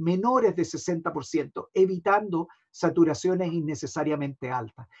FiO2 menores de 60%, evitando saturaciones innecesariamente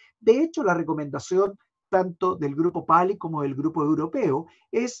altas. De hecho, la recomendación tanto del grupo PALI como del grupo europeo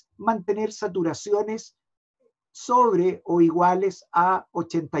es mantener saturaciones sobre o iguales a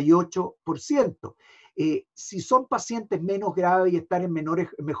 88%. Si son pacientes menos graves y están en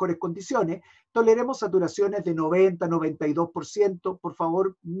mejores condiciones, toleremos saturaciones de 90, 92%, por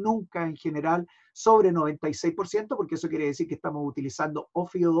favor, nunca en general sobre 96%, porque eso quiere decir que estamos utilizando o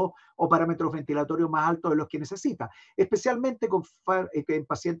FIO2 o parámetros ventilatorios más altos de los que necesita, especialmente en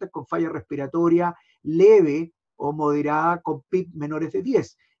pacientes con falla respiratoria leve o moderada con PIB menores de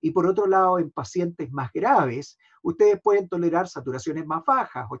 10. Y por otro lado, en pacientes más graves, ustedes pueden tolerar saturaciones más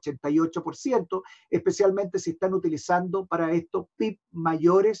bajas, 88%, especialmente si están utilizando para esto PIB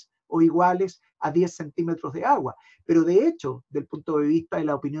mayores o iguales a 10 centímetros de agua. Pero de hecho, del punto de vista de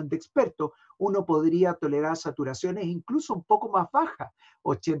la opinión de expertos, uno podría tolerar saturaciones incluso un poco más bajas,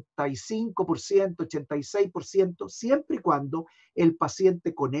 85%, 86%, siempre y cuando el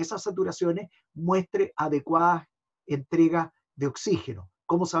paciente con esas saturaciones muestre adecuadas entregas de oxígeno.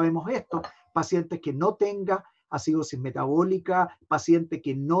 ¿Cómo sabemos esto? Pacientes que no tenga acidosis metabólica, paciente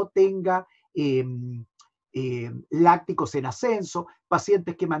que no tenga lácticos en ascenso,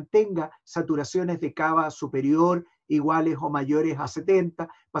 pacientes que mantenga saturaciones de cava superior iguales o mayores a 70,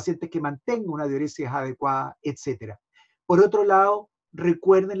 pacientes que mantengan una diuresis adecuada, etc. Por otro lado,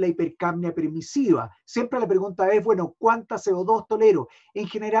 recuerden la hipercapnia permisiva. Siempre la pregunta es, bueno, ¿cuánta CO2 tolero? En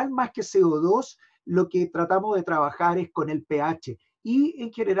general, más que CO2, lo que tratamos de trabajar es con el pH. Y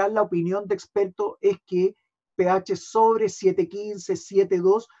en general la opinión de expertos es que pH sobre 7.15,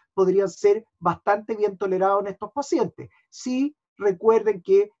 7.2 podrían ser bastante bien tolerados en estos pacientes. Sí, recuerden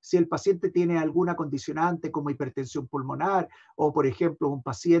que si el paciente tiene alguna condicionante como hipertensión pulmonar o, por ejemplo, un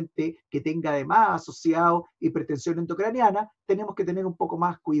paciente que tenga además asociado hipertensión endocraniana, tenemos que tener un poco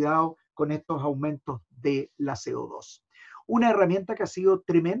más cuidado con estos aumentos de la CO2. Una herramienta que ha sido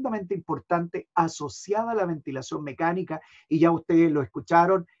tremendamente importante asociada a la ventilación mecánica, y ya ustedes lo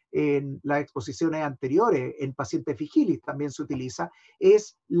escucharon en las exposiciones anteriores, en pacientes vigilis también se utiliza,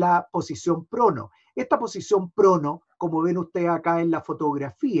 es la posición prono. Esta posición prono, como ven ustedes acá en la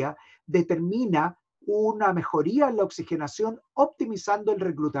fotografía, determina una mejoría en la oxigenación, optimizando el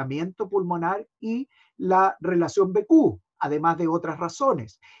reclutamiento pulmonar y la relación BQ, además de otras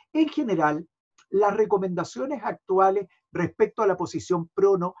razones. En general, las recomendaciones actuales respecto a la posición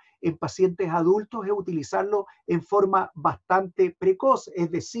prono en pacientes adultos es utilizarlo en forma bastante precoz,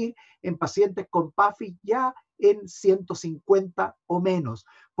 es decir, en pacientes con PAFI ya en 150 o menos.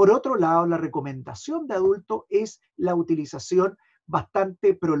 Por otro lado, la recomendación de adultos es la utilización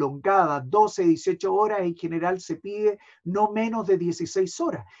bastante prolongada, 12, 18 horas, en general se pide no menos de 16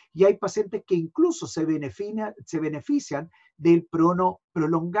 horas. Y hay pacientes que incluso se benefician del prono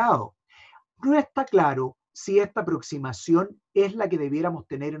prolongado. No está claro si esta aproximación es la que debiéramos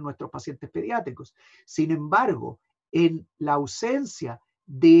tener en nuestros pacientes pediátricos. Sin embargo, en la ausencia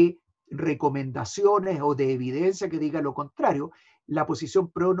de recomendaciones o de evidencia que diga lo contrario, la posición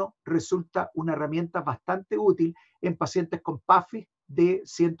prono resulta una herramienta bastante útil en pacientes con PAFI de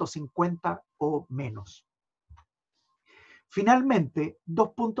 150 o menos. Finalmente, dos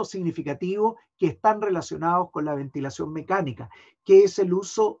puntos significativos que están relacionados con la ventilación mecánica, que es el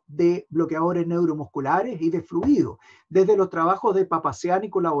uso de bloqueadores neuromusculares y de fluido. Desde los trabajos de Papazian y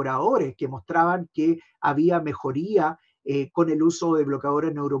colaboradores que mostraban que había mejoría con el uso de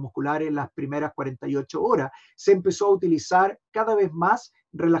bloqueadores neuromusculares en las primeras 48 horas, se empezó a utilizar cada vez más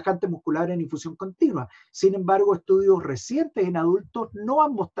relajante muscular en infusión continua. Sin embargo, estudios recientes en adultos no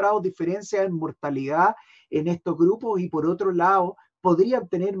han mostrado diferencias en mortalidad en estos grupos y por otro lado podrían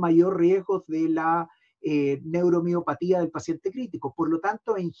tener mayor riesgo de la neuromiopatía del paciente crítico. Por lo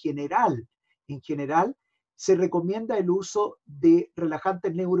tanto, en general, se recomienda el uso de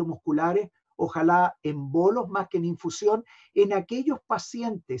relajantes neuromusculares, ojalá en bolos más que en infusión, en aquellos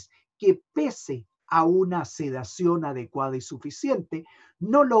pacientes que pese a una sedación adecuada y suficiente,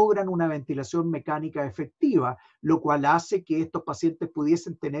 no logran una ventilación mecánica efectiva, lo cual hace que estos pacientes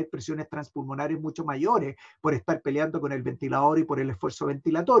pudiesen tener presiones transpulmonares mucho mayores por estar peleando con el ventilador y por el esfuerzo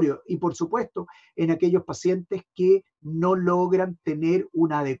ventilatorio. Y por supuesto, en aquellos pacientes que no logran tener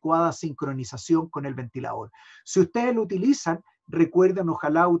una adecuada sincronización con el ventilador. Si ustedes lo utilizan, recuerden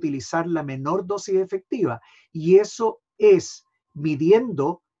ojalá utilizar la menor dosis efectiva, y eso es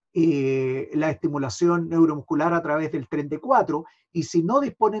midiendo la estimulación neuromuscular a través del tren de 4, y si no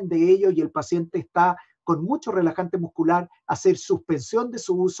disponen de ello y el paciente está con mucho relajante muscular, hacer suspensión de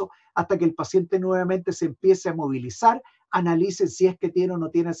su uso hasta que el paciente nuevamente se empiece a movilizar analicen si es que tiene o no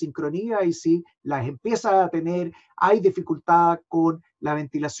tiene sincronía, y si las empieza a tener, hay dificultad con la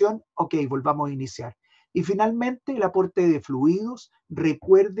ventilación, ok, volvamos a iniciar. Y finalmente, el aporte de fluidos.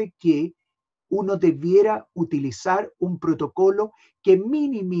 Recuerde que uno debiera utilizar un protocolo que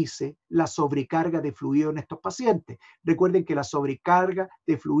minimice la sobrecarga de fluido en estos pacientes. Recuerden que la sobrecarga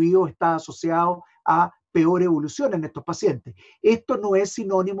de fluido está asociado a peor evolución en estos pacientes. Esto no es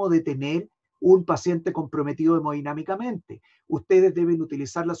sinónimo de tener un paciente comprometido hemodinámicamente. Ustedes deben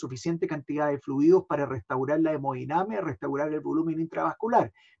utilizar la suficiente cantidad de fluidos para restaurar la hemodinamia, restaurar el volumen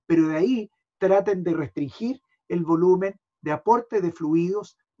intravascular, pero de ahí traten de restringir el volumen de aporte de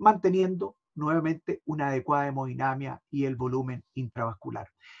fluidos, manteniendo nuevamente una adecuada hemodinamia y el volumen intravascular.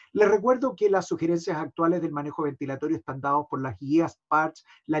 Les recuerdo que las sugerencias actuales del manejo ventilatorio están dadas por las guías Parte,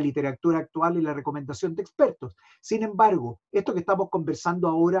 la literatura actual y la recomendación de expertos. Sin embargo, esto que estamos conversando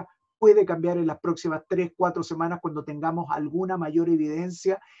ahora puede cambiar en las próximas 3-4 semanas cuando tengamos alguna mayor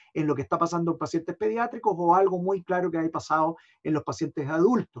evidencia en lo que está pasando en pacientes pediátricos o algo muy claro que haya pasado en los pacientes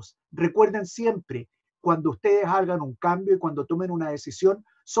adultos. Recuerden siempre, cuando ustedes hagan un cambio y cuando tomen una decisión,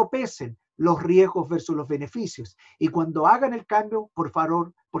 sopesen los riesgos versus los beneficios. Y cuando hagan el cambio, por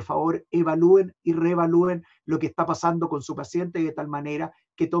favor, evalúen y reevalúen lo que está pasando con su paciente de tal manera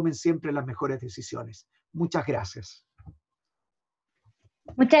que tomen siempre las mejores decisiones. Muchas gracias.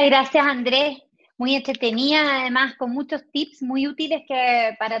 Muchas gracias, Andrés. Muy entretenida, además con muchos tips muy útiles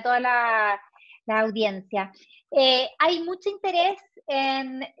para toda la audiencia. Hay mucho interés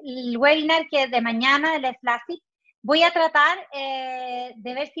en el webinar que es de mañana, de la SLASIC. Voy a tratar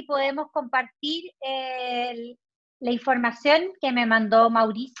de ver si podemos compartir la información que me mandó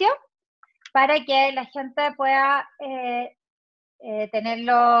Mauricio para que la gente pueda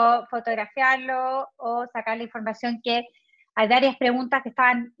tenerlo, fotografiarlo o sacar la información que hay varias preguntas que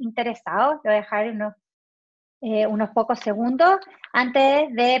estaban interesados. Voy a dejar unos pocos segundos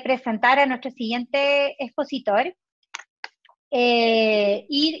antes de presentar a nuestro siguiente expositor.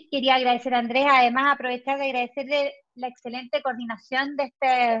 Y quería agradecer a Andrés, además aprovechar de agradecerle la excelente coordinación de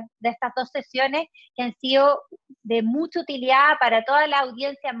estas dos sesiones que han sido de mucha utilidad para toda la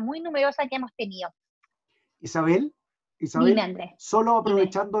audiencia muy numerosa que hemos tenido. Isabel, Dime, Andrés. Solo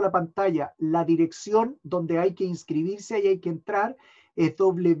aprovechando la pantalla, la dirección donde hay que inscribirse y hay que entrar es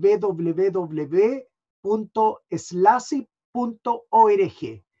www.slasi.org.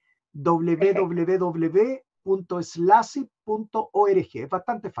 www.slasi.org. Es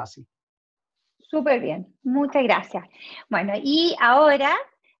bastante fácil. Súper bien, muchas gracias. Bueno, y ahora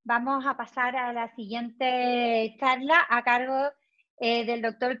vamos a pasar a la siguiente charla a cargo del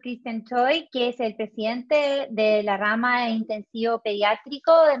doctor Christian Choi, que es el presidente de la rama de intensivo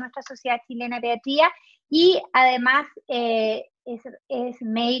pediátrico de nuestra Sociedad Chilena de Pediatría y además es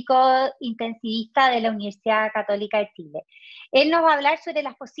médico intensivista de la Universidad Católica de Chile. Él nos va a hablar sobre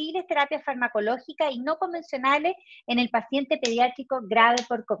las posibles terapias farmacológicas y no convencionales en el paciente pediátrico grave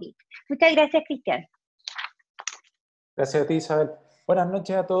por COVID. Muchas gracias, Cristian. Gracias a ti, Isabel. Buenas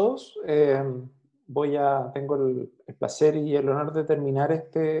noches a todos. Tengo el placer y el honor de terminar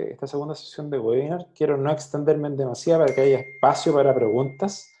esta segunda sesión de webinar. Quiero no extenderme demasiado para que haya espacio para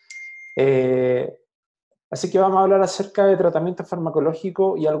preguntas. Así que vamos a hablar acerca de tratamiento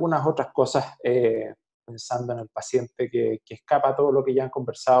farmacológico y algunas otras cosas, pensando en el paciente que escapa a todo lo que ya han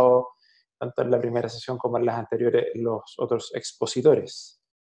conversado, tanto en la primera sesión como en las anteriores, los otros expositores.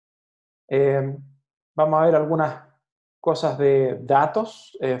 Vamos a ver algunas cosas de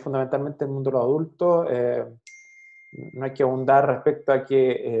datos, fundamentalmente en el mundo de los adultos. No hay que abundar respecto a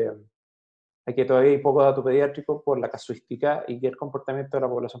que todavía hay poco dato pediátrico por la casuística y que el comportamiento de la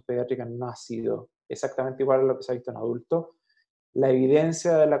población pediátrica no ha sido exactamente igual a lo que se ha visto en adultos. La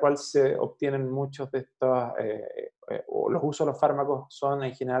evidencia de la cual se obtienen muchos de estos, o los usos de los fármacos son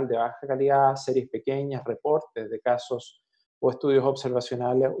en general de baja calidad, series pequeñas, reportes de casos o estudios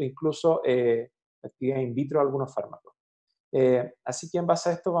observacionales o incluso actividad in vitro de algunos fármacos. Así que en base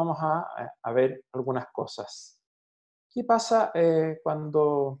a esto vamos a ver algunas cosas. ¿Qué pasa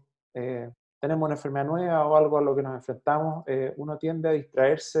cuando tenemos una enfermedad nueva o algo a lo que nos enfrentamos? Uno tiende a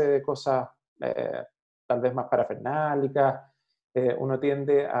distraerse de cosas tal vez más parafernálicas, uno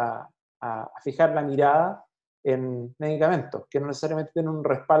tiende a fijar la mirada en medicamentos que no necesariamente tienen un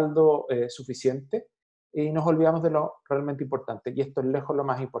respaldo suficiente y nos olvidamos de lo realmente importante. Y esto es lejos lo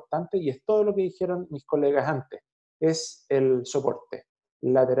más importante y es todo lo que dijeron mis colegas antes. Es el soporte.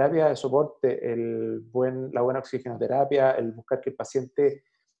 La terapia de soporte, la buena oxigenoterapia, el buscar que el paciente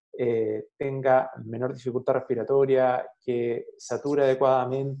tenga menor dificultad respiratoria, que sature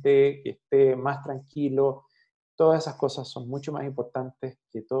adecuadamente, que esté más tranquilo. Todas esas cosas son mucho más importantes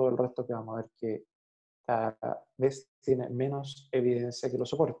que todo el resto que vamos a ver que cada vez tiene menos evidencia que lo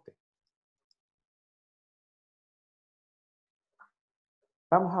soporte.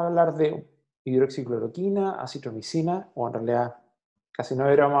 Vamos a hablar de hidroxicloroquina, acitromicina, o en realidad casi no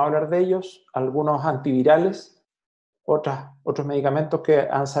deberíamos hablar de ellos, algunos antivirales, otros medicamentos que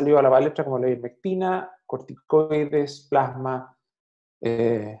han salido a la palestra como la ivermectina, corticoides, plasma,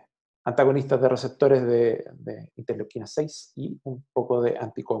 antagonistas de receptores de interleuquina 6 y un poco de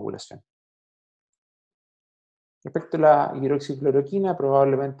anticoagulación. Respecto a la hidroxicloroquina,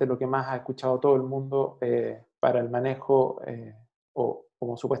 probablemente lo que más ha escuchado todo el mundo para el manejo o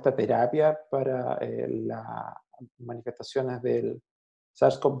como supuesta terapia para las manifestaciones del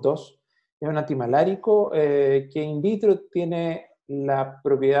SARS-CoV-2, es un antimalárico que in vitro tiene la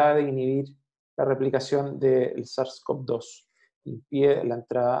propiedad de inhibir la replicación del SARS-CoV-2, impide la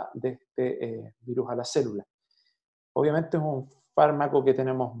entrada de este virus a la célula. Obviamente es un fármaco que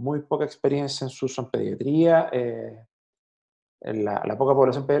tenemos muy poca experiencia en su uso en pediatría. La poca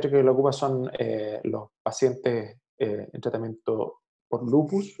población pediátrica que lo ocupa son los pacientes en tratamiento por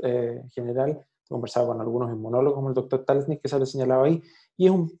lupus en general. He conversado con algunos inmunólogos como el doctor Talsnik, que se le señalaba ahí, y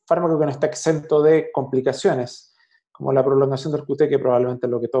es un fármaco que no está exento de complicaciones, como la prolongación del QT, que probablemente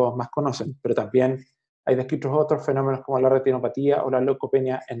es lo que todos más conocen, pero también hay descritos otros fenómenos como la retinopatía o la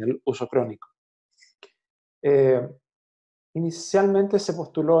leucopenia en el uso crónico. Inicialmente se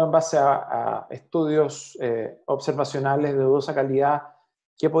postuló en base a estudios observacionales de dudosa calidad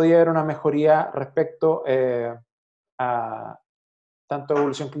que podía haber una mejoría respecto a tanto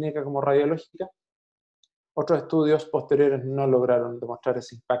evolución clínica como radiológica. Otros estudios posteriores no lograron demostrar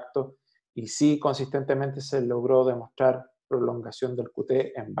ese impacto y sí consistentemente se logró demostrar prolongación del QT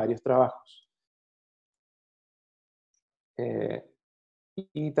en varios trabajos.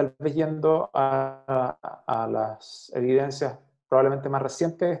 Y tal vez yendo a las evidencias probablemente más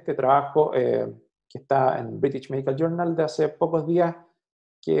recientes, este trabajo que está en British Medical Journal de hace pocos días,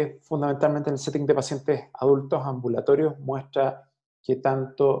 que fundamentalmente en el setting de pacientes adultos ambulatorios muestra que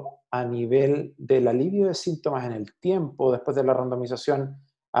tanto a nivel del alivio de síntomas en el tiempo, después de la randomización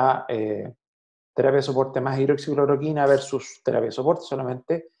a terapia de soporte más hidroxicloroquina versus terapia de soporte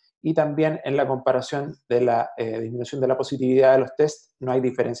solamente, y también en la comparación de la disminución de la positividad de los test, no hay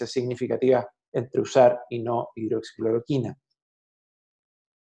diferencias significativas entre usar y no hidroxicloroquina.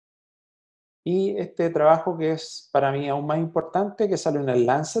 Y este trabajo que es para mí aún más importante, que salió en el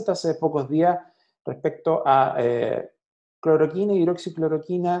Lancet hace pocos días respecto a cloroquina y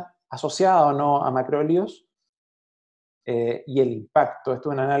hidroxicloroquina asociada o no a macrólidos y el impacto. Esto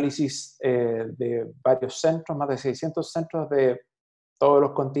es un análisis de varios centros, más de 600 centros de todos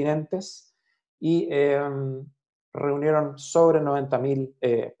los continentes, y reunieron sobre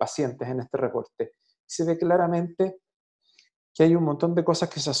 90.000 pacientes en este reporte. Se ve claramente que hay un montón de cosas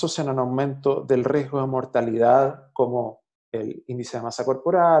que se asocian a un aumento del riesgo de mortalidad, como el índice de masa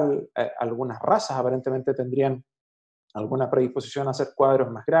corporal. Algunas razas aparentemente tendrían alguna predisposición a hacer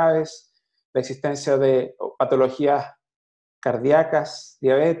cuadros más graves, la existencia de patologías cardíacas,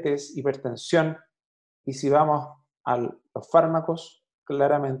 diabetes, hipertensión, y si vamos a los fármacos,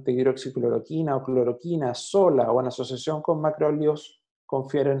 claramente hidroxicloroquina o cloroquina sola o en asociación con macrólidos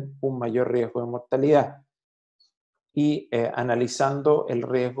confieren un mayor riesgo de mortalidad. Y analizando el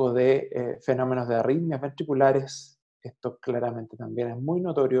riesgo de fenómenos de arritmias ventriculares, esto claramente también es muy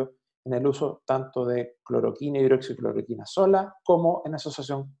notorio en el uso tanto de cloroquina y hidroxicloroquina sola como en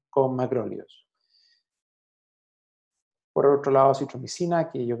asociación con macrólidos. Por otro lado, acitromicina,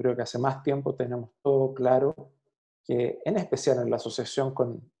 que yo creo que hace más tiempo tenemos todo claro que en especial en la asociación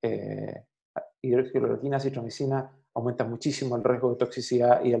con hidroxicloroquina, acitromicina, aumenta muchísimo el riesgo de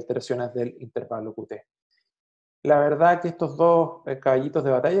toxicidad y alteraciones del intervalo QT. La verdad que estos dos caballitos de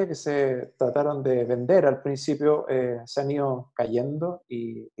batalla que se trataron de vender al principio se han ido cayendo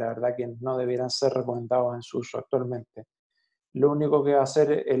y la verdad que no debieran ser recomendados en su uso actualmente. Lo único que va a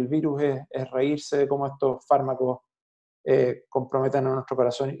hacer el virus es reírse de cómo estos fármacos comprometen a nuestro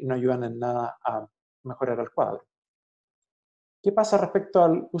corazón y no ayudan en nada a mejorar el cuadro. ¿Qué pasa respecto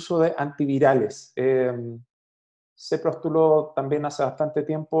al uso de antivirales? Se postuló también hace bastante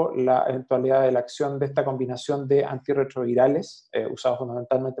tiempo la eventualidad de la acción de esta combinación de antirretrovirales, usados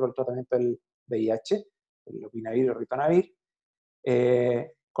fundamentalmente para el tratamiento del VIH, el lopinavir y el ritonavir,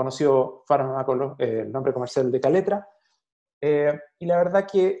 conocido fármaco, el nombre comercial de Caletra, y la verdad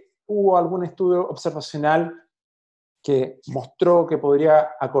que hubo algún estudio observacional que mostró que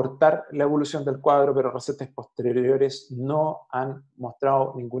podría acortar la evolución del cuadro, pero recetas posteriores no han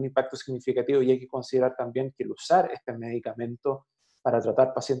mostrado ningún impacto significativo, y hay que considerar también que el usar este medicamento para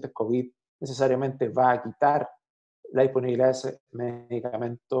tratar pacientes COVID necesariamente va a quitar la disponibilidad de ese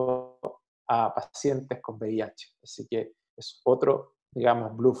medicamento a pacientes con VIH. Así que es otro,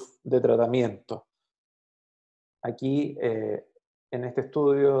 digamos, bluff de tratamiento. Aquí, en este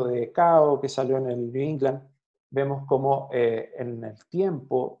estudio de CAO que salió en el New England, vemos cómo en el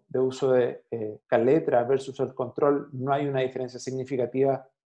tiempo de uso de caletra versus el control no hay una diferencia significativa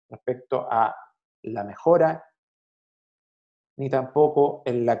respecto a la mejora, ni tampoco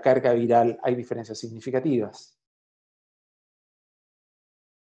en la carga viral hay diferencias significativas.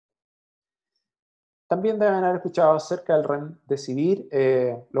 También deben haber escuchado acerca del remdesivir.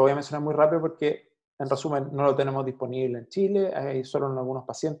 Lo voy a mencionar muy rápido porque, en resumen, no lo tenemos disponible en Chile. Hay solo en algunos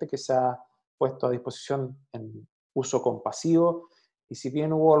pacientes que se ha puesto a disposición en uso compasivo. Y si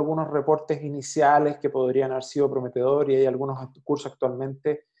bien hubo algunos reportes iniciales que podrían haber sido prometedores y hay algunos cursos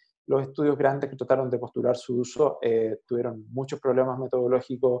actualmente, los estudios grandes que trataron de postular su uso tuvieron muchos problemas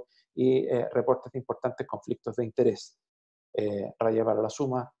metodológicos y reportes de importantes conflictos de interés. Raya para la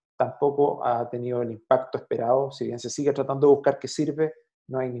suma, tampoco ha tenido el impacto esperado. Si bien se sigue tratando de buscar qué sirve,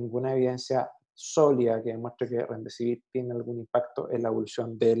 no hay ninguna evidencia sólida que demuestre que remdesivir tiene algún impacto en la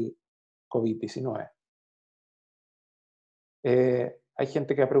evolución del COVID-19. Hay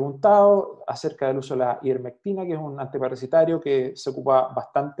gente que ha preguntado acerca del uso de la ivermectina, que es un antiparasitario que se ocupa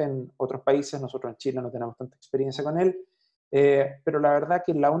bastante en otros países. Nosotros en Chile no tenemos tanta experiencia con él, pero la verdad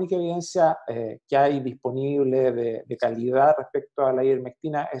que la única evidencia que hay disponible de calidad respecto a la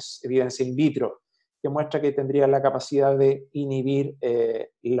ivermectina es evidencia in vitro, que muestra que tendría la capacidad de inhibir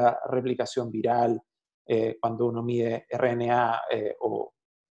la replicación viral cuando uno mide RNA o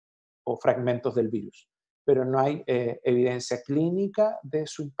fragmentos del virus. Pero no hay evidencia clínica de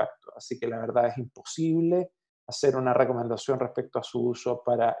su impacto. Así que la verdad es imposible hacer una recomendación respecto a su uso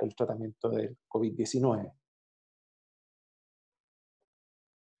para el tratamiento del COVID-19.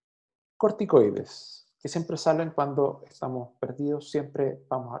 Corticoides, que siempre salen cuando estamos perdidos, siempre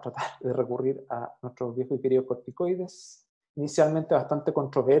vamos a tratar de recurrir a nuestros viejos y queridos corticoides. Inicialmente bastante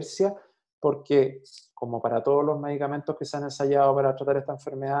controversia, porque como para todos los medicamentos que se han ensayado para tratar esta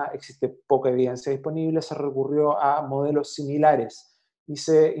enfermedad, existe poca evidencia disponible, se recurrió a modelos similares y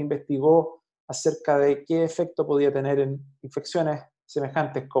se investigó acerca de qué efecto podía tener en infecciones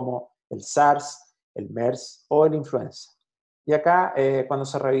semejantes como el SARS, el MERS o el influenza. Y acá, cuando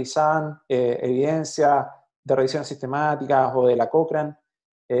se revisaban evidencias de revisiones sistemáticas o de la Cochrane,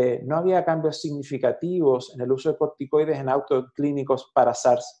 no había cambios significativos en el uso de corticoides en autos clínicos para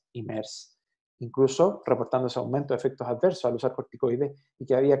SARS y MERS, incluso reportándose aumento de efectos adversos al usar corticoides y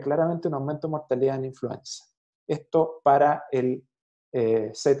que había claramente un aumento de mortalidad en influenza. Esto para el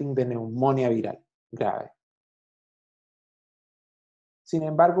setting de neumonía viral grave. Sin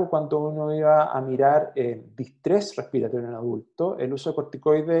embargo, cuando uno iba a mirar distrés respiratorio en adulto, el uso de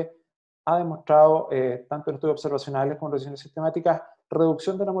corticoides ha demostrado, tanto en estudios observacionales como en revisiones sistemáticas,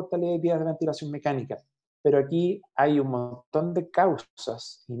 reducción de la mortalidad y días de ventilación mecánica. Pero aquí hay un montón de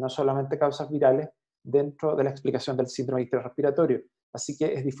causas, y no solamente causas virales, dentro de la explicación del síndrome de distrés respiratorio. Así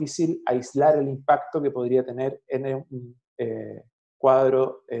que es difícil aislar el impacto que podría tener en un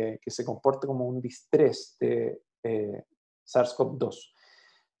cuadro que se comporte como un distrés de SARS-CoV-2.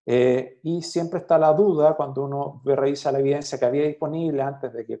 Y siempre está la duda cuando uno revisa la evidencia que había disponible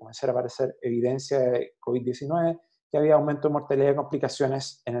antes de que comenzara a aparecer evidencia de COVID-19, que había aumento de mortalidad y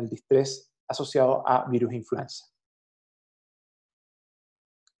complicaciones en el distrés asociado a virus influenza.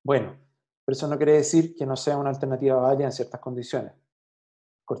 Bueno, pero eso no quiere decir que no sea una alternativa válida en ciertas condiciones.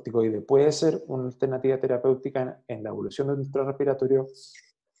 Corticoide puede ser una alternativa terapéutica en la evolución del distrés respiratorio,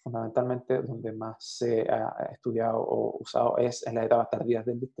 fundamentalmente donde más se ha estudiado o usado es en las etapas tardías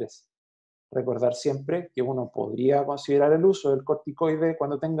del distrés. Recordar siempre que uno podría considerar el uso del corticoide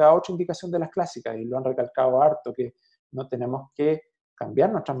cuando tenga otra indicación de las clásicas, y lo han recalcado harto, que no tenemos que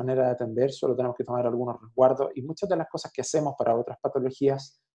cambiar nuestra manera de atender, solo tenemos que tomar algunos resguardos, y muchas de las cosas que hacemos para otras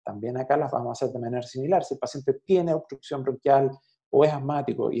patologías, también acá las vamos a hacer de manera similar. Si el paciente tiene obstrucción bronquial o es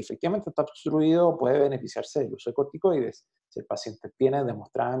asmático y efectivamente está obstruido, puede beneficiarse del uso de corticoides. Si el paciente tiene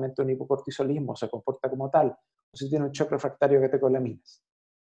demostradamente un hipocortisolismo, se comporta como tal, o si tiene un shock refractario de catecolaminas.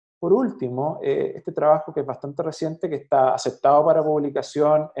 Por último, este trabajo que es bastante reciente, que está aceptado para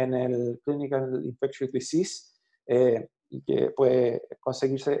publicación en el Clinical Infectious Disease y que puede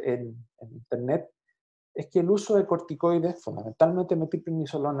conseguirse en internet, es que el uso de corticoides, fundamentalmente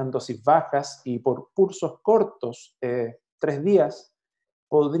metilprednisolona en dosis bajas y por cursos cortos, 3 días,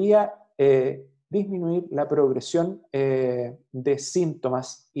 podría disminuir la progresión de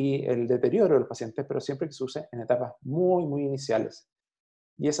síntomas y el deterioro del paciente, pero siempre que se use en etapas muy, muy iniciales.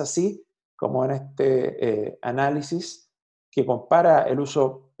 Y es así como en este análisis que compara el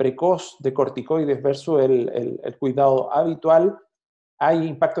uso precoz de corticoides versus el cuidado habitual, hay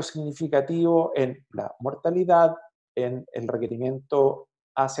impacto significativo en la mortalidad, en el requerimiento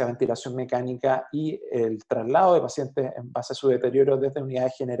hacia ventilación mecánica y el traslado de pacientes en base a su deterioro desde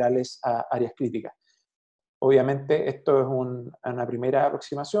unidades generales a áreas críticas. Obviamente esto es una primera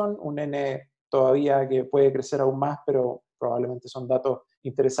aproximación, un N todavía que puede crecer aún más, pero probablemente son datos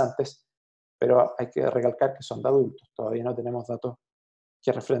interesantes, pero hay que recalcar que son de adultos, todavía no tenemos datos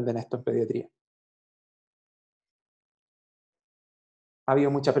que refrenden esto en pediatría. Ha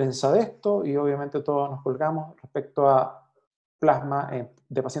habido mucha prensa de esto y obviamente todos nos colgamos respecto a plasma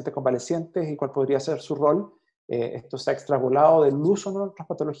de pacientes convalecientes y cuál podría ser su rol. Esto se ha extrapolado del uso en otras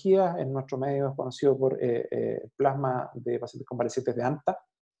patologías, en nuestro medio es conocido por plasma de pacientes convalecientes de ANTA.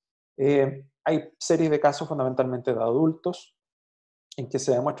 Hay series de casos fundamentalmente de adultos en que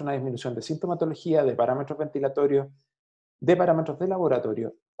se demuestra una disminución de sintomatología, de parámetros ventilatorios, de parámetros de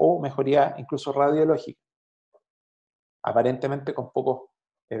laboratorio o mejoría incluso radiológica, aparentemente con pocos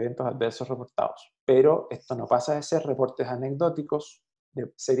eventos adversos reportados. Pero esto no pasa de ser reportes anecdóticos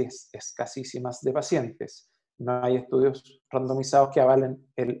de series escasísimas de pacientes. No hay estudios randomizados que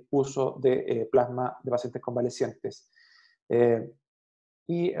avalen el uso de plasma de pacientes convalecientes.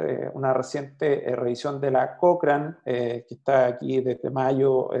 Una reciente revisión de la Cochrane, que está aquí desde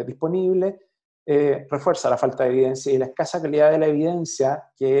mayo disponible, refuerza la falta de evidencia y la escasa calidad de la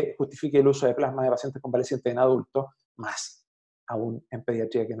evidencia que justifique el uso de plasma de pacientes convalecientes en adultos, más aún en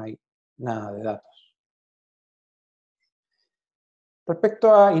pediatría que no hay nada de datos.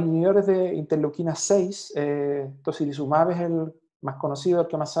 Respecto a inhibidores de interleuquina 6, tocilizumab es el más conocido, el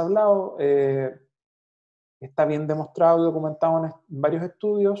que más se ha hablado. Está bien demostrado y documentado en varios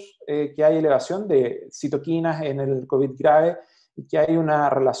estudios que hay elevación de citoquinas en el COVID grave y que hay una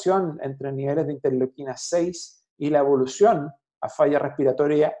relación entre niveles de interleuquina 6 y la evolución a falla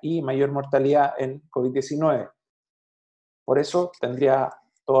respiratoria y mayor mortalidad en COVID-19. Por eso tendría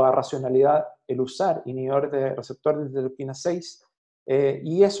toda racionalidad el usar inhibidores de receptor de interleuquina 6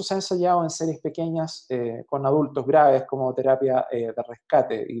 y eso se ha ensayado en series pequeñas con adultos graves como terapia de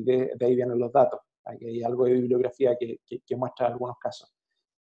rescate y de ahí vienen los datos. Hay algo de bibliografía que muestra algunos casos.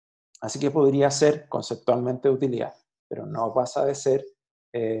 Así que podría ser conceptualmente de utilidad, pero no pasa de ser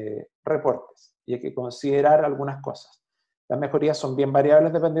reportes. Y hay que considerar algunas cosas. Las mejorías son bien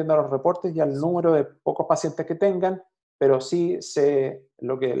variables dependiendo de los reportes y al número de pocos pacientes que tengan, pero sí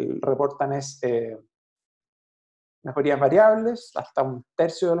lo que reportan es mejorías variables, hasta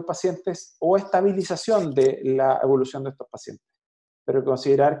 1/3 de los pacientes, o estabilización de la evolución de estos pacientes. Pero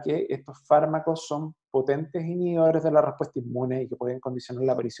considerar que estos fármacos son potentes inhibidores de la respuesta inmune y que pueden condicionar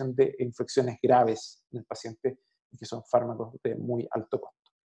la aparición de infecciones graves en el paciente y que son fármacos de muy alto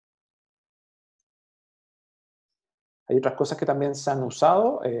costo. Hay otras cosas que también se han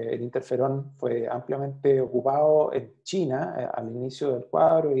usado. El interferón fue ampliamente ocupado en China al inicio del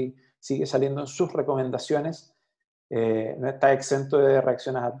cuadro y sigue saliendo en sus recomendaciones. No está exento de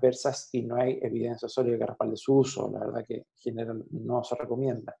reacciones adversas y no hay evidencia sólida que respalde su uso. La verdad que en general no se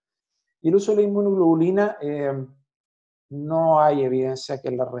recomienda. Y el uso de la inmunoglobulina, no hay evidencia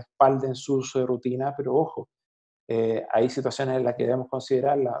que la respalde en su uso de rutina, pero ojo, hay situaciones en las que debemos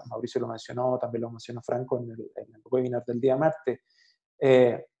considerarla. Mauricio lo mencionó, también lo mencionó Franco en el webinar del día martes.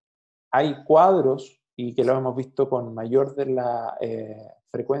 Hay cuadros, y que lo hemos visto con mayor de la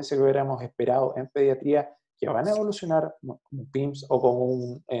frecuencia que hubiéramos esperado en pediatría, que van a evolucionar como PIMS o con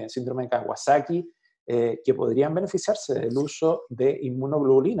un síndrome de Kawasaki, que podrían beneficiarse del uso de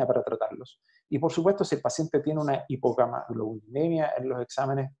inmunoglobulina para tratarlos. Y por supuesto, si el paciente tiene una hipogamaglobulinemia en los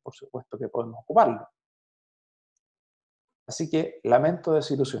exámenes, por supuesto que podemos ocuparlo. Así que lamento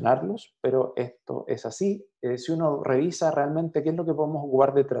desilusionarlos, pero esto es así. Si uno revisa realmente qué es lo que podemos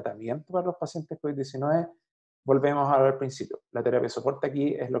ocupar de tratamiento para los pacientes COVID-19, volvemos a ver al principio. La terapia de soporte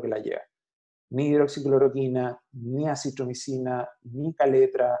aquí es lo que la lleva. Ni hidroxicloroquina, ni acitromicina, ni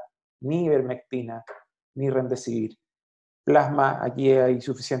caletra, ni ivermectina, ni remdesivir. Plasma, aquí hay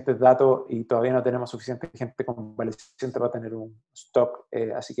suficientes datos y todavía no tenemos suficiente gente convaleciente para tener un stock,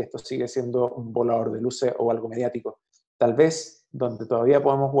 así que esto sigue siendo un volador de luces o algo mediático. Tal vez donde todavía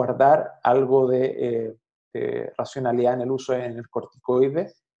podemos guardar algo de racionalidad en el uso en el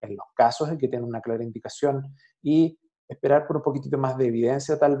corticoide, en los casos en que tienen una clara indicación, y esperar por un poquitito más de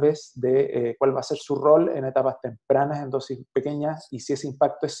evidencia tal vez de cuál va a ser su rol en etapas tempranas, en dosis pequeñas, y si ese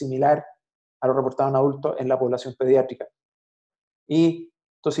impacto es similar a lo reportado en adultos en la población pediátrica. Y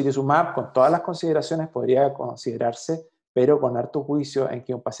tocilizumab, con todas las consideraciones, podría considerarse, pero con harto juicio en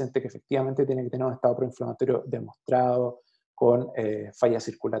que un paciente que efectivamente tiene que tener un estado proinflamatorio demostrado, con falla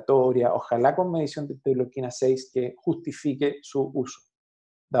circulatoria, ojalá con medición de interleuquina 6 que justifique su uso,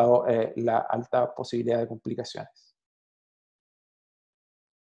 dado la alta posibilidad de complicaciones.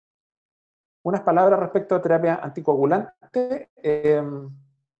 Unas palabras respecto a terapia anticoagulante.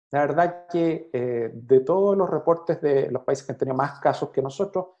 La verdad que de todos los reportes de los países que han tenido más casos que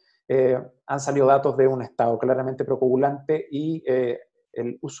nosotros, han salido datos de un estado claramente procoagulante y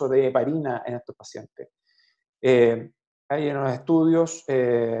el uso de heparina en estos pacientes. Hay unos estudios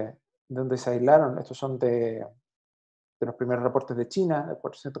donde se aislaron, estos son de los primeros reportes de China, de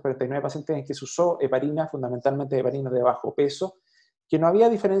 449 pacientes en que se usó heparina, fundamentalmente heparina de bajo peso, que no había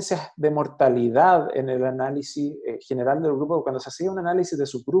diferencias de mortalidad en el análisis general del grupo. Cuando se hacía un análisis de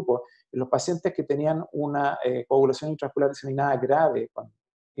subgrupo, los pacientes que tenían una coagulación intravascular diseminada grave, con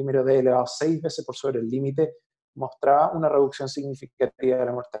dímero D elevado 6 veces por sobre el límite, mostraba una reducción significativa de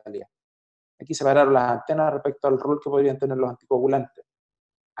la mortalidad. Aquí se pararon las antenas respecto al rol que podrían tener los anticoagulantes.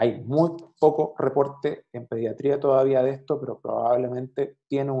 Hay muy poco reporte en pediatría todavía de esto, pero probablemente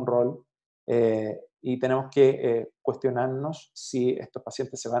tiene un rol y tenemos que cuestionarnos si estos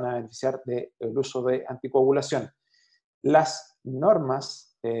pacientes se van a beneficiar del uso de anticoagulación. Las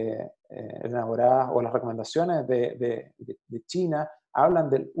normas elaboradas o las recomendaciones de China hablan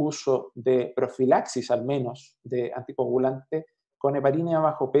del uso de profilaxis, al menos, de anticoagulante con heparina a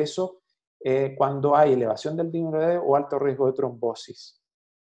bajo peso cuando hay elevación del dímero D o alto riesgo de trombosis.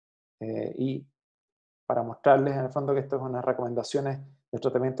 Y para mostrarles en el fondo que esto es unas recomendaciones del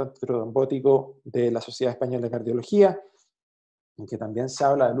tratamiento antitrombótico de la Sociedad Española de Cardiología, en que también se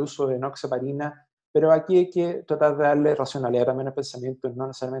habla del uso de enoxaparina, pero aquí hay que tratar de darle racionalidad también al pensamiento y no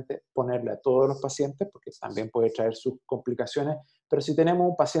necesariamente ponerle a todos los pacientes, porque también puede traer sus complicaciones, pero si tenemos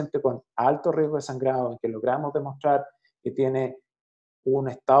un paciente con alto riesgo de sangrado, en que logramos demostrar que tiene un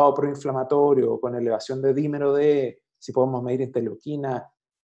estado proinflamatorio con elevación de dímero D, si podemos medir interleuquina,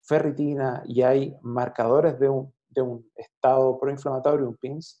 ferritina y hay marcadores de un estado proinflamatorio, un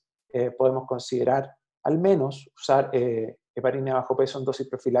PINS, podemos considerar al menos usar heparina bajo peso en dosis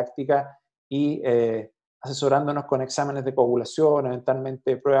profiláctica y asesorándonos con exámenes de coagulación,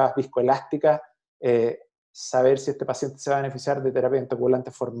 eventualmente pruebas viscoelásticas, saber si este paciente se va a beneficiar de terapia anticoagulante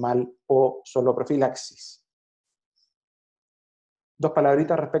formal o solo profilaxis. Dos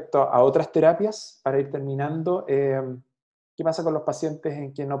palabritas respecto a otras terapias para ir terminando. ¿Qué pasa con los pacientes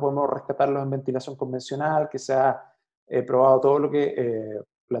en que no podemos rescatarlos en ventilación convencional? Que se ha probado todo lo que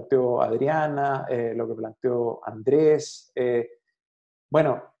planteó Adriana, lo que planteó Andrés. ¿Qué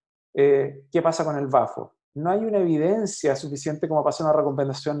pasa con el bafo? No hay una evidencia suficiente como para hacer una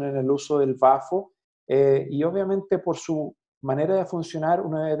recomendación en el uso del bafo y obviamente por su manera de funcionar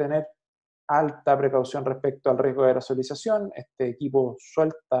uno debe tener alta precaución respecto al riesgo de aerosolización. Este equipo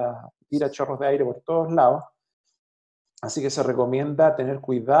tira chorros de aire por todos lados. Así que se recomienda tener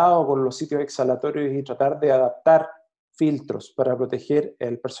cuidado con los sitios exhalatorios y tratar de adaptar filtros para proteger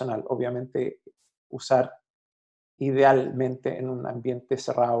el personal. Obviamente usar idealmente en un ambiente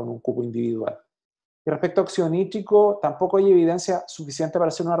cerrado, en un cupo individual. Y respecto a óxido nítrico, tampoco hay evidencia suficiente para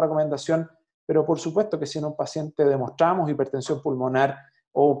hacer una recomendación, pero por supuesto que si en un paciente demostramos hipertensión pulmonar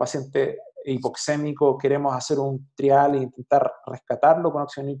o un paciente hipoxémico, queremos hacer un trial e intentar rescatarlo con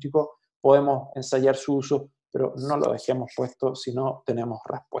óxido nítrico, podemos ensayar su uso, pero no lo dejemos puesto si no tenemos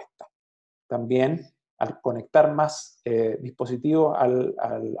respuesta. También, al conectar más dispositivos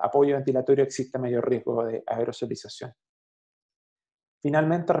al apoyo ventilatorio, existe mayor riesgo de aerosolización.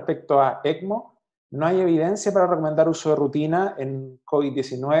 Finalmente, respecto a ECMO, no hay evidencia para recomendar uso de rutina en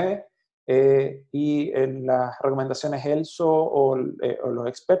COVID-19 y en las recomendaciones ELSO o los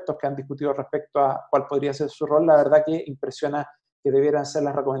expertos que han discutido respecto a cuál podría ser su rol, la verdad que impresiona que debieran ser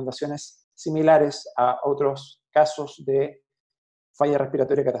las recomendaciones similares a otros casos de falla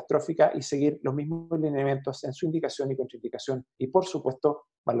respiratoria catastrófica y seguir los mismos lineamientos en su indicación y contraindicación y, por supuesto,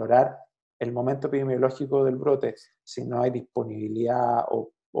 valorar el momento epidemiológico del brote. Si no hay disponibilidad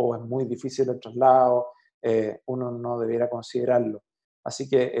o es muy difícil el traslado, uno no debiera considerarlo. Así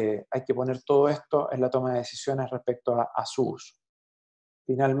que hay que poner todo esto en la toma de decisiones respecto a su uso.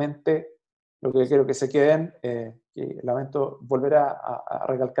 Finalmente, lo que quiero que se queden, que lamento volver a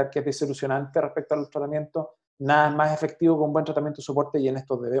recalcar que es desilusionante respecto a los tratamientos, nada es más efectivo que un buen tratamiento de soporte y en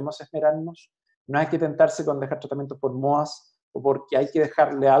esto debemos esmerarnos. No hay que tentarse con dejar tratamientos por modas o porque hay que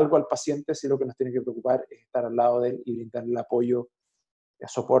dejarle algo al paciente, si lo que nos tiene que preocupar es estar al lado de él y brindarle el apoyo, el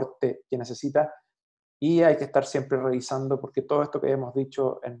soporte que necesita. Y hay que estar siempre revisando porque todo esto que hemos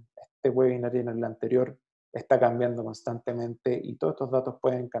dicho en este webinar y en el anterior está cambiando constantemente y todos estos datos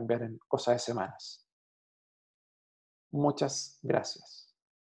pueden cambiar en cosas de semanas. Muchas gracias.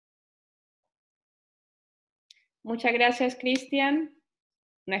 Muchas gracias, Cristian.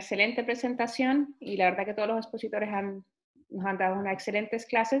 Una excelente presentación y la verdad que todos los expositores han nos han dado unas excelentes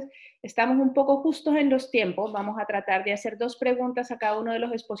clases. Estamos un poco justos en los tiempos, vamos a tratar de hacer 2 preguntas a cada uno de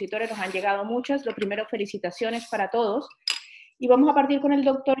los expositores, nos han llegado muchas. Lo primero, felicitaciones para todos. Y vamos a partir con el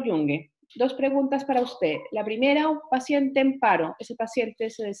doctor Yunge. 2 preguntas para usted. La primera, un paciente en paro. ¿Ese paciente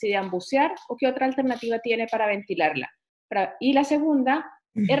se decide a ambucear o qué otra alternativa tiene para ventilarla? Y la segunda,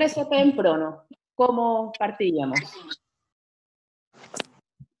 RCP en prono. ¿Cómo partiríamos?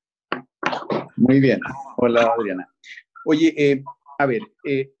 Muy bien. Hola, Adriana. Oye, a ver,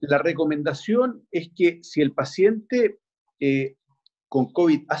 la recomendación es que si el paciente con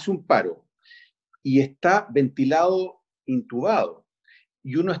COVID hace un paro y está ventilado, intubado,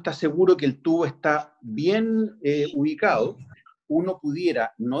 y uno está seguro que el tubo está bien ubicado, uno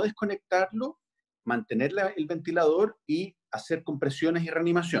pudiera no desconectarlo, mantener el ventilador y hacer compresiones y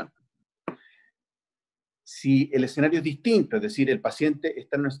reanimación. Si el escenario es distinto, es decir, el paciente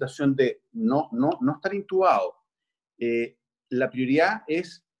está en una situación de no estar intubado, la prioridad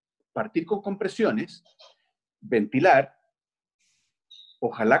es partir con compresiones, ventilar,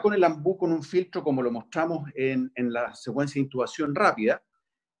 ojalá con el ambú con un filtro como lo mostramos en la secuencia de intubación rápida,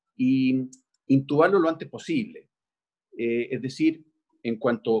 y intubarlo lo antes posible. Es decir, en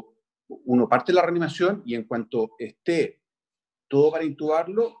cuanto uno parte la reanimación y en cuanto esté todo para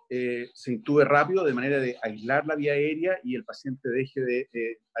intubarlo, se intube rápido de manera de aislar la vía aérea y el paciente deje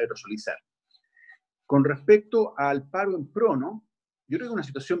de aerosolizar. Con respecto al paro en prono, yo creo que es una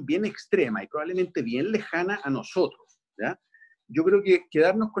situación bien extrema y probablemente bien lejana a nosotros, ¿ya? Yo creo que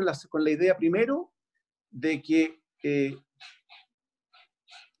quedarnos con la idea primero de que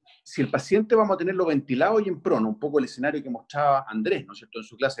si el paciente vamos a tenerlo ventilado y en prono, un poco el escenario que mostraba Andrés, ¿no es cierto?, en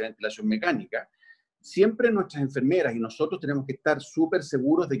su clase de ventilación mecánica, siempre nuestras enfermeras y nosotros tenemos que estar súper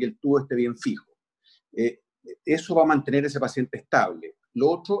seguros de que el tubo esté bien fijo. Eso va a mantener a ese paciente estable. Lo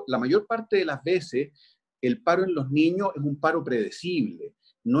otro, la mayor parte de las veces, el paro en los niños es un paro predecible,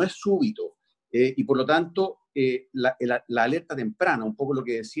 no es súbito. Y por lo tanto, la alerta temprana, un poco lo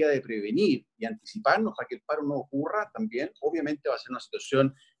que decía de prevenir y anticiparnos para que el paro no ocurra, también obviamente va a ser una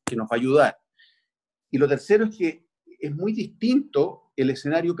situación que nos va a ayudar. Y lo tercero es que es muy distinto el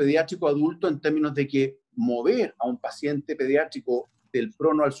escenario pediátrico adulto en términos de que mover a un paciente pediátrico del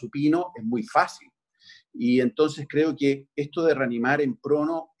prono al supino es muy fácil. Y entonces creo que esto de reanimar en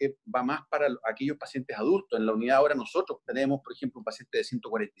prono va más para aquellos pacientes adultos. En la unidad ahora nosotros tenemos, por ejemplo, un paciente de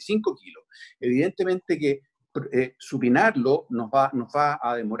 145 kilos. Evidentemente que supinarlo nos va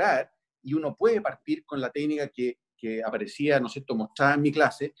a demorar y uno puede partir con la técnica que aparecía, ¿no es cierto?, mostrada en mi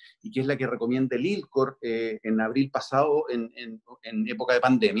clase, y que es la que recomienda el ILCOR en abril pasado, en época de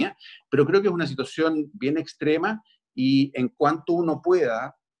pandemia, pero creo que es una situación bien extrema, y en cuanto uno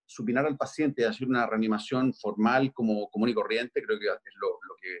pueda supinar al paciente y hacer una reanimación formal como común y corriente, creo que es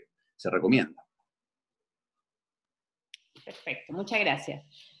lo que se recomienda. Perfecto, muchas gracias.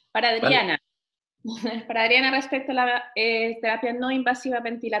 Para Adriana, vale. Para Adriana, respecto a la terapia no invasiva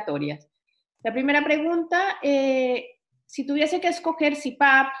ventilatorias. La primera pregunta, si tuviese que escoger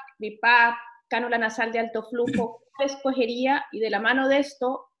CPAP, BiPAP, cánula nasal de alto flujo, ¿cuál escogería? Y de la mano de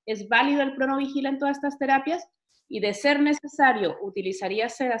esto, ¿es válido el pronovigila en todas estas terapias? Y de ser necesario, ¿utilizaría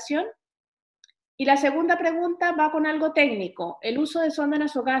sedación? Y la segunda pregunta va con algo técnico. ¿El uso de sonda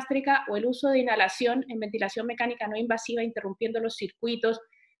nasogástrica o el uso de inhalación en ventilación mecánica no invasiva, interrumpiendo los circuitos,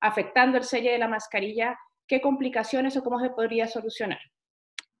 afectando el selle de la mascarilla, qué complicaciones o cómo se podría solucionar?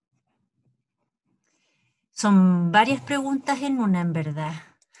 Son varias preguntas en una, en verdad.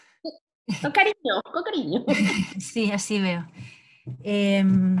 Con cariño, con cariño. Sí, así veo.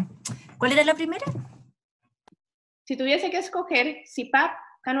 ¿Cuál era la primera? Si tuviese que escoger CPAP,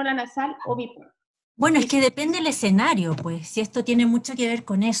 cánula nasal o BiPAP. Bueno, es que depende del escenario, pues, si esto tiene mucho que ver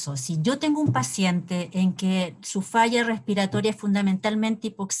con eso. Si yo tengo un paciente en que su falla respiratoria es fundamentalmente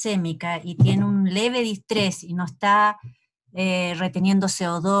hipoxémica y tiene un leve distrés y no está reteniendo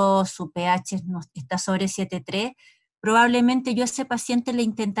CO2, su pH no está sobre 7,3, probablemente yo a ese paciente le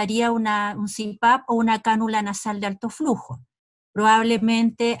intentaría un CPAP o una cánula nasal de alto flujo.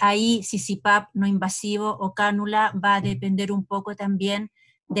 Probablemente ahí, si CPAP no invasivo o cánula, va a depender un poco también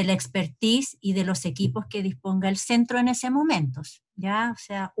de la expertise y de los equipos que disponga el centro en ese momento, ¿ya? O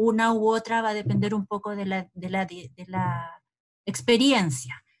sea, una u otra va a depender un poco de la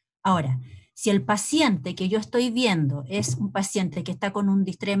experiencia. Ahora, si el paciente que yo estoy viendo es un paciente que está con un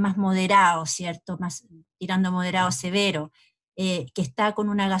distrés más moderado, ¿cierto? Más tirando a moderado severo, que está con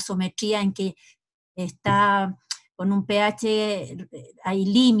una gasometría en que está con un pH hay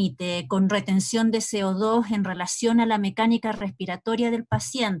límite, con retención de CO2 en relación a la mecánica respiratoria del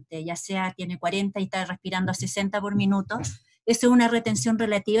paciente, ya sea tiene 40 y está respirando a 60 por minuto, eso es una retención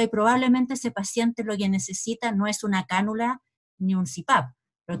relativa y probablemente ese paciente lo que necesita no es una cánula ni un CPAP,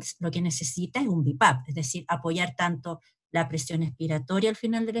 lo que necesita es un BiPAP, es decir, apoyar tanto la presión expiratoria al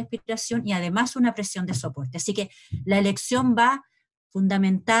final de la expiración y además una presión de soporte. Así que la elección va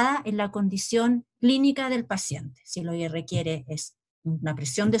fundamentada en la condición clínica del paciente, si lo que requiere es una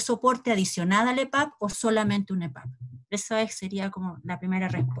presión de soporte adicionada al EPAP o solamente un EPAP. Esa sería como la primera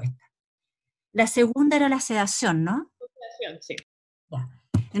respuesta. La segunda era la sedación, ¿no? Sedación, sí. Ya.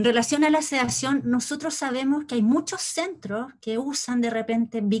 En relación a la sedación, nosotros sabemos que hay muchos centros que usan de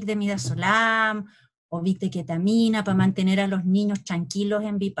repente Vic de midazolam o Vic de ketamina para mantener a los niños tranquilos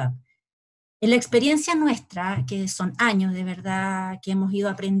en BiPAP. En la experiencia nuestra, que son años de verdad que hemos ido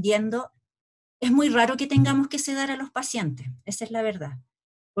aprendiendo, es muy raro que tengamos que sedar a los pacientes, esa es la verdad.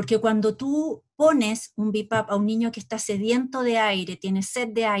 Porque cuando tú pones un BiPAP a un niño que está sediento de aire, tiene sed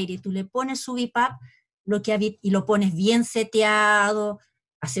de aire, y tú le pones su BiPAP y lo pones bien seteado,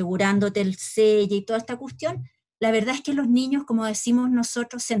 asegurándote el sello y toda esta cuestión, la verdad es que los niños, como decimos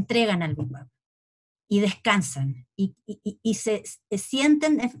nosotros, se entregan al BiPAP y descansan, y se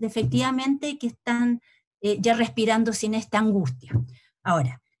sienten efectivamente que están ya respirando sin esta angustia.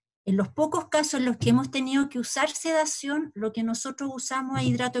 Ahora, en los pocos casos en los que hemos tenido que usar sedación, lo que nosotros usamos es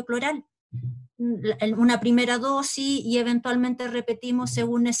hidrato de cloral, una primera dosis y eventualmente repetimos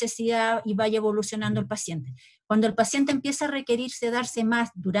según necesidad y vaya evolucionando el paciente. Cuando el paciente empieza a requerir sedarse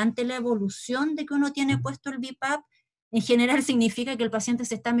más durante la evolución de que uno tiene puesto el BiPAP, en general significa que el paciente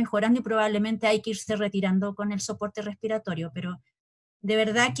se está mejorando y probablemente hay que irse retirando con el soporte respiratorio, pero de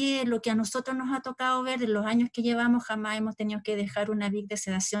verdad que lo que a nosotros nos ha tocado ver en los años que llevamos, jamás hemos tenido que dejar una VIC de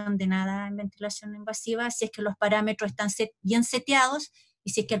sedación de nada en ventilación invasiva, si es que los parámetros están bien seteados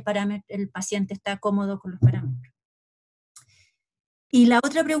y si es que el paciente está cómodo con los parámetros. Y la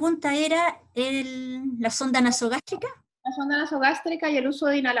otra pregunta era la sonda nasogástrica. La sonda nasogástrica y el uso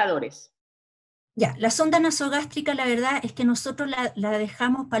de inhaladores. Ya, la sonda nasogástrica, la verdad es que nosotros la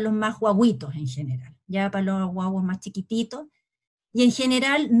dejamos para los más guaguitos en general, ya para los guaguos más chiquititos, y en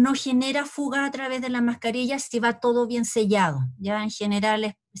general no genera fuga a través de la mascarilla si va todo bien sellado. Ya en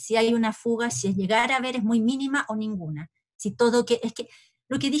general, si hay una fuga, si es llegar a ver, es muy mínima o ninguna. Si todo es que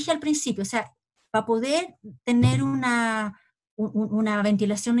lo que dije al principio, o sea, para poder tener una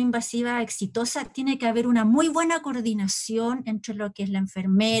ventilación no invasiva exitosa, tiene que haber una muy buena coordinación entre lo que es la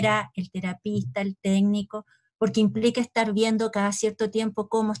enfermera, el terapista, el técnico, porque implica estar viendo cada cierto tiempo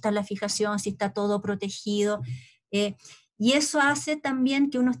cómo está la fijación, si está todo protegido, y eso hace también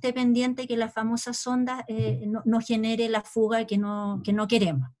que uno esté pendiente que la famosa sonda no genere la fuga que no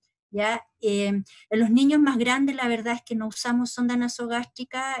queremos. ¿Ya? En los niños más grandes la verdad es que no usamos sonda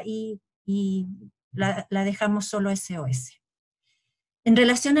nasogástrica y la dejamos solo SOS. En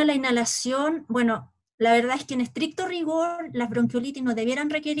relación a la inhalación, bueno, la verdad es que en estricto rigor las bronquiolitis no debieran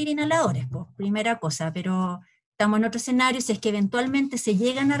requerir inhaladores, pues, primera cosa, pero estamos en otro escenario, si es que eventualmente se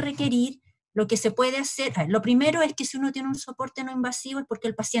llegan a requerir, lo que se puede hacer, lo primero es que si uno tiene un soporte no invasivo es porque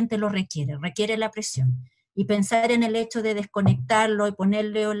el paciente lo requiere la presión. Y pensar en el hecho de desconectarlo y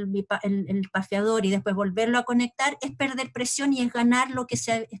ponerle el pafeador y después volverlo a conectar es perder presión y es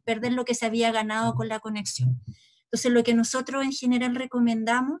perder lo que se había ganado con la conexión. Entonces lo que nosotros en general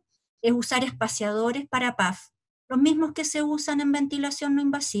recomendamos es usar espaciadores para PAF, los mismos que se usan en ventilación no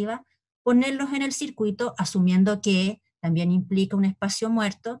invasiva, ponerlos en el circuito, asumiendo que también implica un espacio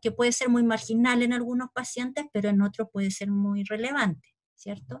muerto, que puede ser muy marginal en algunos pacientes, pero en otros puede ser muy relevante,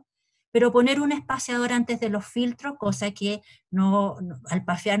 ¿cierto? Pero poner un espaciador antes de los filtros, cosa que al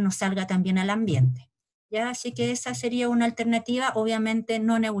pafear no salga también al ambiente. ¿Ya? Así que esa sería una alternativa, obviamente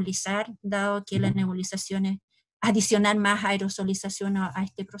no nebulizar, dado que la nebulización es adicionar más aerosolización a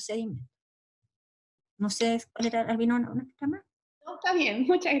este procedimiento. No sé, ¿cuál era, Albino, una extra más? No, está bien,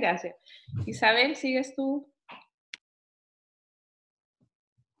 muchas gracias. Isabel, ¿sigues tú?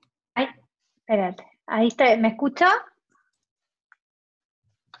 Ay, espérate, ahí está, ¿me escucha?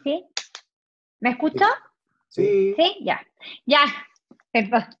 ¿Sí? ¿Me escucha? Sí. ¿Sí? Ya.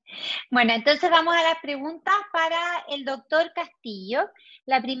 Perdón. Bueno, entonces vamos a las preguntas para el doctor Castillo.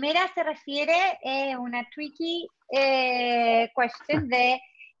 La primera se refiere a una tricky question de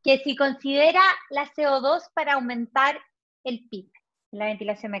que si considera la CO2 para aumentar el PIB, la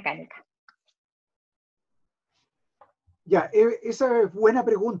ventilación mecánica. Ya, esa es buena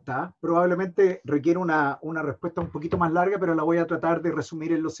pregunta. Probablemente requiere una respuesta un poquito más larga, pero la voy a tratar de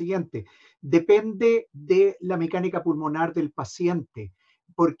resumir en lo siguiente. Depende de la mecánica pulmonar del paciente,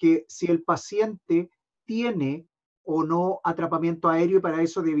 porque si el paciente tiene o no atrapamiento aéreo, y para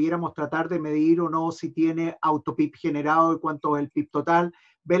eso debiéramos tratar de medir o no si tiene autopip generado y cuánto es el PIB total,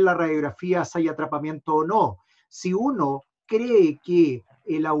 ver la radiografía si hay atrapamiento o no. Si uno cree que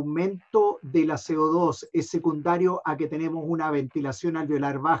el aumento de la CO2 es secundario a que tenemos una ventilación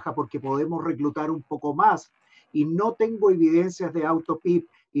alveolar baja porque podemos reclutar un poco más y no tengo evidencias de autopip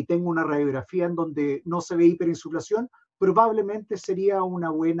y tengo una radiografía en donde no se ve hiperinsuflación, probablemente sería una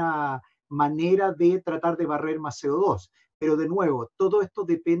buena manera de tratar de barrer más CO2. Pero de nuevo, todo esto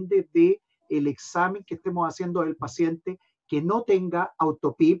depende del examen que estemos haciendo del paciente, que no tenga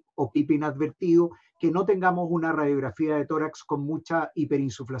autopip o PIP inadvertido, que no tengamos una radiografía de tórax con mucha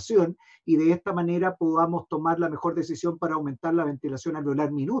hiperinsuflación y de esta manera podamos tomar la mejor decisión para aumentar la ventilación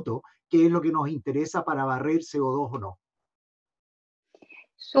alveolar minuto, que es lo que nos interesa para barrer CO2 o no.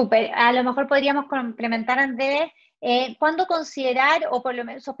 Súper. A lo mejor podríamos complementar, Andrés, ¿cuándo considerar o por lo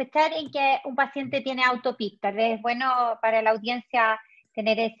menos sospechar en que un paciente tiene autopip? Tal vez es bueno para la audiencia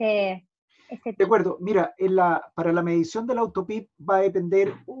tener ese De acuerdo, mira, para la medición del autopip va a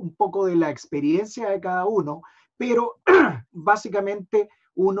depender un poco de la experiencia de cada uno, pero básicamente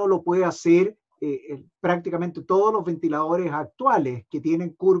uno lo puede hacer, prácticamente todos los ventiladores actuales que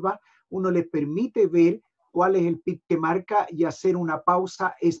tienen curvas, uno les permite ver cuál es el PIP que marca y hacer una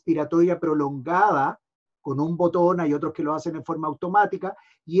pausa expiratoria prolongada con un botón, hay otros que lo hacen en forma automática,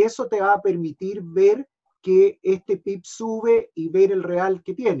 y eso te va a permitir ver que este PIP sube y ver el real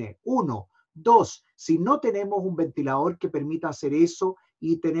que tiene. Uno. Dos, si no tenemos un ventilador que permita hacer eso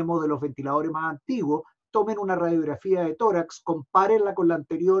y tenemos de los ventiladores más antiguos, tomen una radiografía de tórax, compárenla con la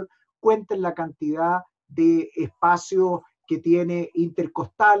anterior, cuenten la cantidad de espacios que tiene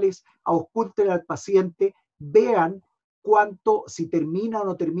intercostales, ausculten al paciente, vean cuánto, si termina o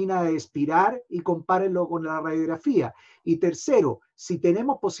no termina de expirar y compárenlo con la radiografía. Y tercero, si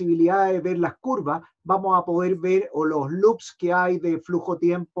tenemos posibilidad de ver las curvas, vamos a poder ver o los loops que hay de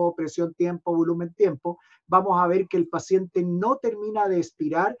flujo-tiempo, presión-tiempo, volumen-tiempo, vamos a ver que el paciente no termina de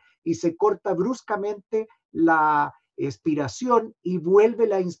expirar y se corta bruscamente la expiración y vuelve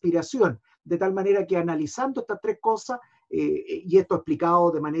la inspiración. De tal manera que analizando estas tres cosas, y esto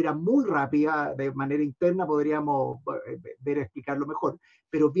explicado de manera muy rápida, de manera interna, podríamos explicarlo mejor,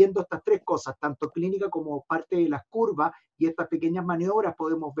 pero viendo estas tres cosas, tanto clínica como parte de las curvas y estas pequeñas maniobras,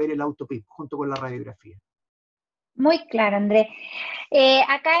 podemos ver el autopip junto con la radiografía. Muy claro, Andrés.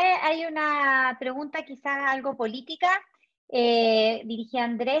 Acá hay una pregunta quizás algo política, dirigida a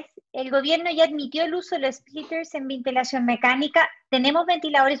Andrés. El gobierno ya admitió el uso de los splitters en ventilación mecánica. ¿Tenemos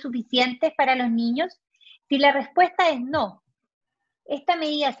ventiladores suficientes para los niños? Si la respuesta es no, ¿esta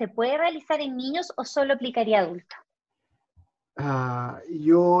medida se puede realizar en niños o solo aplicaría a adultos?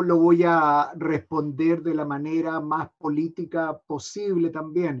 Yo lo voy a responder de la manera más política posible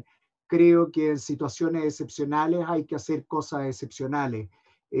también. Creo que en situaciones excepcionales hay que hacer cosas excepcionales.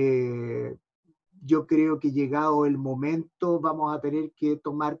 Yo creo que llegado el momento vamos a tener que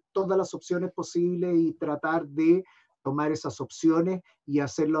tomar todas las opciones posibles y tratar de tomar esas opciones y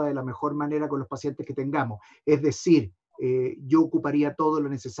hacerlo de la mejor manera con los pacientes que tengamos. Es decir, yo ocuparía todo lo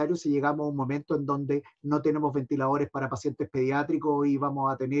necesario si llegamos a un momento en donde no tenemos ventiladores para pacientes pediátricos y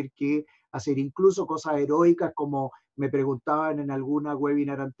vamos a tener que hacer incluso cosas heroicas como me preguntaban en alguna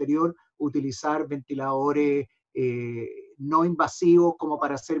webinar anterior, utilizar ventiladores no invasivos como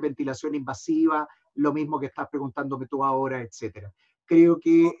para hacer ventilación invasiva, lo mismo que estás preguntándome tú ahora, etcétera. Creo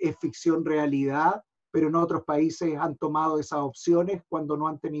que es ficción realidad, pero en otros países han tomado esas opciones cuando no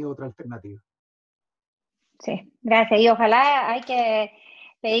han tenido otra alternativa. Sí, gracias. Y ojalá hay que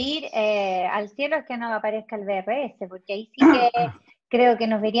pedir al cielo que no aparezca el VRS, porque ahí sí que creo que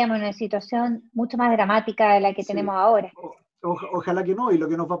nos veríamos en una situación mucho más dramática de la que tenemos ahora. Ojalá que no, y lo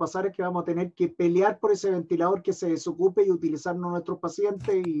que nos va a pasar es que vamos a tener que pelear por ese ventilador que se desocupe y utilizarlo en nuestros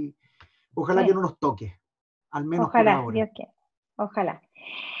pacientes, y ojalá que no nos toque, al menos ojalá, por ahora. Dios quiera. Ojalá.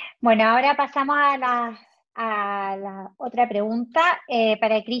 Bueno, ahora pasamos a la otra pregunta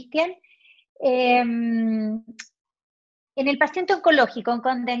para Cristian. En el paciente oncológico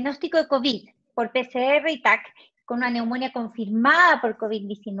con diagnóstico de COVID por PCR y TAC, con una neumonía confirmada por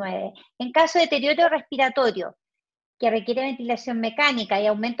COVID-19, en caso de deterioro respiratorio que requiere ventilación mecánica y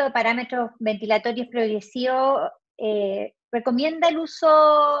aumento de parámetros ventilatorios progresivos, ¿recomienda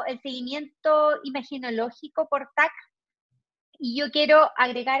el seguimiento imaginológico por TAC? Y yo quiero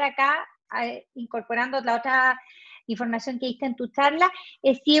agregar acá, incorporando la otra información que diste en tu charla,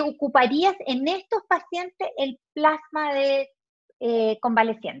 es si ocuparías en estos pacientes el plasma de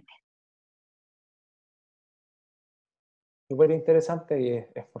convaleciente. Súper interesante y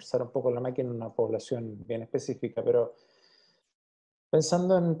esforzar un poco la máquina en una población bien específica, pero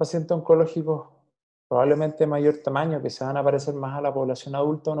pensando en pacientes oncológicos probablemente de mayor tamaño, que se van a parecer más a la población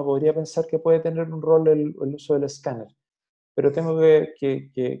adulta, uno podría pensar que puede tener un rol el uso del escáner. Pero tengo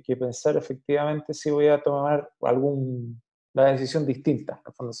que pensar efectivamente si voy a tomar algún la decisión distinta. En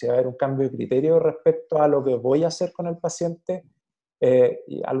el fondo, si va a haber un cambio de criterio respecto a lo que voy a hacer con el paciente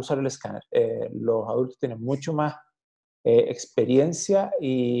al usar el escáner. Los adultos tienen mucho más experiencia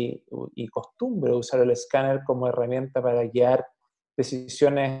y costumbre de usar el escáner como herramienta para guiar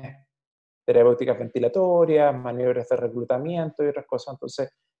decisiones terapéuticas ventilatorias, maniobras de reclutamiento y otras cosas.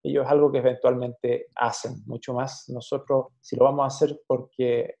 Entonces, ellos es algo que eventualmente hacen, mucho más. Nosotros, si lo vamos a hacer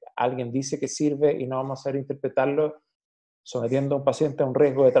porque alguien dice que sirve y no vamos a saber interpretarlo, sometiendo a un paciente a un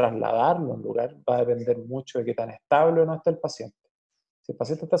riesgo de trasladarlo a un lugar, va a depender mucho de qué tan estable o no está el paciente. Si el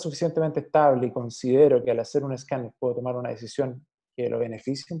paciente está suficientemente estable y considero que al hacer un escáner puedo tomar una decisión que lo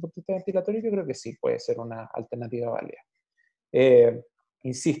beneficie en un punto de vista ventilatorio, yo creo que sí, puede ser una alternativa válida.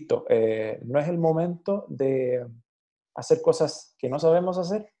 Insisto, no es el momento de hacer cosas que no sabemos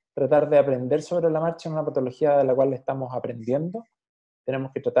hacer, tratar de aprender sobre la marcha en una patología de la cual estamos aprendiendo.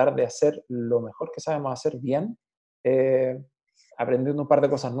 Tenemos que tratar de hacer lo mejor que sabemos hacer bien, aprendiendo un par de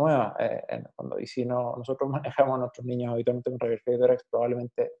cosas nuevas. Y si no, nosotros manejamos a nuestros niños habitualmente con radiografía de tórax,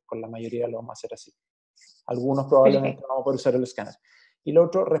 probablemente con la mayoría lo vamos a hacer así. Algunos probablemente no vamos a poder usar el escáner. Y lo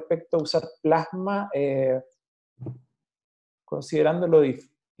otro, respecto a usar plasma, considerando lo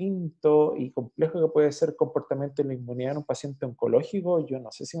distinto y complejo que puede ser el comportamiento de la inmunidad en un paciente oncológico, yo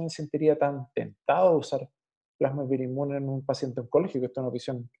no sé si me sentiría tan tentado de usar plasma hiperinmune en un paciente oncológico. Esto es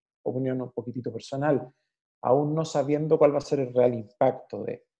una opinión un poquitito personal, aún no sabiendo cuál va a ser el real impacto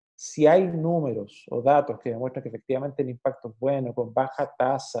de si hay números o datos que demuestran que efectivamente el impacto es bueno, con baja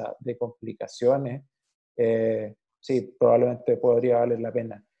tasa de complicaciones, sí, probablemente podría valer la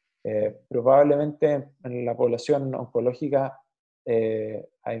pena. Probablemente en la población oncológica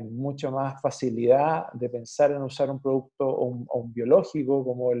hay mucha más facilidad de pensar en usar un producto o un biológico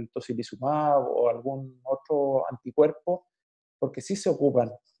como el tocilizumab o algún otro anticuerpo, porque sí se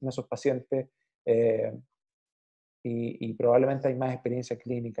ocupan en esos pacientes y probablemente hay más experiencia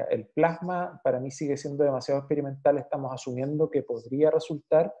clínica. El plasma para mí sigue siendo demasiado experimental, estamos asumiendo que podría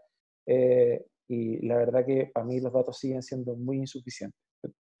resultar y la verdad que para mí los datos siguen siendo muy insuficientes.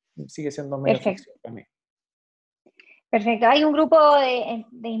 Sigue siendo medio ficción para mí. Perfecto. Hay un grupo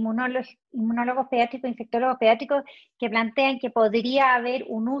de inmunólogos pediátricos, infectólogos pediátricos, que plantean que podría haber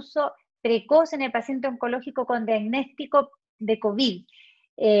un uso precoz en el paciente oncológico con diagnóstico de COVID,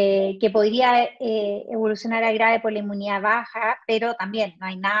 que podría evolucionar a grave por la inmunidad baja, pero también no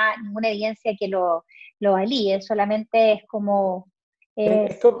hay ninguna evidencia que lo valide, solamente es como...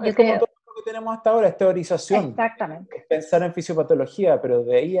 Es como todo lo que tenemos hasta ahora, es teorización. Exactamente. Es pensar en fisiopatología, pero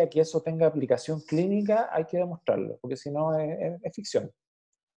de ahí a que eso tenga aplicación clínica hay que demostrarlo, porque si no es ficción.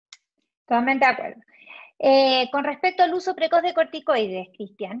 Totalmente de acuerdo. Con respecto al uso precoz de corticoides,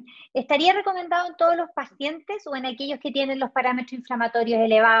 Cristian, ¿estaría recomendado en todos los pacientes o en aquellos que tienen los parámetros inflamatorios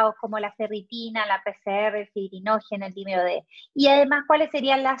elevados como la ferritina, la PCR, el fibrinógeno, el dímero D? Y además, ¿cuáles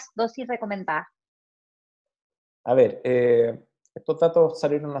serían las dosis recomendadas? A ver, estos datos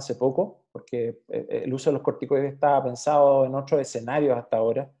salieron hace poco, porque el uso de los corticoides estaba pensado en otros escenarios hasta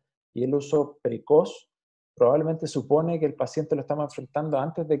ahora, y el uso precoz probablemente supone que el paciente lo estamos enfrentando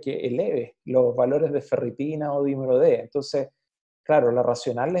antes de que eleve los valores de ferritina o dímero D. Entonces, claro, la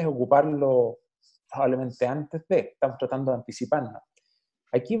racional es ocuparlo probablemente antes de, estamos tratando de anticiparnos.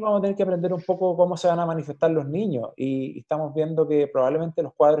 Aquí vamos a tener que aprender un poco cómo se van a manifestar los niños y estamos viendo que probablemente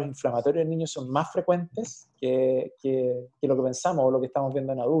los cuadros inflamatorios en niños son más frecuentes que lo que pensamos o lo que estamos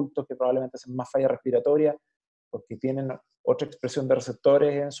viendo en adultos, que probablemente hacen más falla respiratoria porque tienen otra expresión de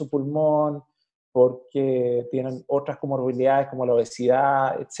receptores en su pulmón, porque tienen otras comorbilidades como la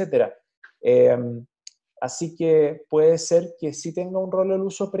obesidad, etc. Así que puede ser que sí tenga un rol el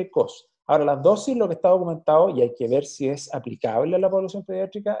uso precoz. Ahora, las dosis, lo que está documentado, y hay que ver si es aplicable a la población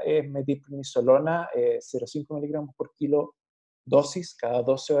pediátrica, es metilprednisolona 0,5 miligramos por kilo dosis cada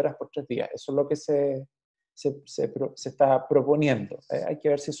 12 horas por 3 días. Eso es lo que se está proponiendo. Hay que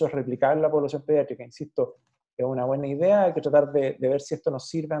ver si eso es replicable en la población pediátrica. Insisto, es una buena idea, hay que tratar de ver si esto nos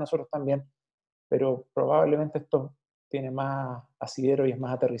sirve a nosotros también, pero probablemente esto tiene más asidero y es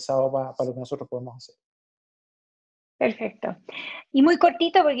más aterrizado para lo que nosotros podemos hacer. Perfecto. Y muy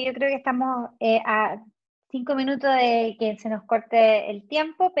cortito, porque yo creo que estamos a 5 minutos de que se nos corte el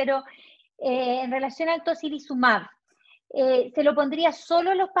tiempo, pero en relación al tocilizumab, ¿se lo pondría solo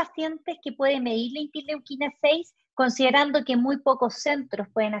a los pacientes que pueden medir la interleuquina 6, considerando que muy pocos centros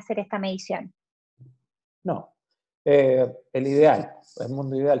pueden hacer esta medición? No. El ideal, el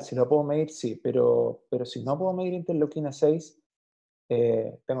mundo ideal, si lo puedo medir, sí, pero si no puedo medir interleuquina 6,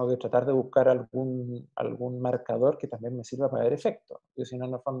 tengo que tratar de buscar algún marcador que también me sirva para ver efecto. Porque si no,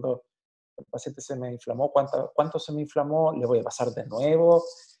 en el fondo, el paciente se me inflamó, ¿cuánto se me inflamó? ¿Le voy a pasar de nuevo?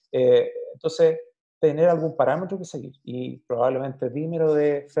 Entonces, tener algún parámetro que seguir, y probablemente el dímero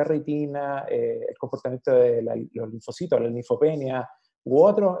de ferritina, el comportamiento de los linfocitos, la linfopenia, u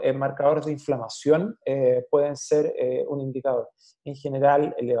otros marcadores de inflamación pueden ser un indicador. En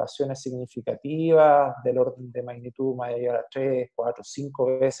general, elevaciones significativas del orden de magnitud mayor a 3, 4, 5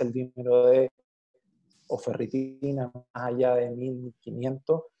 veces el dímero de o ferritina más allá de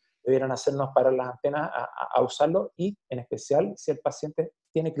 1000-1500, debieran hacernos parar las antenas a usarlo, y en especial si el paciente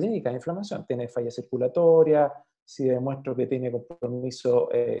tiene clínica de inflamación, tiene falla circulatoria, si demuestro que tiene compromiso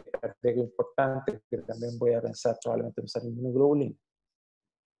cardíaco importante, que también voy a pensar probablemente en usar inmunoglobulina.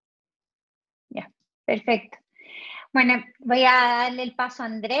 Ya, perfecto. Bueno, voy a darle el paso a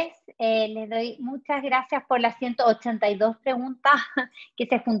Andrés. Les doy muchas gracias por las 182 preguntas que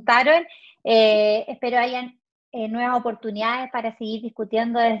se juntaron. Espero hayan nuevas oportunidades para seguir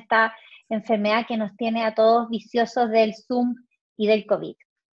discutiendo de esta enfermedad que nos tiene a todos viciosos del Zoom y del COVID.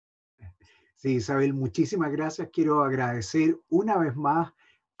 Sí, Isabel, muchísimas gracias. Quiero agradecer una vez más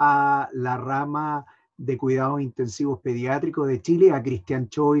a la rama de cuidados intensivos pediátricos de Chile, a Cristian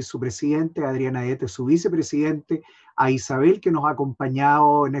Scheu, su presidente, a Adriana Dietes, su vicepresidente, a Isabel, que nos ha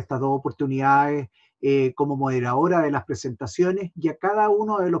acompañado en estas dos oportunidades como moderadora de las presentaciones, y a cada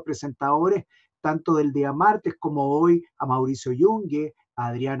uno de los presentadores, tanto del día martes como hoy, a Mauricio Yunge, a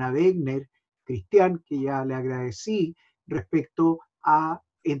Adriana Wegner, Cristian, que ya le agradecí, respecto a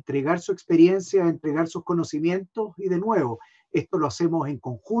entregar su experiencia, entregar sus conocimientos, y de nuevo, esto lo hacemos en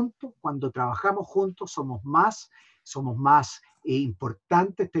conjunto. Cuando trabajamos juntos somos más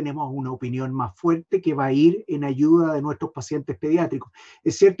importantes, tenemos una opinión más fuerte que va a ir en ayuda de nuestros pacientes pediátricos.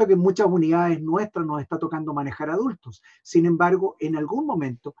 Es cierto que en muchas unidades nuestras nos está tocando manejar adultos, sin embargo, en algún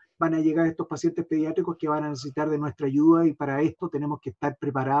momento van a llegar estos pacientes pediátricos que van a necesitar de nuestra ayuda, y para esto tenemos que estar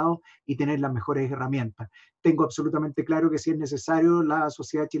preparados y tener las mejores herramientas. Tengo absolutamente claro que si es necesario, la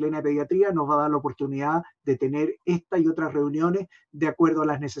Sociedad Chilena de Pediatría nos va a dar la oportunidad de tener esta y otras reuniones de acuerdo a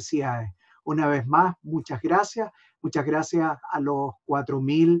las necesidades. Una vez más, muchas gracias a los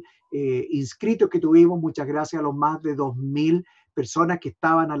 4.000 inscritos que tuvimos, muchas gracias a los más de 2.000 personas que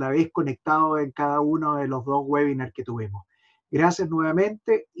estaban a la vez conectados en cada uno de los dos webinars que tuvimos. Gracias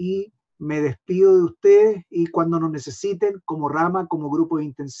nuevamente, y me despido de ustedes, y cuando nos necesiten como rama, como grupo de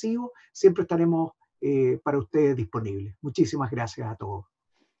intensivos, siempre estaremos para ustedes disponibles. Muchísimas gracias a todos.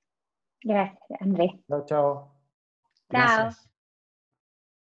 Gracias, Andrés. Chao, chao. Chao. Gracias.